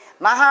စိတ်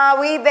မဟာ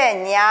ဝိဘက်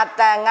ညာ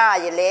တန်က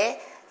ရလေ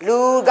လူ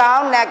ကော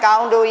င်းနတ်ကော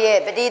င်းတို့ရဲ့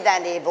ပဋိသ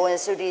န္ဓေဘဝင်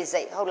စုတိ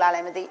စိတ်ဟုတ်လားလ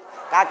ည်းမသိ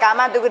ဒါကာမ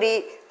တုဂတိ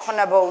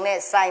9ဘုံနဲ့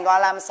ဆိုင်သွား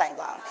လားမဆိုင်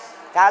သွား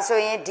ဘူးဒါဆို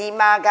ရင်ဒီ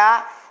မှာက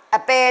အ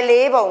ပယ်၄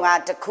ဘုံက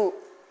တစ်ခု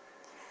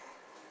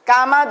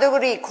ကာမတုဂ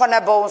တိ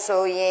9ဘုံ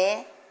ဆိုရင်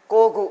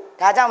9ခု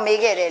ဒါကြောင့်မေး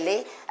ခဲ့တယ်လေ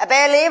အပ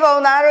ယ်၄ဘုံ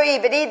သားတို့ဤ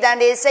ပဋိသန္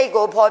ဓေစိတ်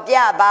ကိုဖော်ပြ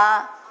ပါ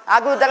အ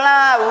ကုသလ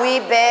ဝိ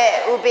ဘက်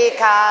ဥပိ္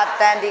ခာ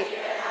တန္တိ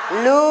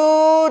လူ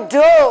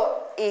တို့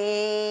ဤ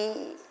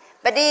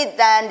ပဋိ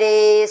သန္ဓေ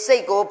စိ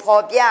တ်ကို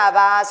ဖော်ပြ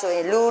ပါဆိုရ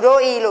င်လူ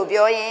တို့ဤလို့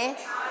ပြောရင်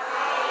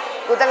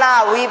ကုသလ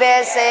ဝိဘ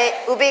က်စိတ်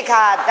ဥပိ္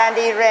ခာတန္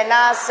တိရဏ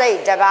စိတ်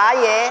တပါး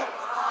ရဲ့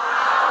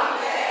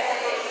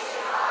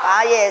ပါ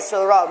ရဲ့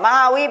ဆိုတော့မ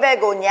ဟာဝိဘက်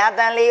ကိုညာတ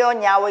န်လေးရော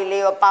ညာဝိ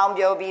လေးရောပေါင်း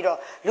ပြောပြီးတော့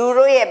လူ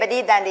တို့ရဲ့ပဋိ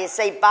သန္ဓေ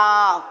စိတ်ပေါ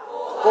င်း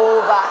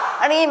9ပါ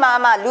အဲ့ဒီ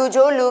မှာလူ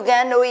ချိုးလူက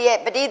န်းတို့ရဲ့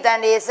ပဋိသန္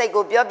ဓေစိတ်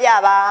ကိုပြောပြ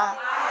ပါ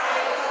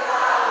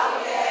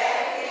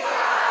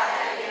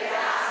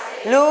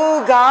လူ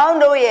ကောင်း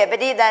တို့ရဲ့ပ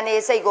ဋိသန္ဓေ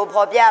စိတ်ကို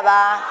ဖော်ပြ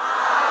ပါ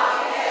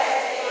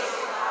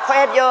ခွဲ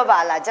ပြောပါ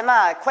လားကျမ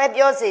ခွဲ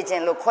ပြောစေခြ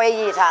င်းလို့ခွဲ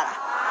ရေးထားတာ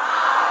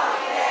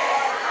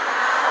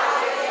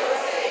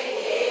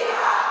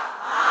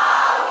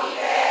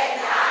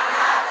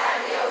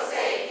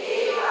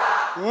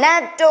န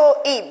တ်တို့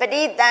ဤပ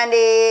ဋိသန္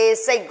ဓေ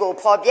စိတ်ကို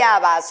ဖော်ပြ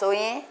ပါဆို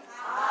ရင်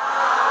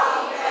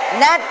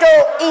နတ်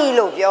တို့ဤ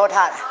လို့ပြော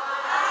ထားတာ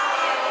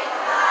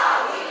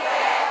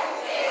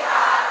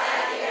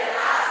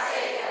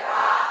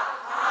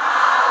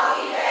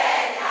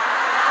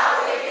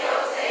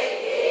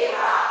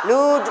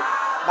လူ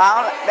ဘော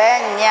င်းပဲ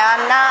ညာ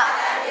နာ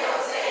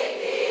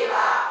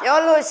ပြော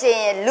လို့ရှိ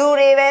ရင်လူ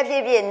တွေပဲဖြ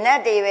စ်ဖြစ်နတ်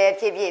တွေပဲ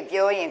ဖြစ်ဖြစ်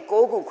ပြောရင်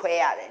9ခုခွဲ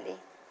ရတယ်လေ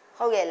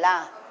ဟုတ်ရဲ့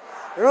လား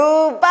ရူ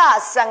ပ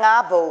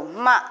15ဘုံ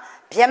မှ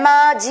ဗြဟ္မာ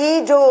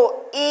ကြီးတို့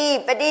ဤ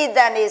ပဋိသ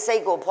န္ဓေစိ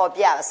တ်ကိုဖော်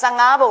ပြ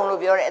15ဘုံ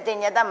လို့ပြောတယ်အတင်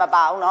ညတ်မ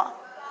ပါဘူးเนาะ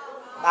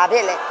ဘာဖြ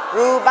စ်လဲ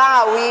ရူပ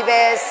ဝိဘ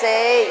ယ်စိ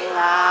တ်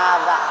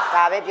5ပါး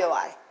ဒါပဲပြောရ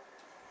တယ်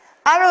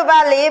အရူပ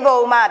4ဘုံ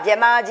မှဗြ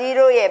ဟ္မာကြီး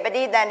တို့ရဲ့ပ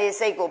ဋိသန္ဓေ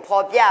စိတ်ကို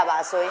ဖော်ပြပါ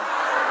ဆိုရင်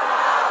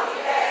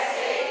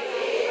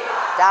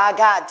ဒါ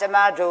ကကျမ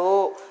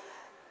တို့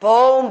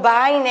ဘုံ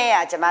ပိုင်းနဲ့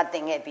ကျမသ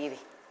င်ခဲ့ပြီးပြီ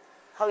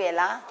ဟုတ်ရဲ့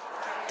လား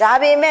ဒါ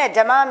ပေမဲ့ဓ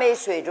မ္မမိတ်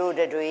ဆွေတို့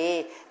တွေ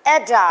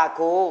အဲ့ဒါ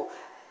ကို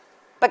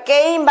ပ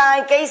ကိန်းပို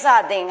င်းကိစ္စ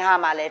သင်္ခါ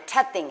မှာလည်းထ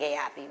ပ်သင်ခဲ့ရ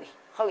ပြီးပြီ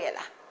ဟုတ်ရဲ့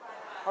လား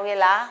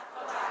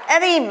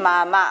အဲ့ဒီမှာ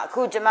အ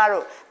ခုကျမ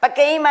တို့ပ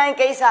ကိန်းပိုင်း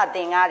ကိစ္စသ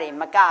င်္ခါတွေ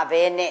မက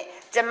ဘဲနဲ့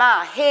ကျမ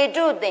ဟေ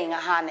တုသင်္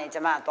ခါနဲ့ကျ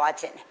မသွား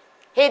ခြင်းတယ်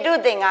ဟေတု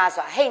သင်္ခါ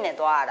ဆိုတာဟိတ်နဲ့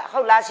သွားရတာဟု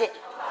တ်လားရှင့်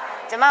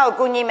ကျမကို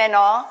ကူညီမယ်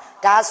နော်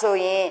ဒါဆို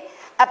ရင်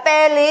အပ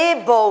ယ်လေး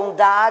ဘုံ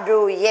သား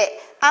တို့ရဲ့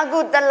အကု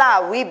သလ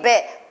ဝိဘ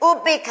က်ဥ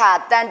ပိ္ခာ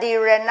တန္တိ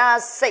ရဏ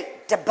စိတ်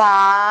တ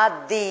ပါး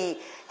သည်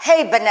ဟိ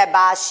တ်ဘယ်နှ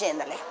ပါရှင်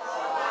တယ်လဲ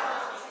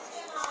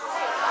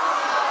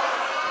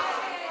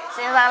စ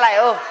ဉ်းစားလိုက်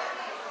ဦး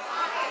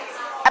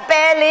အပ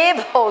ယ်လေး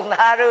ဘုံ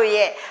သားတို့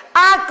ရဲ့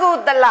အကု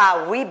သလ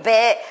ဝိဘ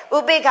က်ဥ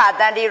ပိ္ခာ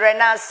တန္တိရ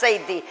ဏစိ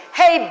တ်သည်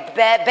ဟိတ်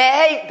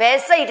ဘယ်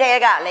စိတ်ထဲ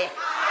ကလဲ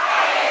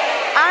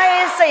အာ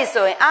ဟိစိတ်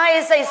ဆို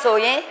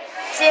ရင်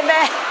ရှင်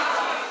ပဲ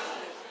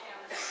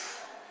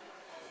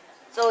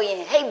ဆိုရ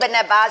င်ဟိတ်ဘယ်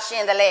နှပါရှ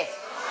င်တယ်လဲ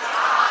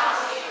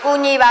ကူ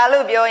ညီပါ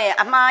လို့ပြောရင်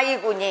အမှားကြီး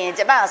ကူညီရင်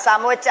ကျမစာ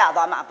မွဲကြ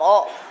သွားမှာ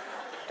ပေါ့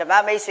ဓမ္မ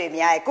မိတ်ဆွေ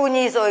များရဲ့ကူ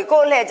ညီဆိုရင်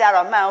ကိုယ့်လှည့်ကြ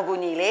တော့မှန်အောင်ကူ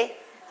ညီလေ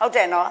ဟုတ်တ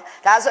ယ်နော်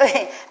ဒါဆိုရ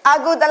င်အ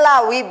ကုသလ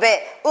ဝိဘက်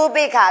ဥ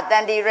ပိ္ခာတ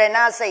န္တိရဏ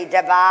စိတ်တ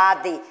ပါး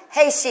သည်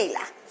ဟိတ်ရှိ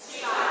လား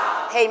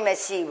ဟိတ်မ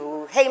ရှိ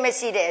ဘူးဟိတ်မ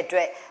ရှိတဲ့အတွ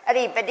က်အဲ့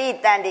ဒီပဋိ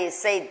သန္ဓေ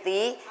စိတ်သ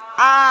ည်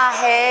အာ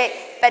ဟိတ်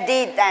ပဋိ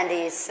သန္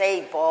ဓေစိ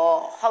တ်ပေါ့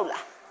ဟုတ်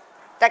လား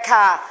တ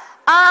ခါ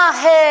အာ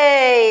ဟေ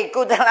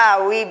ကုသလ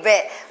ဝိဘ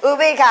က်ဥ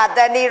ပိ္ခာတ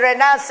န္တိရ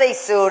ဏစိတ်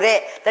ဆိုတဲ့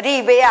တတိ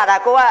ပေးရတာ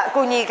ကိုကအ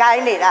ကူညီခို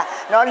င်းနေတာ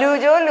နော်လူ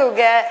ကျိုးလူ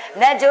ကဲ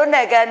နတ်ကျိုးန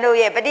တ်ကဲတို့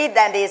ရဲ့ပဋိသ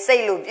န္ဓေစိ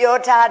တ်လို့ပြော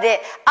ထားတဲ့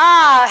အာ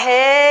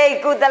ဟေ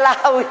ကုသလ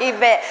ဝိ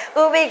ဘက်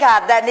ဥပိ္ခာ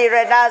တန္တိရ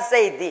ဏ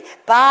စိတ်ဒီ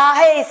ဘာ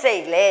ဟိစိ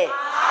တ်လဲ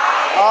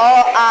ဩ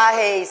အာ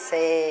ဟိ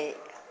စိတ်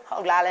ဟု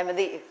တ်လားလည်းမ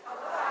သိ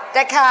တ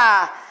ခါ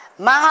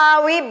မဟာ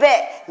ဝိဘ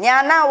က်ညာ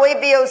နာဝိ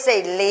ပယုတ်စိ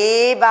တ်၄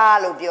ပါး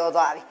လို့ပြော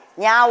သွားပြီ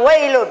ညာဝိ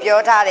တ်လို့ပြော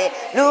ထားတယ်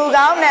လူ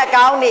ကောင်းနဲ့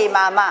ကောင်းနေ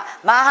မှာမ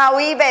ဟာ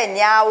ဝိဘက်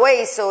ညာဝိ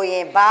တ်ဆိုရ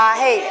င်ဘာ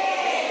ဟိတ်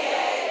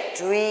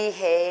ဒွိ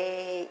ဟိ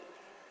တ်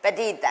ပ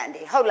ဋိသန္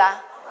ဓေဟုတ်လား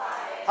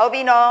ဟုတ်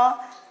ပြီနော်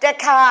တ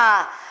ခါ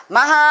မ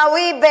ဟာ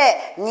ဝိဘက်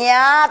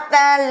ညာတ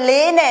န်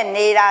လေးနဲ့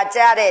နေတာကြ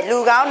တဲ့လူ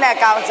ကောင်းနဲ့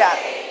ကောင်းကြ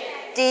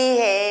တိ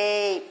ဟိ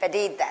တ်ပ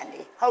ဋိသန္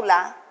ဓေဟုတ်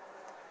လား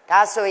ဒါ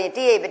ဆိုရင်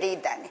တိဟိတ်ပဋိ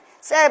သန္ဓေ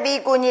ဆက်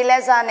ပြီးကိုညီလ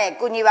က်စားနဲ့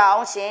ကိုညီပါ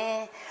အောင်ရှင်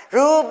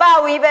ရူပ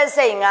ဝိပ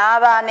ဿိတ်၅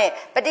ပါးနဲ့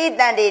ပဋိ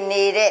သန္ဓေ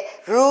နေတဲ့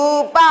ရူ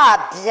ပ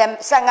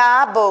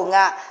15ဘုံက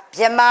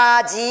ဗြဟ္မာ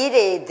ကြီး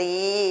တွေသ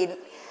ည်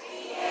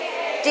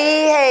တိ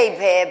ဟိတ်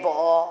ပဲ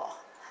ပေါ့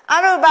အ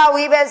ရူပ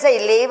ဝိပဿိ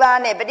တ်၄ပါး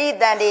နဲ့ပဋိ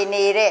သန္ဓေ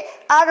နေတဲ့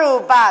အရူ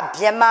ပ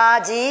ဗြဟ္မာ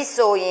ကြီး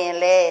ဆိုရင်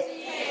လေ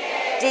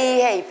တိ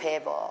ဟိတ်ပဲ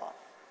ပေါ့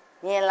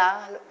မြင်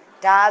လားလို့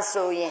ဒါ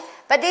ဆိုရင်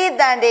ပဋိ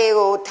သန္ဓေ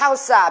ကိုထောက်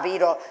ဆပြီး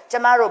တော့ကျ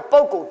မတို့ပု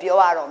ဂ္ဂိုလ်ပြော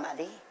ရတော့မှာ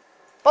လေ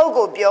ပုဂ္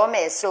ဂိုလ်ပြောမ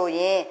ယ်ဆိုရ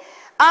င်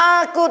အာ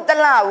ကုတ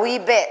လဝိ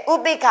ဘက်ဥ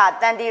ပိ္ပခ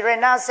တန္တိရ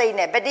ဏစိတ်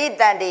နဲ့ပဋိ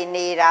သန္ဓေ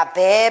နေတာဘ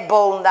ယ်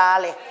ဘုံသား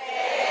လဲ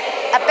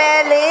အပ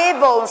ယ်လေး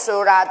ဘုံ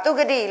ဆိုတာသူ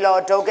ဂတိလော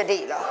ဒုက္ခတိ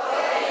လော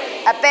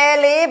အပယ်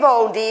လေးဘုံ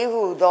ဒီ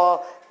ဟုသော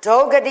ဒု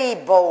က္ခတိ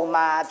ဘုံ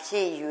မှာဖြ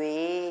စ်၍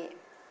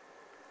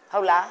ဟု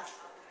တ်လား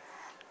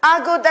အာ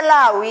ကုတလ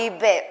ဝိ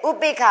ဘက်ဥ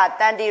ပိ္ပခ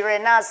တန္တိရ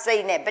ဏစိ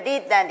တ်နဲ့ပဋိ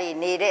သန္ဓေ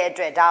နေတဲ့အ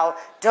တွက်ဒါ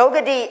ဒုက္ခ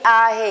တိ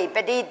အာဟိပ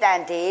ဋိသ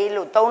န္ဓေ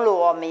လို့သုံးလို့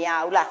ရောမရ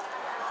ဘူးလား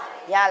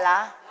ရ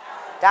လား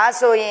ဒါ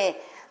ဆိုရင်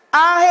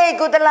အာဟိ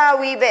ကုတလ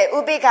ဝိဘက်ဥ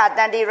ပိ္ပခတ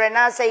န္တိရဏ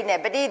စိတ်နဲ့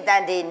ပဋိသ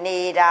န္ဓေနေ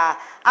တာ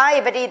အာဟိ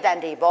ပဋိသန္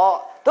ဓေပေါ့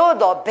သို့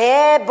တော့ဘ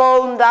ယ်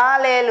ဘုံသား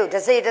လဲလို့တ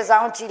စ်စိတ်တစ်စော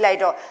င်းကြည့်လိုက်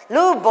တော့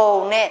လူဘုံ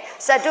နဲ့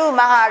စတု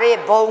မဟာရေ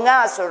ဘုံက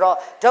ဆိုတော့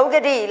ဒုက္ခ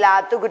တိ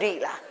လားသူဂတိ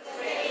လား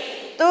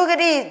သူဂ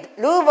တိ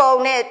လူဘုံ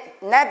နဲ့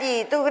နတ်ပြည်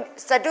သူ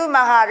စတုမ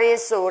ဟာရေ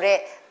ဆိုတဲ့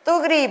သူ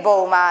ဂတိဘုံ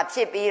မှာဖြ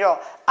စ်ပြီးတော့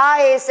အာ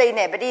ဟိစိတ်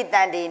နဲ့ပဋိသ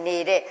န္ဓေနေ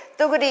တဲ့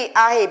သူဂတိ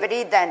အာဟိပဋိ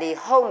သန္ဓေ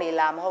ဟုတ်နေ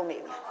လားမဟုတ်နေ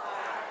ဘူး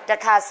တ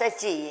ခါဆက်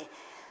ကြည့်ရင်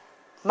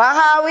မ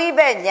ဟာဝိဘ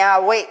က်ညာ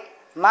ဝိတ်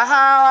မ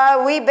ဟာ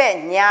ဝိဘက်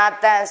ညာ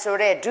တန်ဆို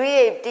တဲ့ဒွိ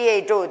ဟိတ်တိဟိ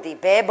တ်တို့ဒီ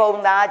ဘယ်ဘုံ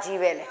သားကြီး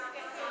ပဲလဲ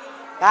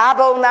ဘာ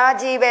ဘုံသား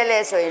ကြီးပဲလဲ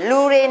ဆိုရင်လူ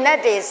တွေနဲ့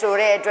တွေဆို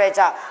တဲ့အတွက်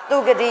ကြောင့်သူ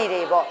ဂတိ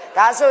တွေပေါ့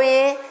ဒါဆိုရ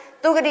င်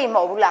သူဂတိမ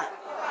ဟုတ်ဘူးလား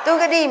သူ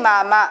ဂတိမှာ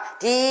မှ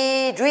ဒီ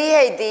ဒွိ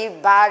ဟိတ်ဒီ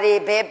ဘာတွေ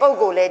ဘယ်ပုံ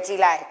ကိုလဲကြ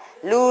ည့်လိုက်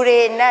လူတွေ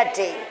နဲ့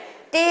တွေ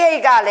တိဟိ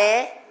တ်ကလ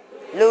ည်း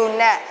လူ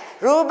နဲ့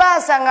ရူပ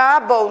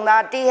15ဘုံ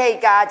သားတိဟိတ်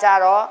ကကြ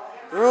တော့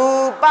ရူ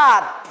ပ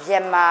ဗြ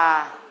ဟ္မာ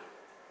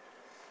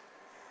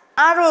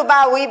အရူပ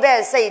ဝိဘ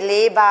က်စိတ်၄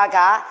ပါးက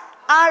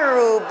အ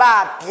ရူပ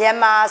ဗြဟ္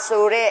မာ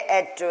ဆိုတဲ့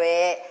အတွ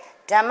က်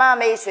ဓမ္မ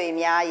မိတ်ဆွေ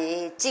များရေ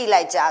ကြည်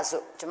လိုက်ကြ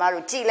စို့ကျမ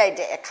တို့ကြည်လိုက်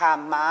တဲ့အခါ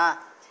မှာ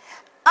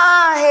အာ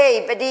ဟိ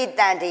ပဋိ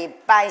သန္ဓေ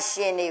ပိုင်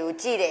ရှင်တွေကို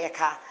ကြည်တဲ့အ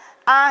ခါ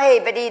အာဟိ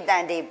ပဋိသ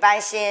န္ဓေပို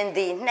င်ရှင်သ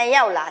ည်2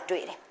ယောက်လာ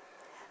တွေ့တယ်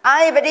အာ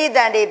ဟိပဋိသ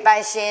န္ဓေပို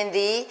င်ရှင်သ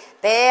ည်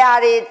ဘယ်ဟာ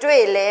တွေ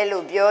တွေ့လဲ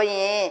လို့ပြောရ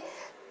င်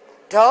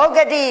ဒုက္ခ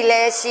တိလ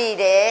ည်းရှိ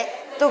တယ်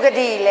သူဂ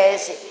တိလည်း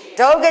ရှိ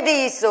ဒုက္ခတိ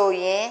ဆို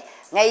ရင်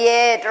ငရဲ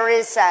တရိ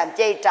စ္ဆာန်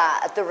ပြိတ္တာ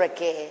အတုရ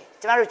ကေ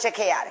ကျမတို့ချက်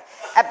ခဲ့ရတယ်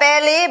အပယ်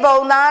လေးဘုံ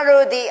သား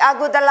တို့သည်အ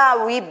ကုသလ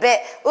ဝိဘက်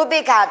ဥ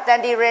ပိ္ပခတ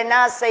န္တိရဏ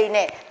စိတ်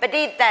နဲ့ပ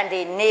ဋိသန္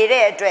ဓေနေ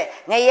တဲ့အတွက်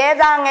ငရဲ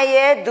သားင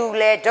ရဲသူ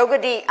လဲဒုက္ခ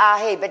တိအာ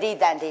ဟိပဋိ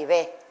သန္ဓေ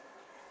ပဲ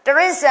တ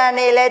ရိစ္ဆာန်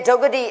တွေလဲဒု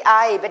က္ခတိအာ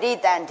ဟိပဋိ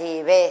သန္ဓေ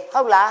ပဲ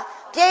ဟုတ်လား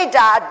ပြိတ္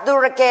တာအတု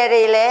ရကေ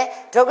တွေလဲ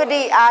ဒုက္ခ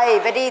တိအာဟိ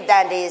ပဋိသ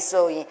န္ဓေ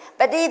ဆိုရင်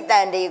ပဋိသ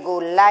န္ဓေကို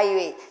လိုက်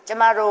၍ကျ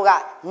မတို့က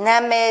နာ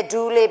မည်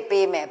ဒူးလေး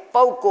ပေးမယ်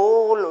ပုဂ္ဂို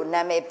လ်လို့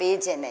နာမည်ပေး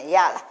ခြင်းနဲ့ရ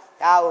လား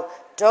ဒါကို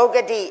ဒုက္ခ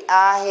တိ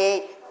အာဟိ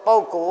ပု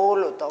ဂ္ဂိုလ်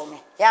လို့သုံးတ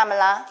ယ်ရမ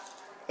လား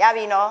ရ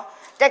ပြီနော်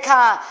တ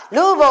ခါ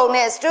လူဘုံ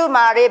နဲ့စတု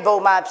မာရိဘုံ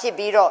မှာဖြစ်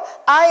ပြီးတော့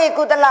အာဟိ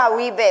ကုတလ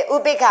ဝိဘက်ဥ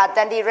ပိ္ပခတ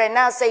န္တိရဏ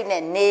စိတ်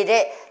နဲ့နေ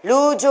တဲ့လူ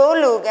ကျိုး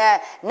လူကန်း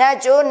နတ်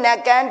ကျိုးနတ်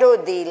ကန်းတို့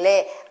သည်လေ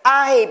အာ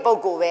ဟိပု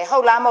ဂ္ဂိုလ်ပဲဟု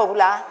တ်လားမဟုတ်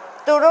ဘူးလား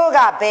သူတို့က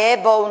ဘယ်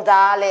ဘုံ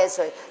သားလဲ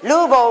ဆိုရင်လူ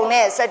ဘုံ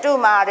နဲ့စတု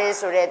မာရိ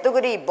ဆိုတဲ့သူဂ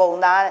တိဘုံ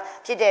သား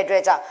ဖြစ်တဲ့အတွ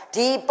က်ကြောင့်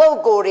ဒီပုဂ္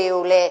ဂိုလ်တွေ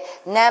ကိုလည်း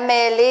နာမ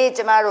ည်လေး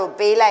ကျမတို့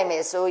ပေးလိုက်မ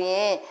ယ်ဆိုရ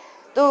င်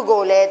သူ့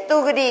ကိုလည်းသူ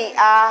ဂတိ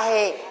အာ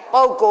ဟိ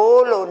ပုဂ္ဂို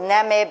လ်လို့နာ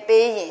မည်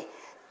ပေးရင်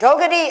ဒုက္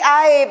ခတိအာ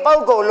ဟိပု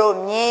ဂ္ဂိုလ်လို့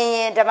မြင်ရ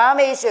င်ဓမ္မ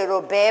မိတ်ဆွေ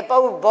တို့ဘယ်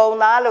ဘုံ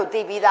သားလို့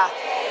သိပြီးသား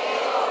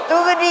သူ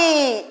ဂ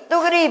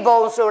တိ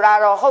ဘုံဆိုတာ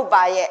တော့ဟုတ်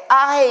ပါရဲ့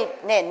အာဟိ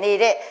နဲ့နေ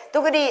တဲ့သူ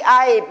ဂတိအာ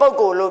ဟိပုဂ္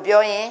ဂိုလ်လို့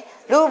ပြောရင်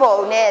လူဘုံ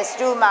နဲ့စ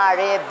တုမာ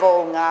ရိဘုံ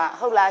က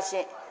ဟုတ်လားရှ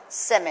င်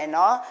ဆက်မယ်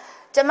နော်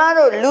ကျမ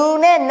တို့လူ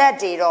နဲ့နတ်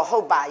တွေတော့ဟု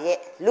တ်ပါရဲ့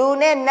လူ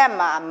နဲ့နတ်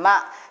မှာမှ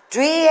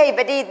ဒွိဟိပ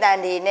ဋိသန္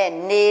ဓေနဲ့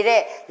နေ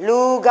တဲ့လူ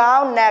ကော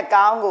င်းနတ်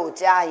ကောင်းကို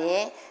ကြားရ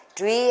င်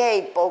ဒွိဟိ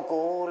ပုဂ္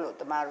ဂိုလ်လို့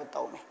ကျမတို့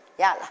သုံးမယ်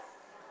ရလား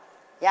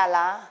ရ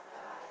လား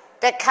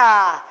တခါ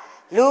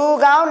လူ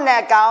ကောင်းန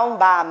တ်ကောင်း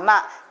ပါမှ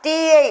တိ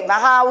ဟိမ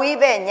ဟာဝိ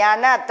ဘက်ညာ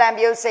နာတံ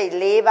ပြုတ်စိတ်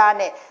၄ပါး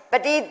နဲ့ပ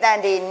ဋိသန္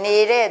ဓေနေ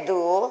တဲ့သူ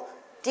ကို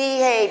တိ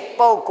ဟိ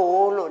ပုဂ္ဂို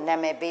လ်လို့နာ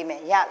မည်ပေးမ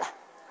ယ်ရလား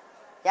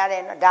ရတ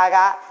ယ်နော်ဒါက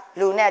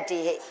လူနဲ့တိ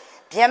ဟိ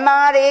ဗြဟ္မာ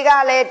တွေက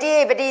လည်းတိ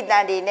ဟိပဋိသ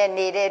န္ဓေနဲ့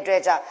နေတဲ့အတွ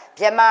က်ကြောင့်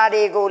ဗြဟ္မာ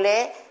တွေကိုလ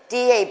ည်း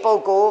တိဟိပု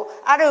ဂ္ဂိုလ်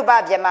အရူပ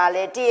ဗြဟ္မာလ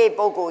ည်းတိဟိ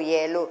ပုဂ္ဂိုလ်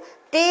ရဲ့လို့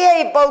တိဟိ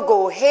ပုဂ္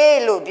ဂိုလ်ဟေး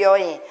လို့ပြော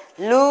ရင်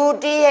လူ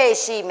တိဟိ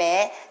ရှိမ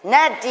ယ်န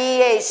တ်တိ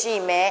ဟိရှိ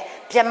မယ်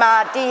ဗြဟ္မာ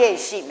တိဟိ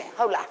ရှိမယ်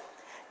ဟုတ်လား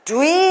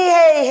ဒွိ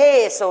ဟိဟေ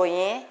ဆိုရ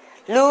င်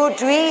လူ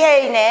ဒွိဟိ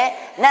နဲ့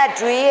နတ်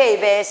ဒွိဟိ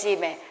ပဲရှိ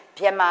မယ်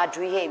ဗြဟ္မာ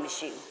ဒွိဟိမ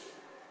ရှိဘူး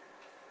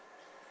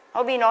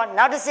ဟုတ်ပြီနော်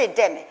နောက်တစ်စစ်တ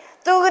က်မယ်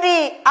သူဂတိ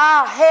အာ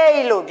ဟိ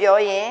လို့ပြော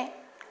ရင်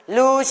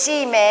လူရှိ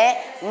မယ်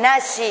န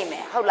တ်ရှိမ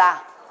ယ်ဟုတ်လား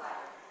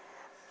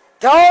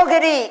ဒုက္ခ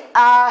တိ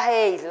အာ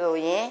ဟိဆို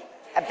ရင်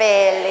အပ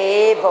ယ်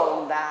လေးပုံ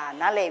သာ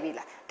နားလည်ပြီ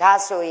လားဒါ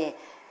ဆိုရင်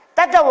တ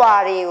တ္တဝါ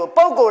တွေကို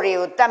ပုဂ္ဂိုလ်တွေ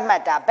ကိုတတ်မှ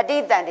တ်တာပဋိ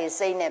သန္ဓေ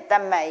စိတ်နဲ့တ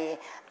တ်မှတ်ရင်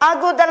အာ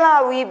ကုသလ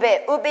ဝိဘက်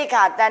ဥပိ္ပခ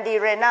တန္တိ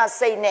ရဏ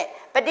စိတ်နဲ့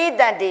ပဋိ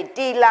သန္ဓေ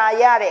တီလာ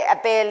ရတဲ့အ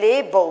ပယ်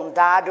လေးပုံ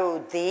သားတို့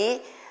သည်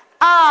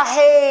အာ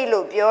ဟိ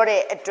လို့ပြော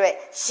တဲ့အတွက်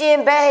ရှင်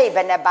ဘဲဟိဘ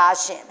ယ်နှပါ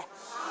ရှင်လဲ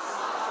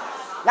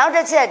နောက်တ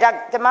စ်ချက်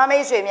ဓမ္မမိ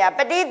တ်ဆွေများ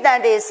ပဋိသ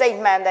န္ဓေစိတ်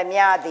မှန်သ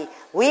မျှသည်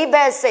ဝိဘ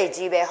က်စိတ်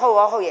ကြီးပဲဟုတ်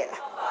ရောဟုတ်ရဲ့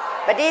လား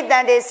ပဋိသ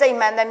န္ဓေစိတ်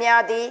မှန်သမျှ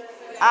သည်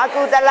အာ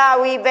ကုသလ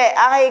ဝိဘက်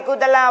အာဟိကု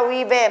သလဝိ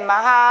ဘက်မ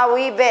ဟာ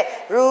ဝိဘက်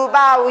ရူပ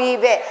ဝိ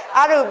ဘက်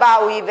အရူပ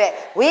ဝိဘက်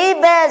ဝိ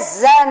ဘက်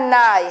ဇဏ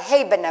ဟိ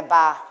ဘယ်နှ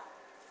ပါ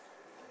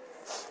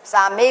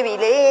စာမေးပြီ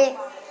လေ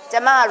ကျ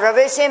မ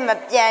revision မ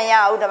ပြန်ရ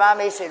ဘူးဓမ္မ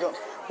မိတ်ဆွေတို့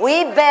ဝိ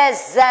ဘက်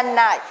ဇဏ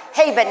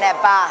ဟိဘယ်နှ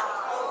ပါ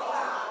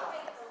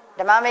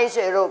ဓမ္မမိတ်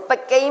ဆွေတို့ပ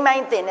ကိန်းမို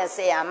င်းတင်တဲ့ဆ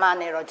ရာမ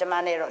နဲ့တော့ကျမ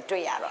နဲ့တော့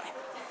တွေ့ရတော့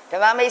ဓ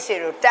မ္မမိတ်ဆွေ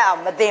တို့တက်အော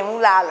င်မတင်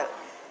ဘူးလားလို့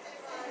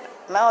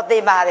မဟုတ်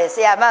သေးပါတယ်ဆ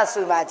ရာမ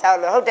ဆူမှာကြောက်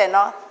လို့ဟုတ်တယ်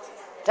နော်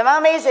ဓမ္မ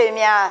မိတ်ဆွေ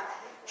များ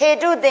ဟေ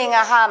တုသင်္ဃ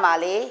ဟမှာ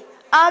လေ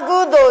အာကု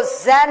သိုလ်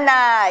ဇဏ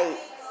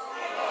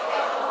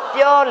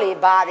ပြောလေ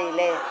ပါတယ်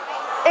လေ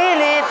အေး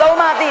လေသုံး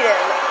မသိတ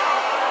ယ်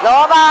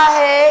လောဘ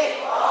ဟိ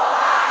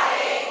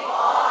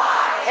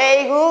ဟေ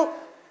ဟု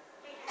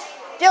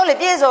ပြောလေ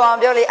ပြည့်စုံအောင်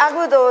ပြောလေအာ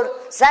ကုသိုလ်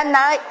ဇဏ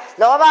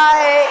လောဘ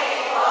ဟိ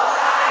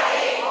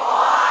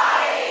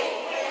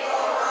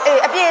အေး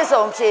အပြည့်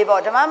စုံဖြေ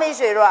ပေါ့ဓမ္မမိတ်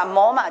ဆွေတို့က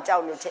မောမှာကြော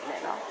က်လို့ထင်တ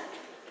ယ်နော်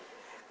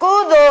ကု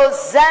သိုလ်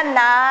ဇဏ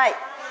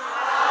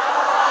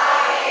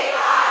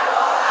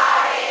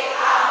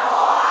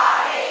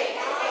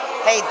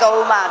ဟေး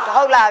သုံးပါ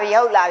ဟုတ်လာပြီ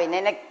န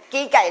ည်းနည်း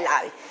ကီးကြိုက်လာ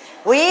ပြီ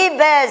ဝိ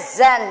ဘက်ဇ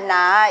ဏ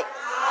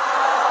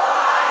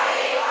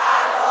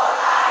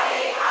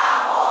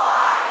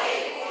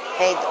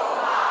ဟေး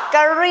က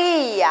ရိ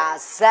ယာ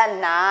ဇ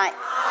ဏ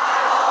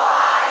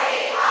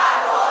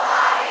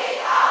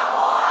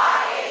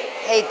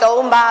ဟေး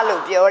သုံးပါ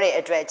လို့ပြောတဲ့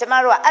အတွက်ကျမ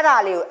တို့ကအဲ့ဒါ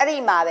လေးကိုအဲ့ဒီ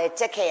မှာပဲ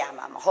ချက်ခဲ့ရ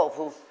မှာမဟုတ်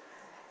ဘူး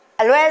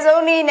အလွယ်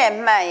ဆုံးနည်းနဲ့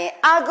မှတ်ရင်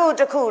အာကု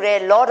တစ်ခုတ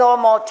ည်းလောတော်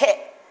မောထက်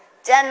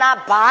ကျန်တာ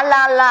ဘာ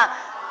လာလာ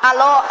အ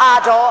လောအာ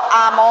တော်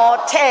အာမော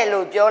ထဲ့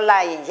လို့ပြော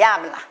လိုက်ရင်ရ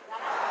မလား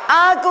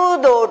အာကု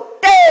သိုလ်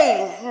တိတ်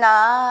၌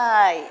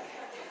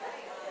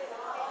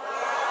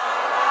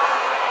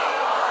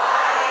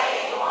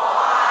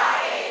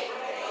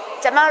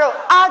ကျမတို့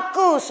အာ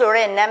ကုဆို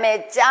တဲ့နာမည်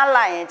ကြား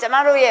လိုက်ရင်ကျမ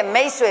တို့ရဲ့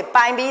မိတ်ဆွေ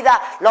ပိုင်ပြီးသား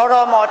လော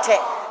တော်မော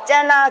ထဲ့ကျ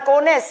န်တာကို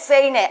နဲ့စိ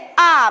မ့်နဲ့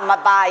အမ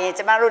ပါရင်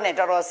ကျမတို့နဲ့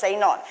တော်တော်စိမ့်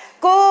တော့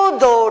ကု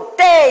သိုလ်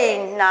တိတ်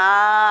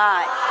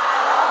၌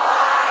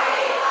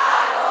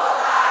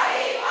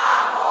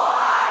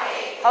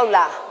ဟုတ်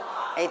လား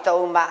အဲ့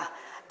သုံးပါ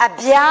အ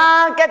ဗျာ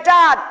ကတ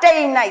တိ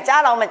တ်၌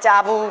ကြားတော့မ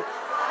ကြားဘူး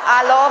အ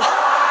လော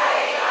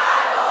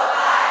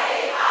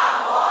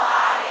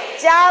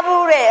ကြား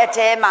ဘူးတဲ့အ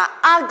ထဲမှာ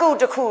အကု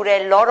တစ်ခုတ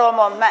ည်းလောတော်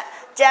မောမှတ်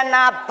ကျန်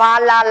နာဘာ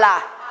လာလာ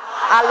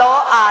အလော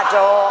အာ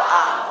တော်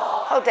အာ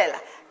ဟုတ်တယ်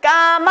လား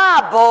ကာမ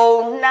ဘုံ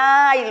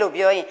၌လို့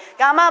ပြောရင်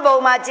ကာမဘုံ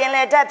မှာကျင်လ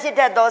ည်တတ်ဖြစ်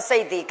တတ်သောစိ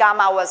တ်ဒီကာ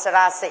မဝဆ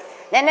ရာစိတ်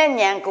နည်းနည်း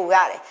ညံကူရ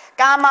တယ်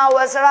ကာမဝ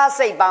ဆရာ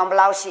စိတ်ပေါင်းဘယ်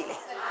လောက်ရှိလဲ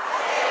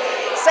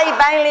စိတ်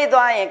ပိုင်းလေး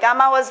သွားရင်ကာ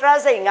မဝဆရာ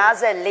စိတ်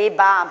54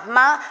ပါး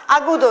မှအ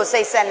ကုသိုလ်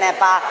စိတ်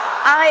12ပါး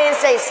အာဟိ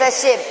စိတ်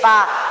18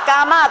ပါးကာ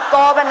မ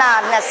သောဗနာ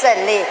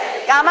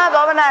24ကာမ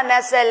သောဗနာ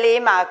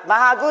24မှာမ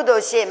ဟာကုသို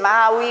လ်ရှိမ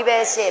ဟာဝိဘဲ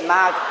ရှိမ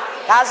ဟာ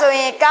ဒါဆို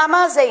ရင်ကာမ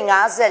စိတ်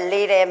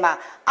54ထဲမှာ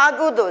အ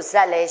ကုသိုလ်ဇ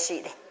တ်လည်းရှိ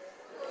တယ်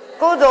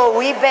ကုသိုလ်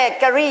ဝိဘက်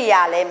ကရိ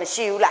ယာလည်းမ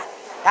ရှိဘူးလား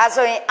ဒါ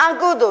ဆိုရင်အ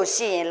ကုသိုလ်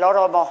ရှိရင်လော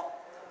တော်မော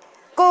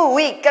ကု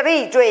ဝိကရိ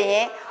တွေ့ရ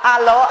င်အ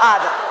လောအာ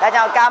ဒါ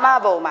ကြောင့်ကာမ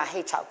ဘုံမှာ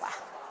ဟိတ်6ပါ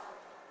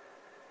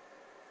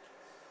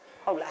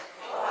ဟုတ်လား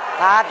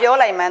ဘာပြော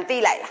လိုက်မှန်းသိ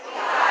လိုက်လား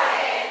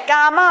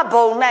ကာမ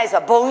ဘုံ၌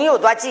ဆိုဘုံကြီးကို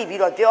သွားကြည့်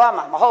ပြီးတော့ပြောရ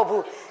မှာမဟုတ်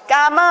ဘူး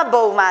ကာမ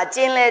ဘုံမှာကျ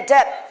င်လည်တ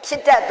တ်ဖြ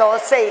စ်တတ်သော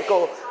စိတ်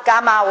ကိုကာ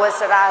မဝ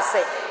ဆရာ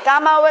စိတ်ကာ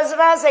မဝဆ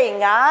ရာစိတ်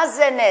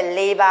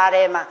54ပါး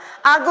ထဲမှာ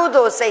အကု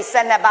သိုလ်စိတ်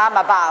12ပါးမ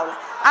ပါဘူး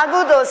လားအကု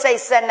သိုလ်စိတ်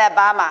12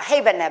ပါးမှာဟိ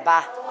တ်ဘယ်နှ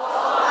ပါး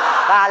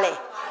ဘာလဲ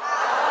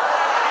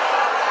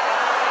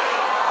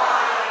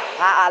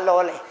ဘာအ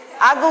လောလဲ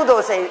အကုသို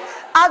လ်စိတ်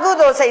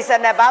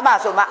12ပါးမှာ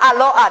ဆိုမှအ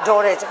လောအ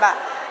တော်တယ်ကျမ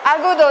အ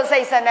ကုသိုလ်စိ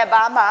တ်12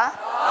ပါးမှာ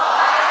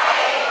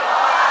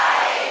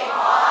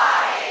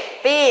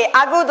ပြီး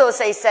အကုသိုလ်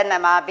စိတ်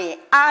12ပါးပြီး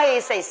အာဟိ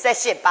စိတ်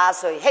18ပါး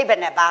ဆိုရင်ဟိတ်ဘယ်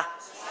နှပါး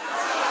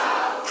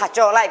ထား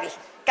ကြော်လိုက်ပြီ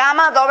ကာမ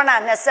သောဗနာ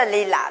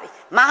24လာပြီ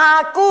မဟာ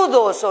ကု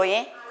သိုလ်ဆိုရ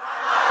င်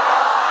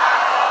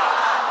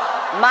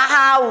မ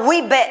ဟာဝိ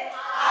ဘက်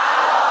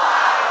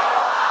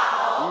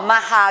မ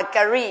ဟာက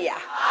ရိယာ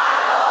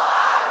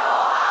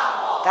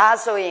ဒါ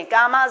ဆိုရင်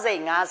ကာမစိ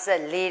တ်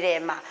54ထဲ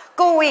မှာ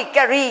ကုဝိက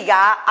ရိက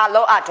အ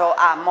လောအထော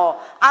အာမော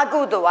အကု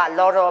သိုလ်က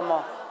လောတော်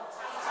မော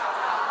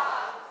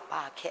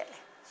ဘာခဲ့လဲ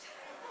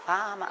ဘာ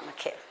မှမ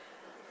ခဲ့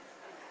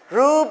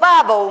ရူပ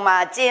ဘုံမှာ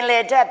ကျင်လ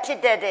ည်တတ်ဖြစ်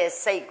တတ်တဲ့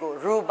စိတ်ကို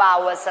ရူပ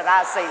ဝဆရာ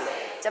စိတ်လို့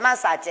ကျမ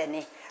စာကျက်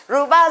နေ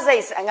ရူပစိ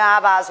တ်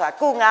5ပါးဆိုတာ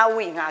ကု9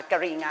ဝိ9က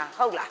ရိ9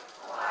ဟုတ်လား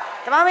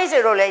ဓမ္မမိတ်ဆွေ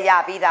တို့လည်းရ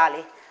ပြီးသား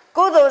လေ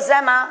ကုသိုလ်ဇ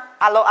တ်မှာ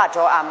အလောအ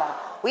ထောအာမော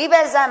ဝိပ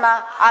ဿနာ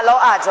အလော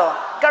အကြော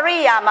ကရိ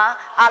ယာမှာ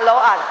အလော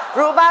အ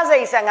ရူပစိ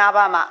တ်15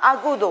ပါးမှာအ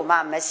ကုသိုလ်မှ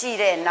မရှိ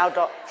တဲ့နောက်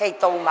တော့ဟိတ်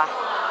3ပါး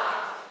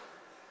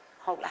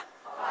ဟုတ်လား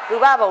ရူ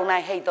ပဘုံ၌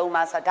ဟိတ်3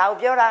ပါးဆိုတာဒါကို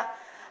ပြောတာ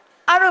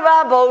အရူပ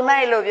ဘုံ၌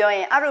လို့ပြောရ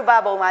င်အရူပ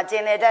ဘုံမှာကျ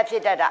င်လေတတ်ဖြ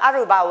စ်တတ်တာအ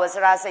ရူပဝဆ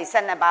ရာစိတ်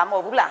12ပါးမဟု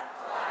တ်ဘူးလား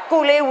ကု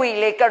လေးဝီ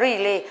လေးကရိ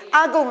လေး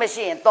အကုမ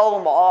ရှိရင်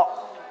3ပေါ့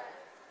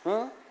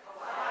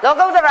လော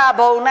ကုတ္တရာ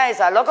ဘုံ၌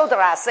ဆိုတာလောကုတ္တ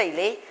ရာစိတ်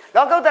လေ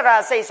လောကုတ္တရာ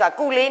စိတ်ဆိုတာ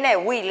ကုလေးနဲ့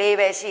ဝီလေး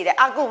ပဲရှိတယ်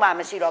အကုမှ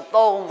မရှိတော့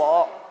3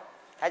ပေါ့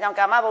ဒါကြောင့်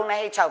ကာမဘုံ၌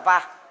ဟိတ်6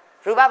ပါး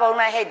ရူပဘုံ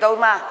၌ဟိတ်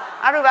3ပါး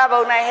အရူပ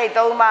ဘုံ၌ဟိတ်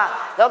3ပါး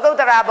လောကုတ္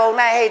တရာဘုံ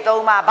၌ဟိတ်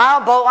3ပါးဘာ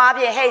ဘုံအ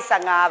ပြင်ဟိတ်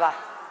15ပါး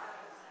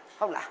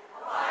ဟုတ်လား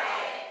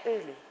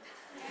အေးလေ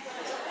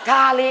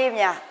ဒါလေး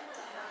များ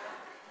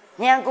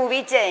ညံကူ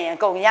ပြီးကြည့်ရင်အ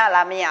ကုန်ရ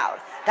လားမရဘူး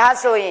ဒါ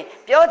ဆိုရင်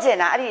ပြောချင်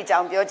တာအဲ့ဒီအကြော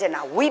င်းပြောချင်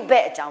တာဝိဘ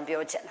က်အကြောင်း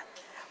ပြောချင်တာ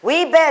ဝိ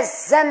ဘက်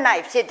ဇက်၌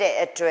ဖြစ်တဲ့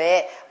အတွက်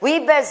ဝိ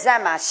ဘက်ဇ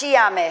က်မှာရှိရ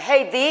မယ်ဟိ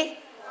တ်သည်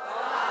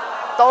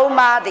3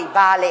ပါးသည်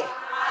ဘာလဲ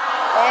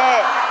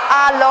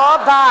အလော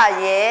ဘ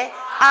ရဲ့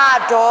အ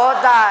ဒေါ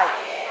သ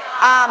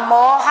အ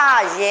မောဟ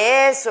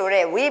ရဲ့ဆို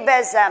တဲ့ဝိဘ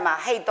က်ဇက်မှာ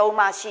ဟိတ်3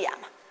ပါးရှိရ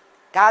မှာ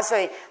ဒါ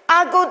ဆိုရင်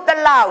အကုတ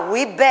လ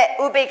ဝိဘက်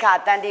ဥပိ္ပခာ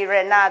တန္တိရ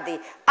ဏသည်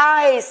အာ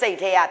ဟိစိတ်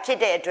ထဲရဖြစ်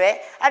တဲ့အတွက်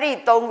အဲ့ဒီ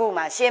3ခု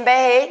မှာရှင်ပဲ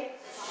ဟိတ်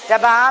တ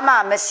ပါးမှ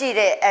မရှိ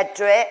တဲ့အ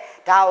တွက်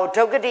ဒါကို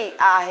ဒုက္ခတိ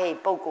အာဟိ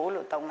ပုဂ္ဂိုလ်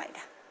လို့သုံးလိုက်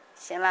တာ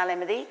ရှင်းလားလ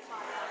ည်းမသိ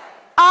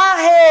အာ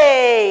ဟိ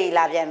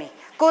လာပြန်ပြီ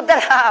ကုတ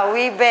လ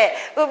ဝိဘက်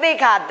ဥပိ္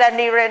ပခာတန္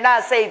တိရဏ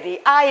စိတ်သည်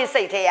အာဟိ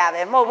စိတ်ထဲရ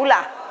ပဲမဟုတ်ဘူး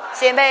လား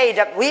ရှင်ပဲ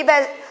ဝိ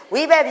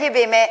ဘက်ဖြစ်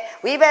ပေမဲ့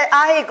ဝိဘက်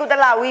အာဟိကုတ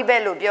လဝိဘ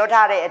က်လို့ပြော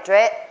ထားတဲ့အတွ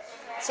က်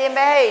ရှင်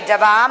ပဲတ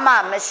ပါးမှ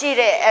မရှိ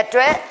တဲ့အတွ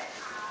က်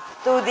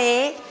သူသ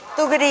ည်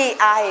သူဂတိ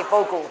အာဟိပု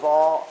ဂ္ဂိုလ်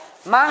ပေါ့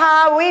မဟာ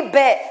ဝိဘ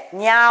က်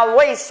ညာ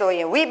ဝိတ်ဆိုရ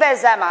င်ဝိဘက်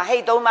ဇတ်မှာဟိ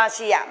တ်3ပါး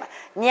ရှိရမှာ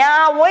ညာ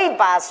ဝိတ်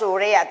ပါဆို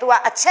တဲ့က तू က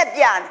အချက်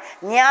ပြ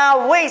ညာ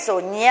ဝိတ်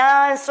ဆိုညာ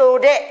ဆို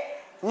တဲ့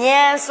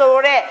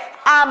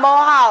အမော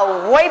ဟ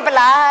ဝိတ်ပ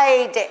လို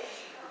က်တဲ့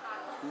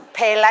ဖ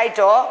ယ်လိုက်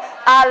တော့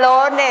အ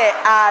လောနဲ့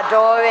အာ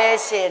ဒေါပဲ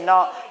ရှင်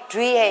တော့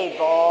ဒွိဟိတ်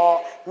ပေါ့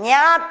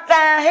ညာတ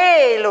န်ဟိ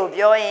လို့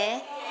ပြောရင်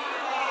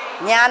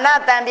ညာနာ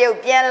တန်ပြုတ်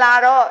ပြန်လာ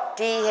တော့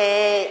ဒီဟိ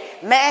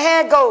မဟဲ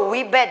ကုတ်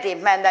ဝိဘက်တွေ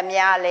မှန်သ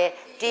မျှလဲ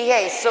တိဟိ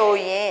တ်ဆို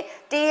ရင်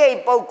တိဟိတ်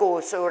ပုဂ္ဂို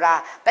လ်ဆိုတာ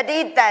ပဋိ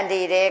တန်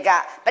တေတဲ့က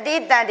ပဋိ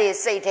တန်တေ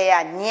စိတ်ထဲကဉာ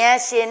ဏ်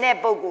ရှင်တဲ့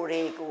ပုဂ္ဂိုလ်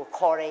တွေကို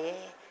ခေါ်တယ်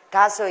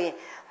ဒါဆိုရင်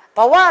ဘ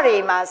ဝတွေ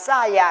မှာစ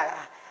ရ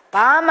တာ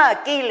ဘာမှ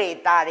ကိလေ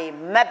သာတွေ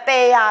မပ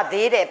ယ်ရ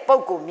သေးတဲ့ပု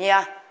ဂ္ဂိုလ်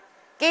များ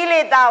ကိ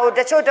လေသာကိုတ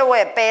ချို့တဝ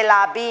က်ပယ်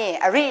လာပြီးရင်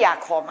အရိယာ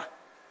ခေါ်မှာ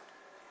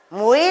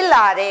မွေး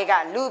လာတဲ့က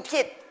လူဖြ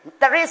စ်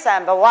တရိစ္ဆာ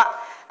န်ဘဝ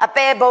အ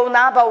ပေဘုံ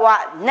သားဘဝ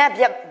နတ်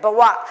ဘ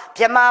ဝ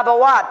ဗြမာဘ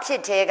ဝဖြ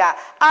စ်တဲ့က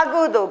အ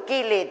ကုသိုလ်ကိ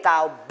လေသာ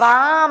ကိုဘာ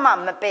မှ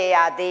မပယ်ရ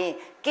သေး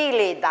ကိ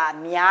လေသာ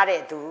များ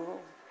တဲ့သူ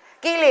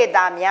ကိလေ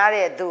သာများ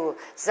တဲ့သူ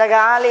စ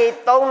ကားလေး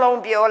3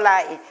လုံးပြော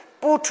လိုက်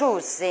ပုထု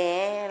ဇ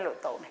ဉ်လို့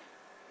သုံးတယ်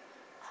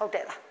ဟုတ်တ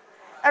ယ်လား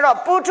အဲ့တော့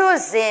ပုထု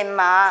ဇဉ်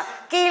မှာ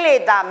ကိလေ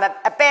သာ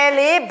အပယ်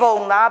လေးဘုံ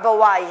သားဘ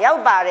ဝရော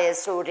က်ပါတယ်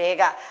ဆိုတဲ့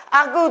က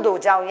အကုသို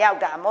လ်ကြောင့်ရောက်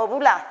တာမဟုတ်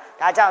ဘူးလား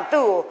ဒါကြောင့်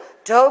သူ့ကို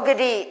ဒုက္ခ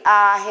တိ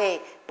အာဟိ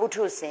ပု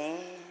ထုဇ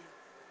ဉ်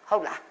ဟု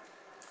တ်လား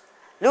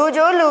လူ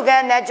ကျိုးလူက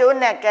န်းနတ်ကျိုး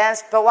နတ်ကန်း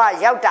ဘဝ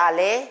ရောက်တာ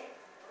လေ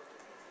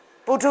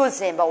ပုထုဇ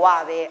ဉ်ဘဝ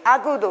ပဲအ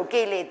ကုသိုလ်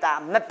ကိလေသာ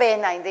မပယ်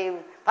နိုင်သေး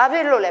ဘူးဘာဖြ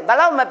စ်လို့လဲဘ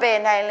လောက်မပယ်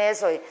နိုင်လဲ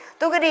ဆိုရင်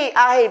ဒုက္ခတိ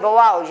အာဟိဘဝ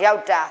ကိုရော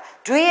က်တာ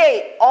ဒွိဟိ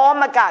ဩ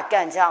မက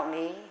ကံကြောင့်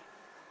နေ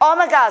ဩ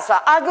မကဆို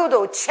တာအကု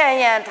သိုလ်ခြံ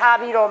ရံထား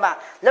ပြီးတော့မှ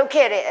လုပ်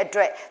ခဲ့တဲ့အ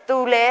တွက်သူ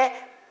လဲ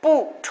ပု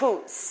ထု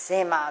ဇ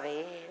ဉ်ပါပဲ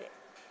တဲ့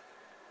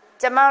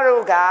ကျမ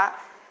တို့က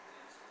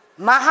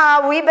မဟာ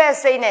ဝိဘက်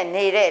စိတ်နဲ့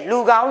နေတဲ့လူ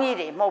ကောင်းကြီး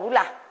တွေမဟုတ်ဘူး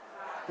လား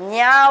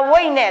ညာ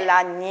ဝိတ်နဲ့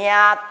လား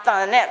ညာတ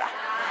န်နဲ့လား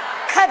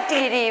ခက်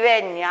တီတီပဲ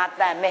ညာ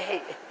တန်မဲ့ဟိ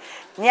တ်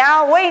ညာ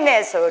ဝိတ်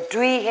နဲ့ဆို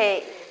ဒွိဟိ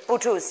ပု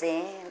ထုဇ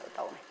ဉ်လို့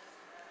တောင်းတယ်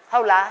ဟု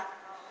တ်လား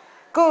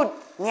ခု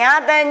ညာ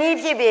တန်ကြီး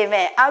ဖြစ်ပေ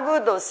မဲ့အကု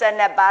သိုလ်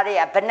12ပါးတွေ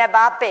ကဘယ်နှ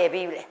ပါးပယ်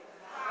ပြီးလဲ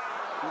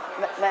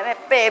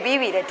ပယ်ပြီး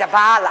ပြီလေတ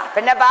ပါးလားဘ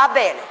ယ်နှပါးပ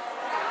ယ်လဲ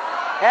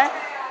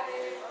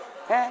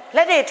ဟမ်လ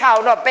က်တွေထော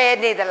င်တော့ပယ်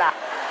နေသလား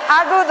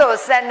အကုသိုလ်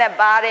12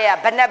ပါးတွေက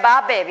ဘယ်နှ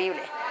ပါးပယ်ပြီး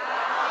လဲ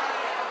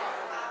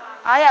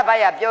အားရပါ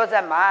ရပြောစ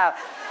မ်းမှာ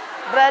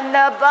ဘယ်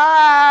နှ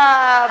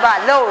ပါးပါ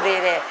လို့နေ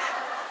တယ်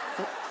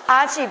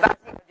အားရှိပါ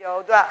ရှိမပြော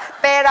ဘူးသူက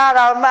ပယ်တာ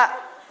တော့မှ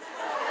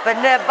ဘယ်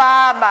နှ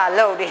ပါးမှ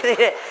လို့နေတ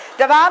ယ်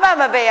တပါးမှ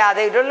မပယ်ရ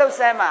သေးဘူးတို့လှုပ်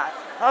ဆမ်းမှာ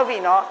ဟုတ်ပြီ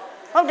နော်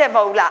ဟုတ်တယ်မ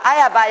ဟုတ်လားအား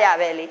ရပါရ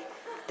ပဲလေ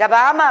တ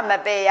ပါးမှမ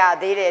ပယ်ရ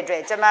သေးတဲ့အတွ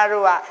က်ကျမ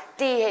တို့က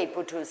တိဟိတ်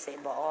ပုထုဇဉ်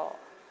ပေါ့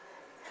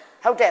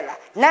ဟုတ်တယ်လား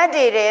နတ်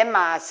တွေထဲ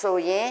မှာဆို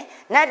ရင်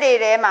နတ်တွေ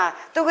ထဲမှာ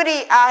သူဂတိ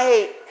အာဟိ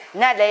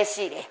နတ်လည်း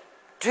ရှိတယ်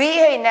ဒွိ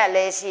ဟိနတ်လ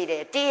ည်းရှိတ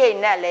ယ်တိဟိ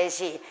နတ်လည်း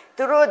ရှိ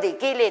သူတို့ဒီ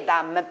ကိလေသာ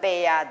မပယ်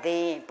ရ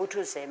သေးရင်ပု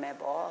ထုဇဉ်ပဲ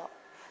ပေါ့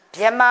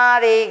ဗြမာ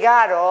တွေက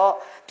တော့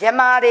ဗြ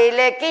မာတွေလ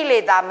ည်းကိလေ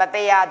သာမပ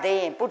ယ်ရသေး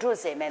ရင်ပုထု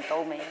ဇဉ်ပဲ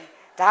သုံးမယ်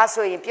ဒါ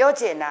ဆိုရင်ပြော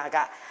ချင်တာက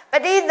ပ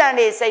ဋိသန္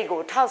ဓေစိတ်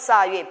ကိုထောက်ဆ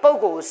၍ပုဂ္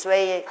ဂိုလ်ဆွဲ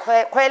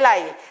ခွဲလို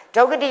က်ရင်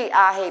ဒုက္ခတိ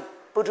အာဟိ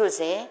ပုထုဇ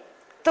ဉ်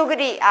သူဂ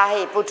တိအာ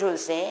ဟိပုထု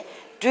ဇဉ်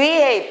ဒွိ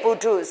ဟိတ်ပု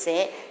ထုဇ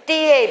ဉ်တိ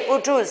ဟိတ်ပု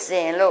ထုဇ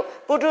ဉ်လို့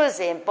ပုထုဇ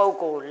ဉ်ပုဂ္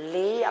ဂိုလ်၄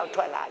ယောက်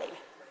ထွက်လာလိမ့်မ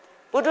ယ်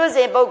ပုထုဇ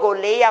ဉ်ပုဂ္ဂိုလ်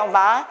၄ယောက်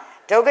မှာ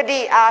ဒုက္ခတိ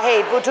အာဟိ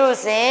တ်ပုထု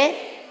ဇဉ်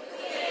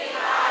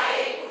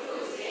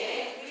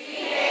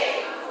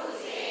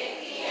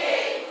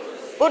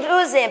ပုထု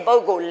ဇဉ်ပု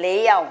ဂ္ဂိုလ်၄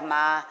ယောက်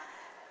မှာ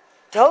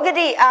ဒုက္ခ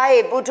တိအာဟိ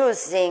ပုထု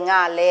ဇဉ်က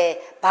လည်း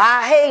ဘာ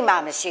ဟိတ်မှ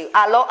မရှိဘူး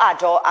အလောအ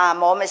ဒေါအာ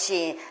မောမ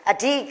ရှိအ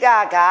ဓိက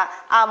က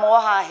အမော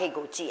ဟဟိတ်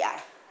ကိုကြည့်ရတ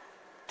ယ်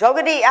ဒုက္ခ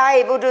တိအာ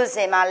ဟိပုထုဇ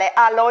ဉ်မှာလည်း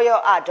အလောယော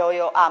အဒေါ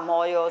ယောအ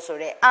မောယောဆို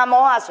တဲ့အ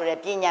မောဟဆိုတဲ့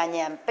ပညာ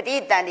ဉာဏ်ပဋိ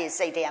သန္ဓေ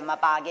စိတ်တွေကမ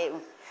ပါခဲ့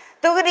ဘူး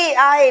ဒုက္ခတိ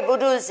အာဟိပု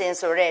ထုဇဉ်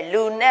ဆိုတဲ့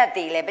လူနဲ့တ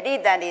ည်လေပဋိ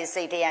သန္ဓေ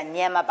စိတ်တွေကဉာ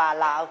ဏ်မပါ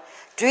လာဘူး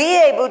ဒွိ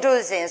ဟိပုထု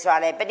ဇဉ်ဆိုတာ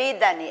လေပဋိ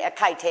သန္ဓေအ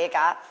ခိုက်ထဲက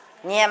ဉာ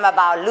ဏ်မ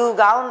ပါလူ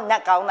ကောင်းန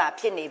တ်ကောင်းတာ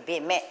ဖြစ်နေပေ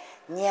မဲ့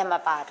ဉာဏ်မ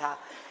ပါတာ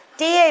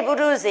တိဟိပု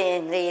ထုဇဉ်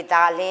တွေ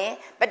ဒါလင်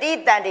ပဋိ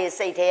သန္ဓေ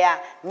စိတ်ထဲက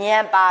ဉာ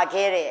ဏ်ပါ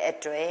ခဲ့တဲ့အ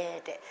တွက်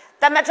တဲ့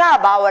သမထ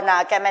ဘာဝနာ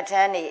ကမ္မထ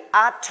န်နေ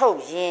အားထု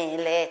တ်ရင်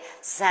လေ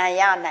ဇံ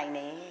ရနိုင်တ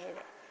ယ်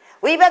တဲ့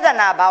ဝိပဿ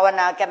နာဘာဝ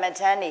နာကမ္မ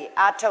ထန်နေ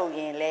အားထုတ်ရ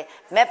င်လေ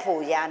မက်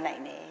ဖို့ရနို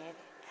င်တယ်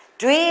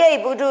ဒွိဟိ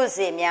ပုထုဇ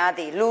ဉ်များသ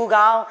ည်လူ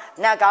ကောင်း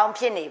နတ်ကောင်း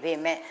ဖြစ်နေပေ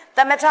မဲ့သ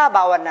မထ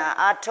ဘာဝနာ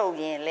အားထုတ်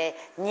ရင်လေ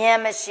ဉာဏ်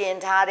မရှင်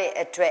ထားတဲ့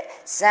အတွက်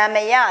ဇံမ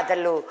ရတ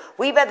ယ်လို့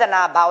ဝိပဿ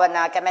နာဘာဝ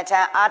နာကမ္မထ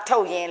န်အားထု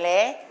တ်ရင်လေ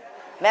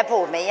မက်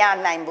ဖို့မရ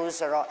နိုင်ဘူး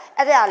ဆိုတော့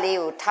အဲ့ဒါလေး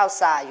ကိုထောက်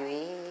ဆ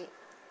၍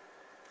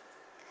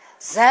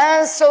ဇံ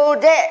ဆို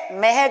တဲ့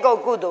မဟဂု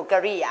တ်ကုသိုလ်က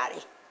ရိယာ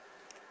တွေ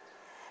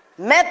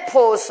မက်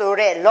ဖို့ဆို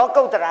တဲ့လော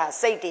ကုတ္တရာ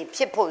စိတ်တွေဖြ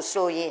စ်ဖို့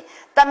ဆိုရင်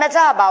သမထ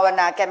ဘာဝ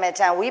နာကမ္မ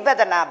ထံဝိပ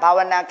ဿနာဘာဝ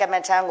နာကမ္မ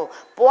ထံကို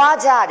ပွား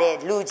ကြတဲ့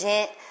လူချ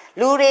င်း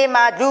လူတွေ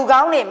မှာလူကော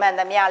င်းတွေမှန်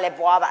သမျှလည်း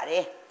ပွားပါတ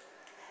ယ်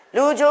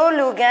လူချိုး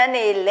လူကန်း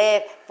တွေလ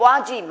ည်းပွား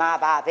ကြည့်မှာ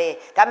ပါပဲ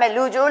ဒါပေမဲ့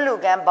လူချိုးလူ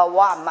ကန်းဘဝ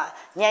မှာ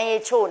ဉာဏ်ရ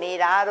ည်ချို့နေ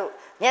တာတို့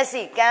မျက်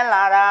စိကန်း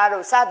လာတာ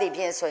တို့စသည်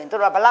ဖြင့်ဆိုရင်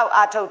တို့ကဘလောက်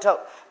အာထုတ်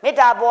မေတ္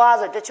တာပွား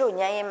ဆိုတချို့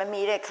ဉာဏ်ရည်မ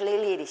မီတဲ့ကလေး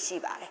လေးတွေရှိ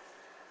ပါတယ်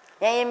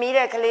ဉာဏ်ရည်မီ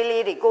တဲ့ကလေး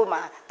လေးတွေကိုမှ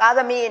သားသ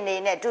မီးအနေ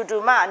နဲ့တူ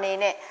မအနေ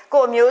နဲ့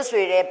ကိုအမျိုး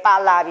ဆွေတွေပါ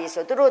လာပြီ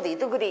ဆိုသူတို့ဒီ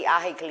သူဂတိအာ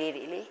ဟိတ်ကလေး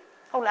တွေလေ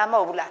ဟုတ်လားမ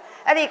ဟုတ်ဘူးလား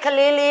အဲ့ဒီက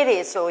လေးလေးတွေ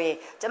ဆိုရင်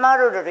ကျမ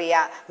တို့တွေက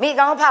မိ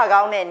ကောင်းဖ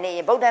ကောင်းနဲ့နေ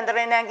ဗုဒ္ဓံတရ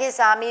ဏံကိ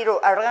စာမိတို့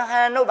အရ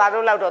ဟံတို့ဘာ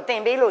လို့လောက်တော့သ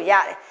င်ပေးလို့ရ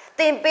တယ်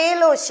သင်ပေး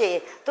လို့ရှိရင်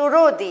သူ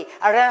တို့ဒီ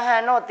အရဟံ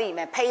တော့သိမ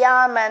ယ်ဖ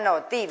ယားမန်း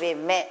တော့သိပေ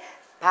မဲ့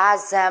ဘာ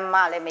ဇံမ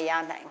လည်းမရ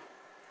နိုင်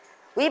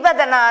ဝိပ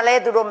ဿနာလ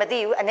ည်းသူတို့မသိ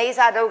ဘူးအနေ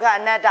စာဒုက္ခ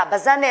အနတ္တပါ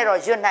ဇက်နဲ့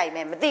တော့ရွတ်နိုင်မ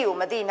ယ်မသိဘူး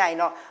မသိနိုင်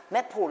တော့မ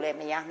က်ဖို့လည်း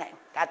မရနိုင်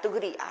ဒါသူဂ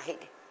တိအာဟိတ်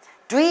တယ်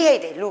ဒွိဟိတ်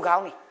တယ်လူကော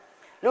င်း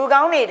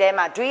တွေထဲ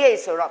မှာဒွိဟိတ်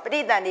ဆိုတော့ပဋိ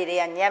သန္ဓေတွေ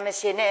ကဉာဏ်မ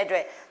ရှင်တဲ့အတွ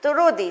က်သူ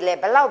တို့ဒီလည်း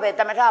ဘလောက်ပဲ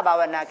သမထဘာ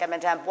ဝနာကမ္မ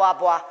ထံပွား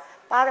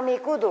ပါရမီ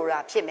ကုသိုလ်ရာ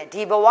ဖြစ်မယ်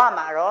ဒီဘဝ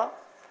မှာတော့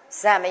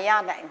ဇံမရ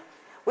နိုင်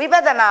ဝိပ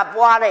ဿနာ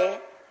ပွားတယ်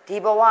ဒီ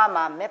ဘဝ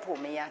မှာမက်ဖို့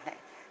မရနို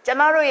င်ကျ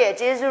မတို့ရဲ့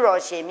ကျေးဇူး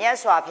တော်ရှင်မြတ်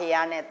စွာဘု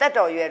ရားနဲ့တတ်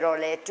တော်ရွယ်တော်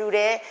လဲတူတ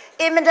ယ်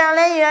အင်မတန်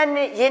လဲယဉ်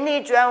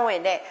နှီးကျွမ်းဝ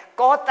င်တဲ့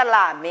ကောသလ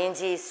မင်း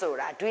ကြီးဆို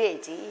တာဒွိဟိတ်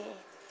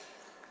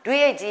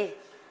ကြီး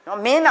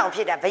နော်မင်းအောင်ဖြ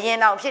စ်တာဘယင်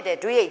အောင်ဖြစ်တဲ့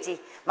ဒွိဟိတ်ကြီး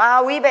မဟာ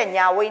ဝိဘက်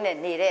ညာဝိနဲ့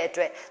နေတဲ့အ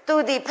တွက်သူ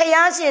ဒီဘု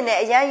ရားရှင်နဲ့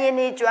အယံယဉ်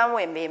နှီးကျွမ်းဝ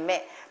င်ပေ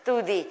မဲ့သူ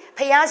ဒီ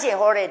ဘုရားရှင်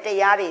ဟောတဲ့တ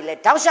ရားတွေလဲ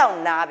တောက်လျှောက်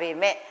နာပေ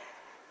မဲ့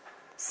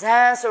ဇံ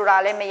ဆိုတာ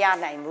လည်းမရ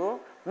နိုင်ဘူး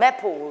မက်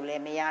ဖို့လ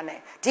ည်းမရနို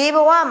င်ဒီဘ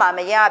ဝမှာမ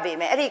ရပေ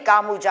မဲ့အဲ့ဒီကော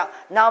င်းမှုကြောင့်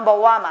နောင်ဘ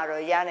ဝမှာ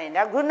တော့ရနိုင်တ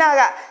ယ်ခုန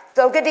က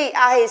သုဂတိ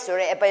အာဟိဆို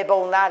တဲ့အပေ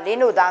ပုံသားလင်း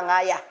တို့သား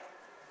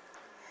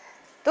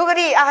900သုဂ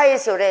တိအာဟိ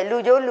ဆိုတဲ့လူ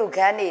ကျိုးလူခ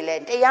န်းတွေလ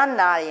ည်းတရား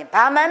နာရင်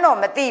ဘာမှန်းတော့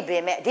မသိပေ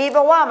မဲ့ဒီဘ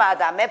ဝမှာ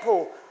ဒါမက်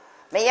ဖို့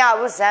မရ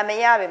ဘူးဇံမ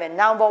ရပေမဲ့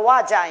နောင်ဘဝ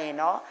ကြရင်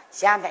တော့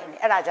ရနိုင်တယ်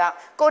အဲ့ဒါကြောင့်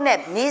ကိုယ့်နဲ့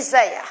နီးစ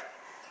ပ်ရာ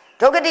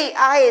ဒုဂတိ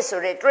အာဟိဆို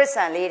တဲ့တရိစ္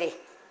ဆာန်လေးတွေ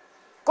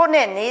ကို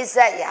နဲ့နေဆ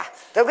က်ရာ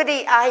ဒုက္ခတိ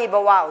အာဟိဘ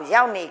ဝကို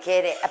ရောက်နေခဲ့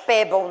တဲ့အပေ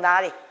ပုံ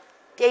သားတွေ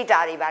ပြိတ္တာ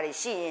တွေပါ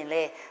ရှိရင်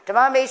လေဓမ္မ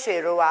မိတ်ဆွေ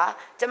တို့က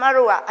ကျမ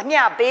တို့ကအ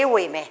မျှပေး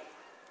ဝေမယ်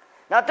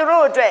နော်သူ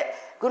တို့အတွက်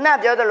ခုန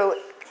ပြောသလို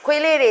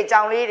ခွေးလေးတွေ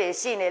ကြောင်လေးတွေ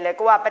ရှိနေလေ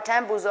ကိုကပဋ္ဌာ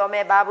န်းပူဇော်မ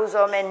ယ်ဘာပူ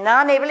ဇော်မယ်နာ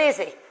နေပလိ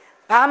စေ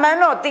ဘာမှန်း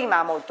တော့သိမှာ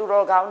မဟုတ်သူ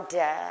တော်ကောင်း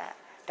ဓာ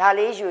တ်ဒါ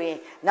လေးယူရင်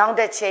နောင်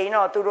တစ်ချိန်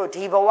တော့သူတို့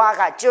ဒီဘဝ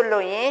ကကျွတ်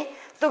လွတ်ရင်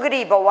သူဂ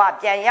တိဘဝ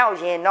ပြန်ရောက်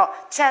ရင်တော့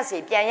ချမ်းစီ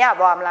ပြန်ရ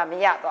သွားမလားမ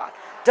ရသွား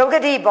ဒုက္ခ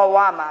တိဘဝ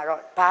မှာ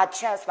တော့ဘာ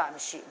chance မှမ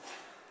ရှိ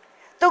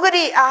ဘူးဒုက္ခ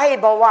တိအာဟိ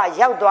ဘဝ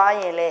ရောက်သွား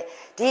ရင်လေ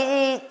ဒီ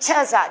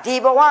chance ဒီ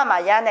ဘဝမှာ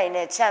ရနိုင်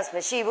တဲ့ chance မ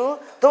ရှိဘူး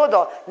သို့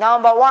တော့နောင်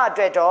ဘဝအ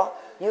တွက်တော့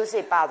မျိုးစ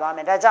စ်ပါသွားမ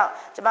ယ်ဒါကြောင့်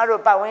ကျမ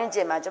တို့ပတ်ဝန်းကျ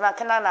င်မှာကျမခ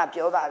ဏ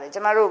ပြောပါတယ်ကျ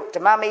မတို့ဓ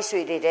မ္မမိတ်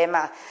ဆွေတွေထဲ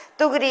မှာ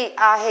ဒုက္ခတိ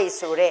အာဟိ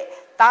ဆိုတဲ့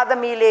သားသ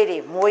မီးလေးတွေ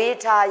မွေး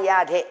ထားရ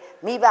တဲ့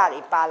မိဘ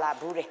တွေပါလာ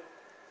ဘူးတယ်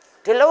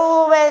ဒီလို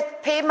ပဲ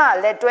ဖေးမ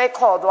လက်တွဲ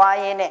ခေါ်သွား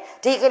ရင်းနဲ့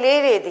ဒီက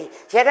လေးတွေဒီ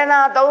ယတနာ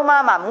သုံး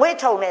ပါးမှာမွေး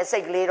ထုံတဲ့စိ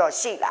တ်ကလေးတော့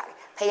ရှိလာတယ်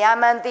ဖယား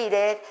မှန်းသိတ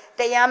ယ်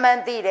တရားမှ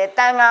န်းသိတယ်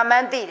တန်ခါမှ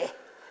န်းသိတယ်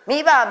မိ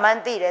ဘမှ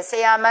န်းသိတယ်ဆ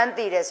ရာမှန်း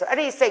သိတယ်ဆိုအဲ့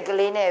ဒီစိတ်က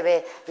လေးနဲ့ပဲ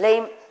လိ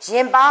မ်ရ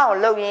င်ပါအောင်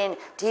လုပ်ရင်း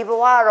ဒီဘ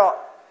ဝတော့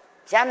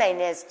ရနိုင်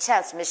တဲ့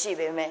chance မရှိ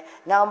ပေမဲ့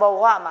နောင်ဘ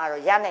ဝမှာ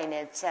တော့ရနိုင်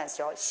တဲ့ chance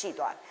ရောရှိ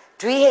သွားတယ်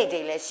ဒွိဟိတ်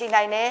တွေလည်းရှိ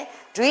နိုင်တယ်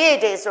ဒွိဟိတ်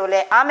တွေဆိုလဲ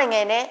အားမင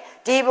ယ်နဲ့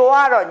ဒီဘဝ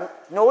တော့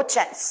no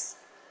chance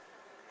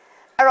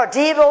အဲ့တော့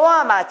ဒီဘဝ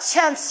မှာ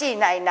chance ရှိ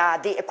နိုင်တာ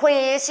ဒီအခွင့်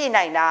အရေးရှိ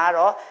နိုင်တာက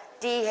တော့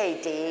တီးဟိတ်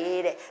တေ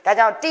တဲ့ဒါ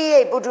ကြောင့်တီးဟိ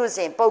တ်ပုထုဇ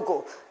ဉ်ပုဂ္ဂို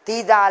လ်ဒီ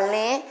သာလ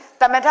င်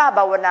သမထ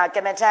ဘာဝနာက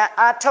မ္မထံ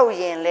အားထုတ်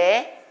ရင်လေ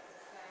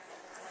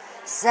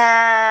ဇံ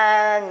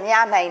ည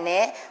နိုင်တ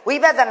ယ်ဝိ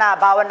ပဿနာ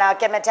ဘာဝနာ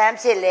ကမ္မထံ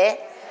ဖြစ်လေ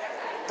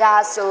ဒါ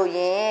ဆိုရ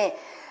င်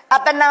အ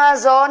ပနာ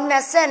ဇော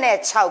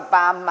26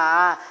ပါးမှာ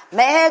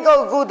မေဟဂု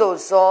တ်ကုသို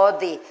လ်ဇော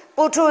သည်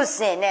ပုထုဇ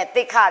ဉ်နဲ့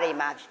တိခတွေ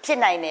မှာဖြစ်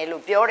နိုင်တယ်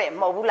လို့ပြောတယ်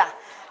မဟုတ်ဘူးလား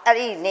အဲ့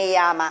ဒီနေ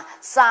ရာမှာ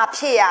စာ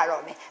ဖြစ်ရ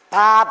တော့မယ်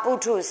ဘာပု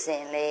ထုဇ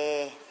ဉ်လဲ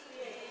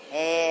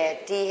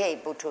တီဟိတ်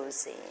ပုထု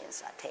ဇဉ်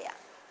ဆိုတာထည့်ရ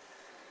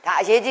ဒါ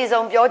အရေးကြီး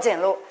ဆုံးပြောခြင်း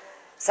လို့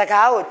စ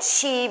ကားကို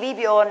ခြီးပြီး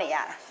ပြောနေရ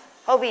တာ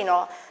ဟုတ်ပြီ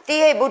နော်တီ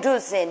ဟိတ်ပုထု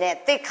ဇဉ်နဲ့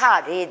တိခ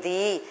တွေသ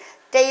ည်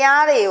တ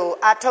ရားတွေကို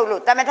အထုတ်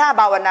လို့တမထ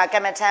ဘာဝနာက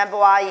မ္မထံ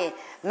ပွားရင်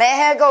မေ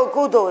ဟဂုတ်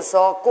ကုသိုလ်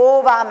ဇော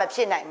6ပါးမဖြ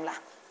စ်နိုင်ဘူး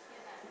လား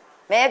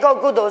မေဟဂုတ်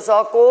ကုသိုလ်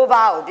ဇော6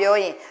ပါးကိုပြော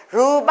ရင်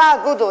ရူပ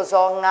ကုသိုလ်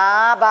ဇော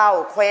5ပါး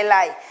ကိုခွဲ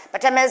လိုက်ပ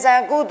ထမဇန်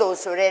ကုသိုလ်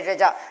ဆိုတဲ့အတွက်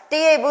ကြောင့်တိ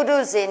ဟိတ်ပုထု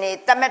ဇဉ်နေ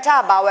တမထ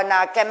ဘာဝနာ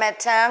ကမ္မ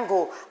ထံ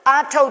ကိုအ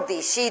ထုတ်သ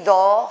ည်ရှိ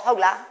တော်ဟု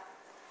တ်လား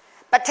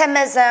ပထမ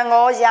ဇန်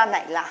ကိုရ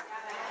နိုင်လား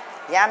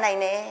ရနိုင်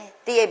တယ်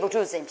တိဟိတ်ပု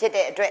ထုဇဉ်ဖြစ်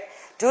တဲ့အတွက်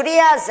ဒုတိ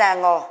ယဇန်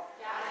ကို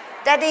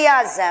တတိယ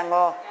ဇန်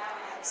ကို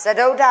သ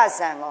ဒုဋ္ဌ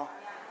ဇံကို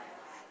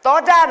သော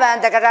တာပန်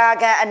တဂရ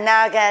ဂံအနာ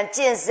ဂံကျ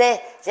င့်စေ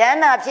ယန္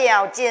နာဖြစ်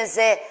အောင်ကျင့်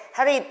စေဟ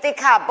ရိတိ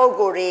ခပုဂ္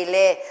ဂိုလ်တွေ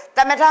လေတ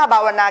မထဘာ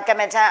ဝနာကမ္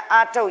မထံ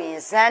အားထုတ်ရင်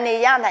ဇံနေ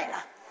ရနိုင်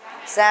လား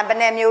ဇံဘယ်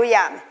နှမျိုးရ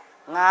မ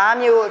လဲ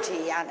5မျိုးအထိ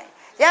ရနိုင်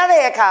ရ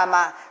တဲ့အခါ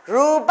မှာ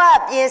ရူပ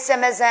ပြင်စ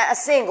မဇံအ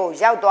ဆင့်ကို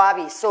ရောက်သွား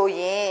ပြီဆို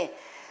ရင်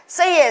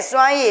စိတ်ရဲ့စွ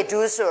မ်းရည်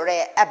ဒူးဆို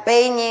တဲ့အဘိ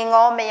ညာဉ်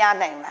ကိုမရ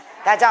နိုင်လား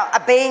ဒါကြောင့်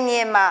အဘိညာ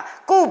ဉ်မှာ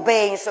ကု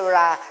ဘိန်ဆို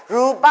တာ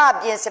ရူပ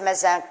ပြင်စမ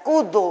ဇံကု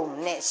သိုလ်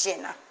နဲ့ရှ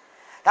င်းတာ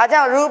ဒါ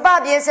ကြောင့်ရူပ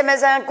ပြင်စမ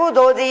ဇံကု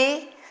သိုလ်သည်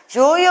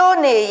ရိုးရိုး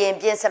နေရင်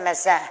ပြင်စမ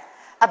ဇံ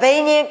အဘိ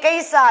ညာဉ်ကိ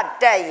စ္စ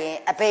တက်ရင်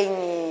အဘိ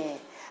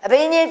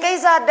ညာဉ်ကိ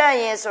စ္စတက်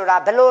ရင်ဆိုတာ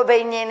ဘလို့အဘိ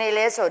ညာဉ်နေ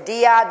လဲဆိုဒီ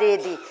ဟာဒီ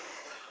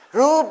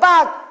ရူပ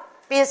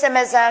ပြင်စမ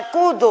ဇံ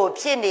ကုသိုလ်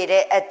ဖြစ်နေ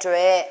တဲ့အတွ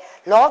က်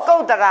လောကု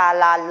တ္တရာ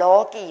လား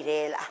လောကီတ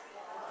ယ်လား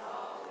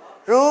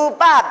ရူ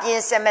ပပြ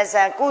င်စမ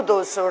ဇံကု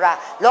သိုလ်ဆိုတာ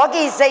လော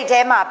ကီစိတ်ထဲ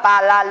မှာပါ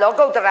လားလော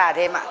ကုတ္တရာ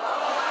ထဲမှာ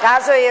ဒါ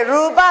ဆိုရင်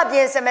ရူပပြ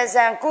င်စမ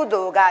ဇံကု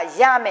သိုလ်က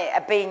ရမယ်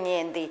အဘိညာ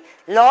ဉ်သည်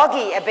လော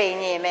ကီအဘိ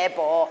ညာဉ်ပဲ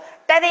ပေါ့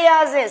တတ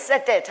ရားစဉ်စ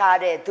က်တက်ထား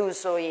တဲ့သူ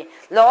ဆိုရင်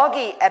လော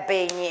ကီအ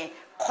ဘိညာဉ်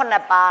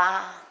9ပါး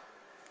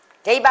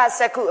ဒိဗ္ဗစ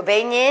က္ခုအဘိ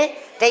ညာဉ်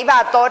ဒိဗ္ဗ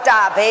သောတာ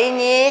အဘိ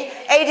ညာဉ်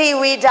ဣဋ္ဌိ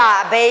ဝိဒ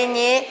အဘိ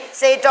ညာဉ်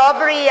စေတော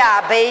ပရိယ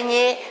အဘိ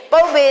ညာဉ်ပု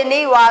ဗ္ဗေ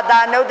နိဝါဒ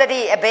နုတ္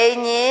တိအဘိ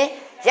ညာဉ်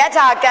ယ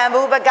ထာကံ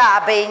ဘုပက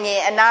အဘိညာ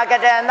ဉ်အနာဂ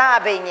တနာ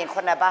အဘိညာဉ်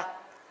9ပါး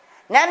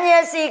နတ်မျ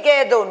က်စိ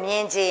ကဲ့သို့မြ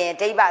င်ခြင်း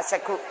ဒိဗ္ဗစ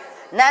က္ခု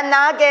နတ်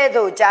နာကဲ့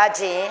သို့ကြား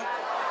ခြင်း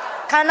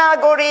ခန္ဓာ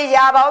ကိုယ်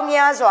ရာပေါင်း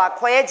များစွာ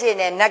ခွဲခြင်း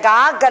နဲ့င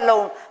ကားက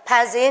လုံးဖ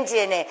န်ဆင်းခြ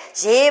င်းနဲ့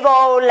ရေ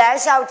ပေါ်လမ်း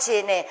လျှောက်ခြ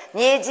င်းနဲ့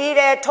မြေကြီး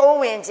ထဲထိုး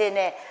ဝင်ခြင်း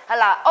နဲ့ဟ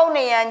လာအုတ်န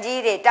ယံ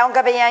ကြီးတွေတောင်က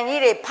ပယံ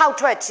ကြီးတွေဖောက်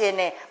ထွက်ခြင်း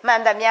နဲ့မှ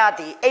န်သမျှ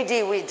သည်ဣဋ္ဌိ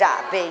ဝိဒ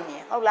အဘိညာ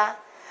ဉ်ဟုတ်လား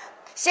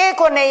ရှေ့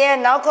9ရက်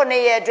နောက်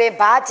9ရက်အတွင်း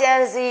ဘာကြံ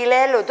စီ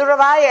လဲလို့သူတစ်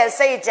ပါးရဲ့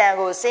စိတ်ကြံ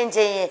ကိုစင်ခြ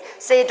င်း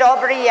စေတော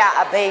ပရိယ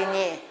အဘိ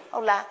ညာဉ်ဟု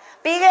တ်လား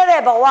ပြီးခဲ့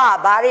တဲ့ဘဝ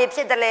ဘာတွေဖြ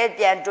စ်တယ်လဲ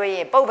ပြန်တွေးရ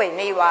င်ပုဗ္ဗေ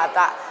နိဝါဒ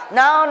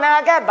နောင်နာ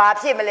ကဘာ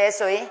ဖြစ်မလဲ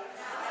ဆိုရင်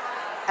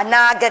အ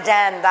နာဂ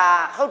တံသာ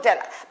ဟုတ်တယ်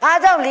လားဘာ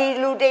ကြောင့်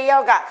လူတယော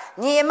က်က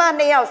ညီမ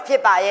2ယောက်ဖြ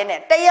စ်ပါရဲ့နဲ့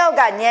တယောက်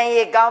ကညံရ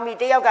ည်ကောင်းပြီး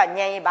တယောက်က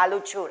ညံရည်ဘာ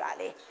လို့ချို့တာ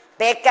လဲ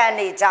ဘယ်ကံ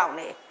နေကြောင့်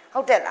လဲ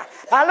ဟုတ်တယ်လား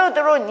ဘာလို့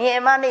သူတို့ညီ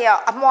မ2ယော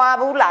က်အမွာ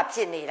ဘူးလားဖြ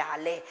စ်နေတာ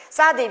လဲစ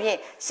သည်ဖြင့်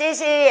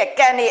ရှေးရဲ့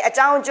ကံနေအ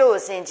ကြောင်းကျိုး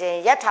ဆင်ခြင်း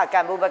ယထာကံ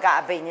ဘုပက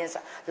အဘိညာဉ်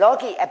ဆိုလော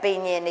ကီအဘိ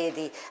ညာဉ်နေသ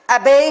ည်အ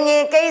ဘိညာ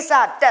ဉ်ကိစ္စ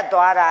တက်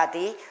သွားတာသ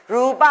ည်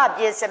ရူပ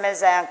ပြင်စမ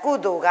ဇံကု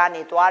သိုလ်က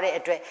နေသွားတဲ့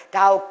အတွက်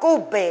ဒါကို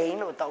ကုဘိန်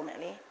လို့သုံးတယ်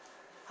လေ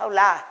ဟုတ်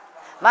လား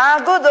မာ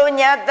ကုသိုလ်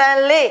ညာတန်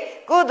လေး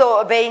ကုသိုလ်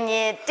အဘိ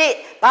ညာဉ်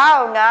1ဘော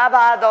င်း5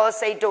ပါးသော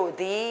စိတ်တို့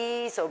သ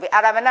ည်ဆိုပြီးအာ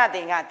ရမဏသ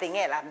င်္ကသင်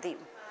ခဲ့လားမသိ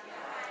ဘူး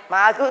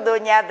မာကုသို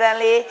လ်ညာတန်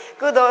လေး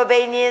ကုသိုလ်အဘိ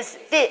ညာဉ်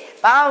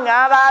1ဘောင်း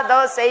5ပါး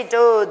သောစိတ်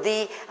တို့သ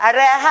ည်အရ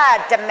ဟ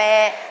တမေ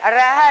အရ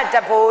ဟတ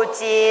ဖို့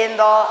ကျင်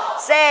သော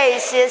စိတ်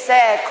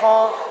80ခွ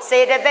န်စေ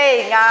တသိက်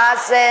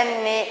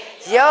50နှစ်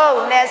ယုတ်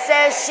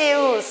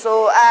28ဟု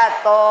ဆိုအပ်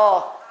သော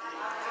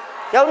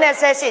ယုတ်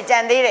28ကြံ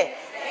သေးတယ်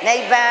နိ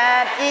ဗ္ဗာန်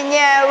ပ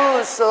ညာဟု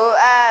ဆို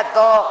အပ်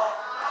သော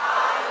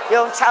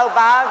ယုံ6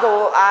ပါး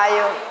ကိုအာ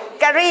ယု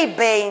ကရိ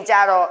ဘိန်ကြ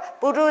တော့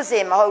ပုထုဇ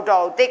ဉ်မဟုတ်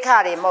တော့တိခ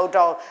တွေမဟုတ်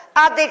တော့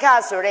အတိခ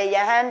ဆိုတဲ့ယ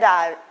ဟန္တာ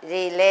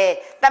တွေလေ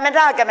တမထ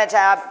ကမ္မ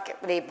ထာ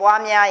တွေပွား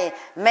များရင်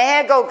မေ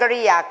ဟဂုတ်က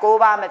ရိယာ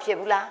6ပါးမဖြစ်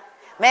ဘူးလား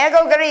မေဟ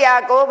ဂုတ်ကရိယာ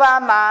6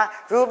ပါးမှာ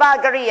ရူပ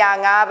ကရိယာ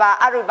5ပါး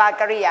အရူပ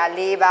ကရိယာ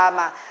4ပါး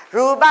မှာ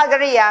ရူပက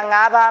ရိယာ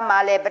5ပါးမှာ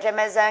လေပထမ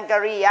ဇန်က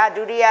ရိယာ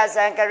ဒုတိယဇ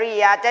န်ကရိ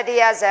ယာတတိ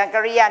ယဇန်က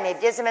ရိယာနေ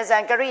ပြစ္ဆမဇ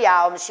န်ကရိယာ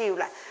အောင်မရှိဘူး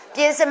လား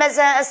ပြစ္ဆမဇ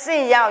န်အဆ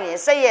င့်ရောက်ရင်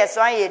စိတ်ရဲ့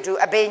စွမ်းရည်သူ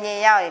အဘိညာဉ်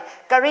ရောက်ရင်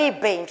ကရိ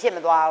ဘိန်ဖြစ်မ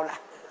သွားဘူး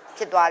လား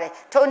ဖြစ်သွားတယ်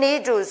ထိုန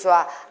ည်းတူစွာ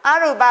အ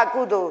ရူပ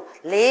ကုသိုလ်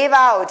4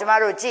ပါးကိုကျမ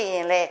တို့ကြည့်ရ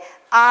င်လေ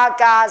အာ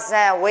ကာ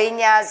ဇံဝိ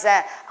ညာဇံ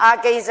အာ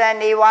ကိဇံ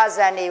နေဝ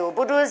ဇံတွေကို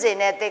ပုထုဇဉ်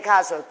နဲ့တိခ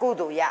ဆိုကု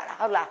သိုလ်ရတာ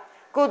ဟုတ်လား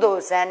ကုသို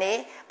လ်ဇံနေ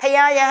ဖ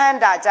ယားယဟန္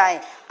တာကြိုင်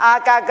အာ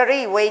ကာဂရိ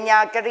ဝိညာ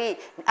ဂရိ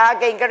အာ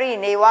ဂိန်ဂရိ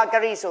နေဝဂ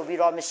ရိဆိုပြီး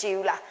တော့မရှိ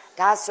ဘူးလား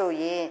ဒါဆို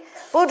ရင်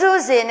ပုထု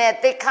ဇဉ်နဲ့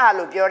တိခ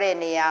လို့ပြောတဲ့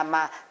နေရာ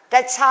မှာတ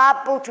ခြား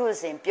ပုထု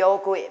ဇဉ်ပြော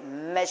ခွင့်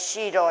မ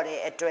ရှိတော့တဲ့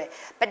အတွက်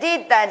ပဋိ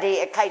သန္ဓေ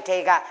အခိုက်ထဲ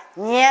ကဉာ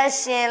ဏ်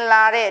ရှင်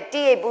လာတဲ့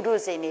တိရိပုထု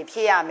ဇဉ်တွေဖြ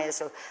စ်ရမယ်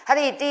ဆိုဟာ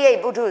ဒီတိရိ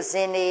ပုထုဇ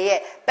ဉ်တွေရဲ့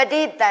ပ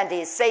ဋိသန္ဓေ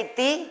စိတ်သ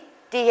ည်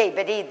တိရိပ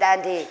ဋိသန္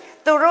ဓေ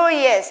သူတို့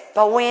ရဲ့ဘ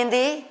ဝင်သ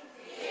ည်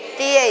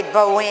တိရိဘ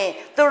ဝင်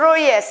သူတို့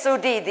ရဲ့သု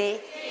တိသည်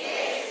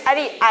အဲ့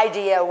ဒီ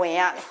idea ဝင်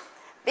ရမယ်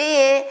ပြီး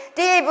ရင်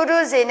တိရိပုထု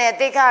ဇဉ်နဲ့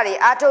တိခတွေ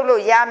အားထုတ်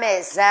လို့ရမယ်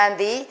ဇံ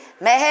သည်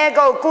မဟေ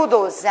ကုတ်ကု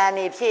သိုလ်ဇံ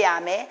တွေဖြစ်ရ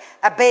မယ်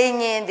အဘိ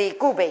ညာဉ်သည်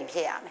ကုဘိန်ဖြ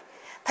စ်ရမယ်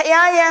ဖ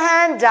ယားယဟ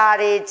န်ဓာ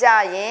တွေကြ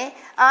ရင်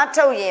အား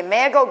ထုတ်ရင်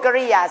မဲကုတ်က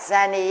ရိယာ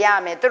ဇံတွေရ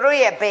မယ်သူတို့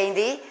ရဲ့ဘိန်သ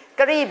ည်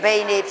ကရိဘိ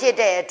န်တွေဖြစ်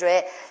တဲ့အတွ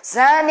က်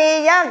ဇံနေ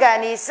ရကံ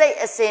ဒီစိတ်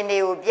အစဉ်တွေ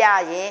ကိုပြ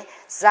ရင်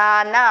ဇာ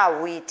နာ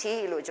ဝီထီ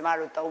လို့ကျမ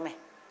တို့သုံးမယ်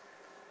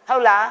ဟု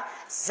တ်လား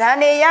ဇံ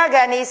နေရ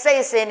ကံဒီစိ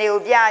တ်အစဉ်တွေ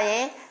ကိုပြရ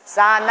င်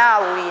ဇာနာ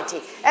ဝီထီ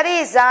အဲ့ဒီ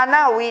ဇာ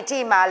နာဝီထီ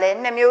မှာလည်း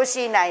2မျိုး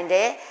ရှိနိုင်တ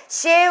ယ်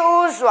ရှေးဥ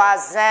စွာ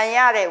ဇံရ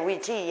တဲ့ဝီ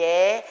ထီ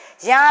ရဲ့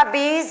ရာ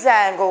ဘီဇံ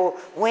ကို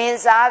ဝင်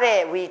စားတဲ့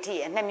ဝီထီ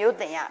2မျိုး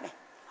သင်ရမယ်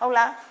ဟုတ်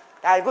လား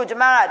ဒါအခုကျ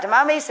မကဓမ္မ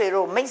မိတ်ဆွေ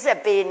တို့မိတ်ဆက်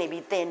ပေးနေ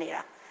ပြီးသင်နေ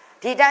တာ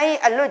ဒီတိုင်း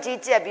အလွတ်ကြီး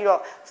ကြက်ပြီး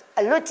တော့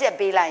အလွတ်ကြက်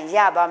ပေးလိုက်ရ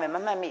သွားမယ်မ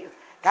မှတ်မိဘူး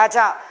ဒါ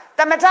ကြောင့်တ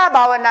မထ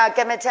ဘာဝနာက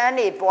မ္မထန်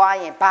တွေပွား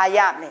ရင်ဘာရ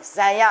မလဲ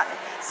ဇံရ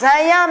ဇံ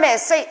ရမယ်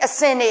စိတ်အစ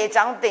ဉ်တွေအ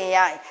ကြောင်းသင်ရ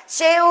ရင်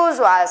ရှေးဥ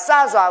စွာစ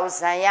စွာ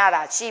ဇံရ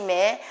တာရှိမ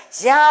ယ်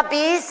ရာ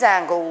ပီးဇံ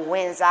ကိုဝ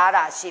င်စား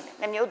တာရှိမယ်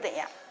2မျိုးသင်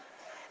ရ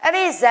အဲ့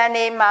ဒီဇံ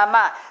နေမှာ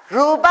မှ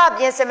ရူပ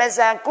ပြင်စမ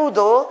ဇံကု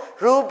သိုလ်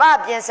ရူပ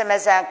ပြင်စမ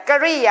ဇံက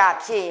ရိယာ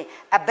ဖြစ်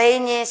အဘိ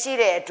ညာဉ်ရှိ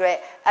တဲ့အတွက်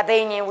အဘိ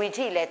ညာဉ်ဝီ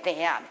ထိလည်းသင်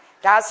ရမယ်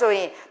ဒါဆိုရ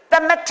င်တ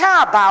မထ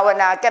ဘာဝ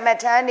နာကမ္မ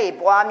ထန်တွေ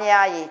ပွား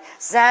များရင်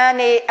ဇံ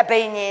နေအ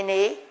ဘိညာဉ်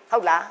တွေဟု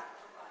တ်လား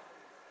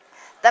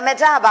တမ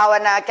ထဘာဝ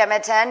နာကမ္မ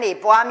ထန်တွေ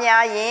ပွား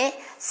များရင်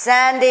ဇ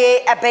န်တွေ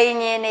အဘိ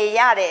ညာဉ်တွေရ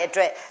တဲ့အ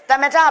တွက်တ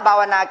မထဘာ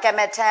ဝနာကမ္မ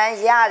ထန်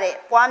ရတဲ့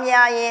ပွား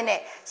များရင်း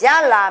နဲ့ရ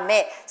လာ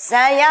မဲ့ဇ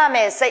န်ရ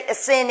မဲ့စိတ်အ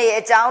စဉ်တွေ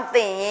အကြောင်း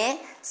သိရင်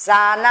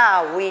ဇာနာ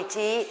ဝီ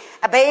ထိ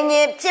အဘိညာ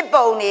ဉ်ဖြစ်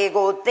ပုံတွေ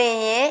ကိုသိ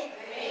ရင်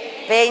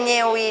ဘိညာ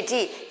ဉ်ဝီ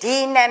ထိဒီ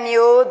2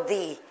မျိုးသ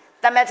ည်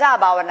တမထ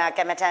ဘာဝနာက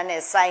မ္မထန်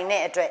နဲ့ဆိုင်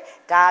တဲ့အတွက်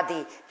ဒါသ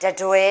ည်တ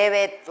တွဲ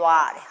ပဲ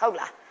သွားတယ်ဟုတ်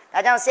လားဒါ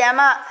ကြောင့်ဆရာ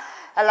မ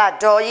ဟလာ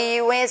ဒေါ်ရီ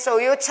ဝင်းဆို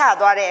ရွချ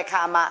သွားတဲ့အ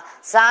ခါမှာ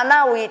ဇာနာ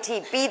ဝီထိ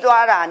ပြီး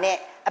သွားတာနဲ့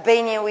အဘိ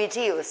ညာဉ်ဝီ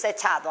ထိကိုဆက်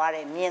ချသွားတ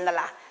ယ်မြင်သ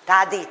လားဒါ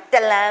သည်တ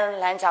လန်း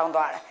လမ်းချောင်း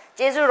သွားတာ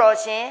ကျေးဇူးတော်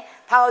ရှင်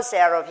ဖောက်ဆ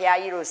ရာတော်ဘုရား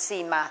ကြီးတို့စီ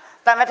မှာ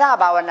တမထ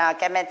ဘာဝနာ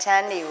ကမ္မထ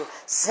န်တွေကို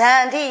ဇ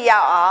န်ထိ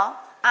ရောက်အောင်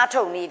အား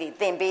ထုတ်နည်းတွေ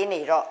သင်ပေး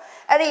နေတော့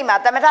အဲ့ဒီမှာ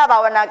တမထဘာ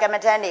ဝနာကမ္မ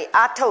ထန်တွေ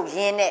အားထုတ်ရ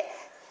င်းနဲ့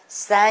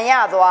ဇံရ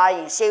သွားရ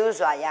င်ရှေးဥ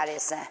စွာရ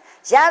တဲ့ဇံ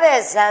ရ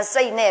တဲ့ဇံ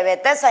စိတ်နဲ့ပဲ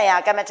သက်ဆိုင်ရာ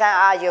ကမ္မထန်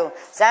အာယုံ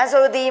ဇံ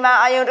ဆိုဒီမှာ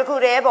အာယုံတစ်ခု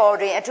တည်းပေါ်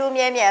တွင်အထူး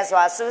မြဲမြံ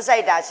စွာစူးစို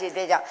က်တာရှိ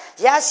တဲ့ကြောင့်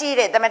ရရှိ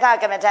တဲ့တမထ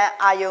ကမ္မထန်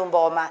အာယုံ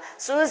ပေါ်မှာ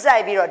စူးစို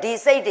က်ပြီးတော့ဒီ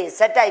စိတ်တွေဇ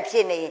က်တိုက်ဖြ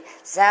စ်နေ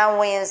ဇံ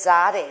ဝင်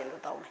စားတယ်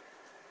လို့သုံးတယ်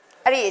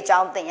အဲ့ဒီအကြော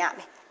င်းသင်ရမ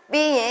ယ်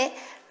ပြီးရင်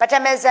ပထ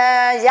မဇံ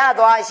ရ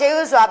သွားရှေး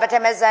ဥစွာပထ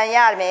မဇံရ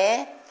မယ်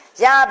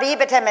ရပြီး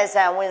ပထမ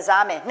ဇံဝင်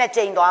စားမယ်2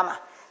ကြိမ်သွားမှာ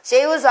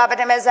ရှေးဥစွာပ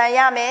ထမဇံရ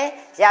မယ်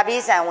ရ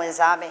ပြီးဇံဝင်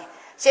စားမယ်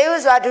ရှေးဥ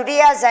စွာဒုတိ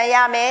ယဇံရ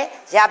မယ်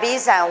ရပြီး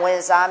ဇံဝ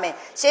င်စားမယ်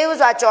ရှေးဥ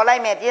စွာကြော်လို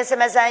က်မယ်ပြင်စ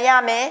မဇံရ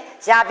မယ်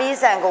ရပြီး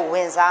ဇံကိုဝ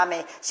င်စားမ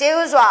ယ်ရှေး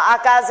ဥစွာအာ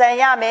ကာဇံ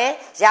ရမယ်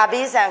ရ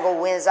ပြီးဇံကို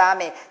ဝင်စား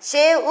မယ်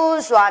ရှေးဥ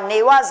စွာနေ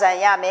ဝဇံ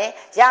ရမယ်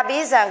ရ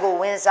ပြီးဇံကို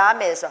ဝင်စား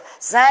မယ်ဆို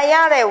ဇံရ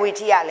တဲ့ဝီ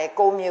ထိကလည်း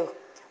6မျိုး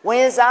ဝ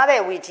င်စား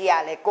တဲ့ဝီထိက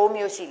လည်း6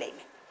မျိုးရှိလိမ့်မ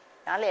ယ်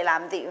နားလည်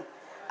လားမသိဘူး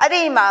အဲ့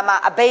ဒီမှာမှ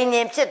အဘိညာ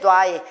ဉ်ဖြစ်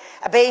သွားရင်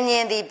အဘိညာ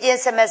ဉ်ဒီပြင်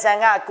စမဇံ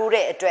ကကူး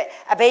တဲ့အတွက်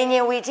အဘိညာ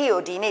ဉ်ဝီထိ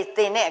ကိုဒီနေ့သ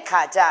င်တဲ့အ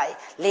ခါကျရင်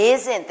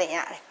4ဆင့်သင်ရ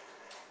တယ်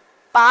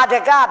ပါဒ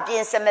ကပြ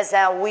င်စမ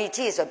ဇံဝီ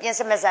ထိဆိုပြင်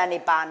စမဇံနေ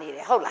ပါနေတ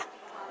ယ်ဟုတ်လား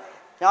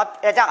နော်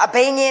ဒါကြောင့်အ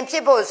ဘိညာဉ်ဖြ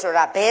စ်ဖို့ဆို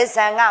တာဘယ်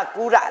ဇံက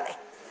ကူးတာလဲ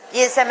ပြ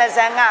င်စမ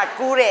ဇံက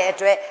ကူးတဲ့အ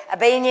တွက်အ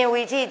ဘိညာဉ်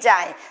ဝီထိကြရ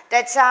င်တ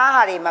ခြား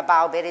ဟာတွေမပါ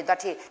ဘူးဘယ်တွေ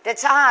သွားထိတ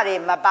ခြားဟာတွေ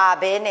မပါ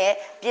ဘဲနဲ့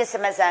ပြင်စ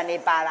မဇံနေ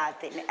ပါတာ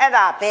တင်တယ်အဲ့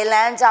ဒါဘယ်လ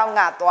မ်းကြောင်း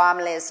ကသွားမ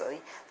လဲဆိုရ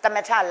င်တမ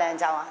ထလမ်း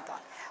ကြောင်းက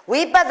သွား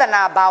ဝိပဿ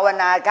နာဘာဝ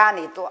နာက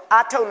နေသူ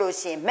အားထုတ်လို့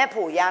ရှိရင်မက်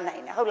ဖို့ရနို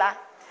င်တယ်ဟုတ်လား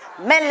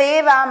မက်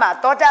4ပါးမှာ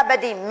သောတာပ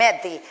တ္တိမက်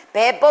သည်ဘ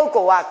ယ်ပုဂ္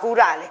ဂိုလ်ကကူး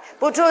တာလဲ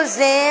ပုထုဇ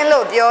ဉ်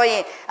လို့ပြောရ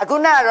င်အခု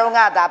နတော့က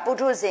သာပု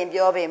ထုဇဉ်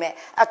ပြောပေမဲ့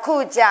အခု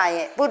ကြရ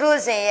င်ပုထု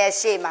ဇဉ်ရဲ့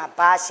ရှေ့မှာ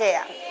ဘာရှက်ရ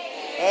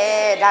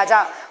ဒါ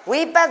ကြောင့်ဝိ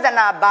ပဿ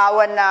နာဘာဝ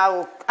နာ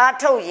ကိုအား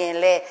ထုတ်ရင်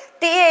လေ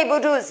တိရိပု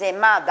ထုဇဉ်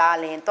မှသာ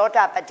လင်သော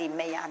တာပတ္တိမ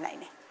ရနိုင်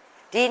တယ်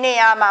ဒီနေ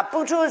ရာမှာပု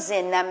ထုဇ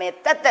ဉ်နာမည်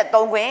တက်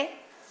သုံးခွင့်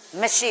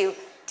မရှိ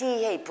ဘူးတိ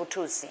ရိပု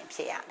ထုဇဉ်ဖြ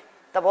စ်ရမယ်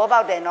သဘောပေါ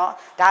က်တယ်နော်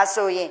ဒါ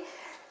ဆိုရင်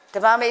ဓ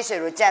မ္မမိတ်ဆွေ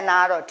တို့ကြံနာ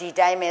တော့ဒီ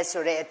တိုင်းပဲ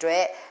ဆိုတဲ့အတွ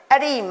က်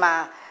အဲ့ဒီမှာ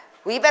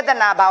ဝိပဿ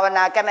နာဘာဝ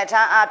နာကမ္မထ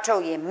န်အားထု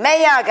တ်ရင်မေ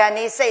ယဂန်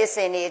ဤစိတ်အစ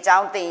ဉ်တွေအကြော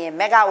င်းသိရင်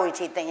မေဃဝီ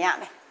ထိသင်ရ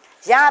မယ်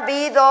ရ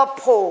ပြီးတော့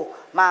ဖို့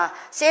မှာ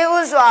ရှေးဥ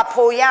စွာ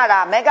ဖို့ရတာ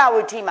မေဃ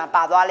ဝီထိမှာ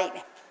ပါသွားလိမ့်မ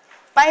ယ်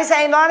ပိုင်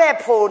ဆိုင်သွားတဲ့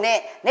ဖို့နဲ့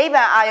နိဗ္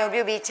ဗာန်အာယုံ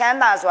ပြုပြီးချမ်း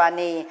သာစွာ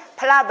နေဖ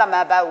လားသမ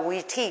ဘတ်ဝီ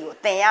ထိကို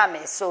သင်ရမ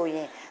ယ်ဆိုရ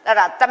င် အဲ့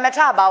ဒါသမထ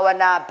ဘာဝ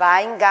နာဘို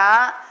င်းက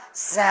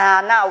ဇာ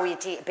နာဝီ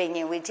ထိအပင်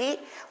ဉ္ဝီထိ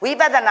ဝိ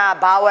ပဿနာ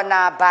ဘာဝ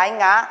နာဘိုင်း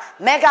က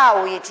မေဃ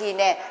ဝီထိ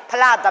နဲ့ဖ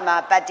လသမ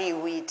ပတ္တိ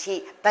ဝီထိ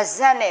ပါဇ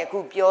က်နဲ့အခု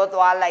ပြော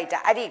သွားလိုက်တာ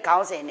အဲ့ဒီခေါ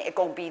င်းစဉ်နဲ့အ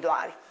ကုန်ပြီး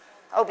သွားပြီ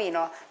ဟုတ်ပြီ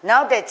နော်နော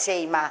က်တစ်ချိ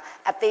န်မှာ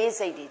အသေး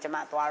စိတ်တွေကျွန်မ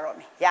သွားတော့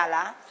မယ်ရ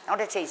လားနောက်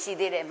တစ်ချိန်ရှိ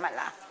သေးတယ်မှတ်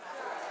လား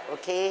โอ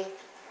เค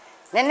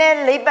နည်းနည်း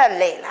လေးပတ်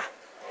လေလား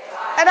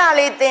အဲ့ဒါ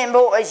လေးသင်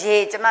ဖို့အ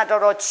ရေးကျွန်မ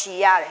တော်တော်ချီ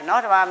ရတယ်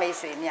နော်ဓမ္မမိတ်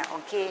ဆွေများโอ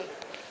เค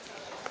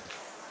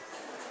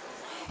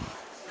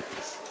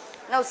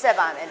နှုတ်ဆက်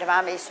ပါမယ်ဓမ္မ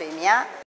မိတ်ဆွေများ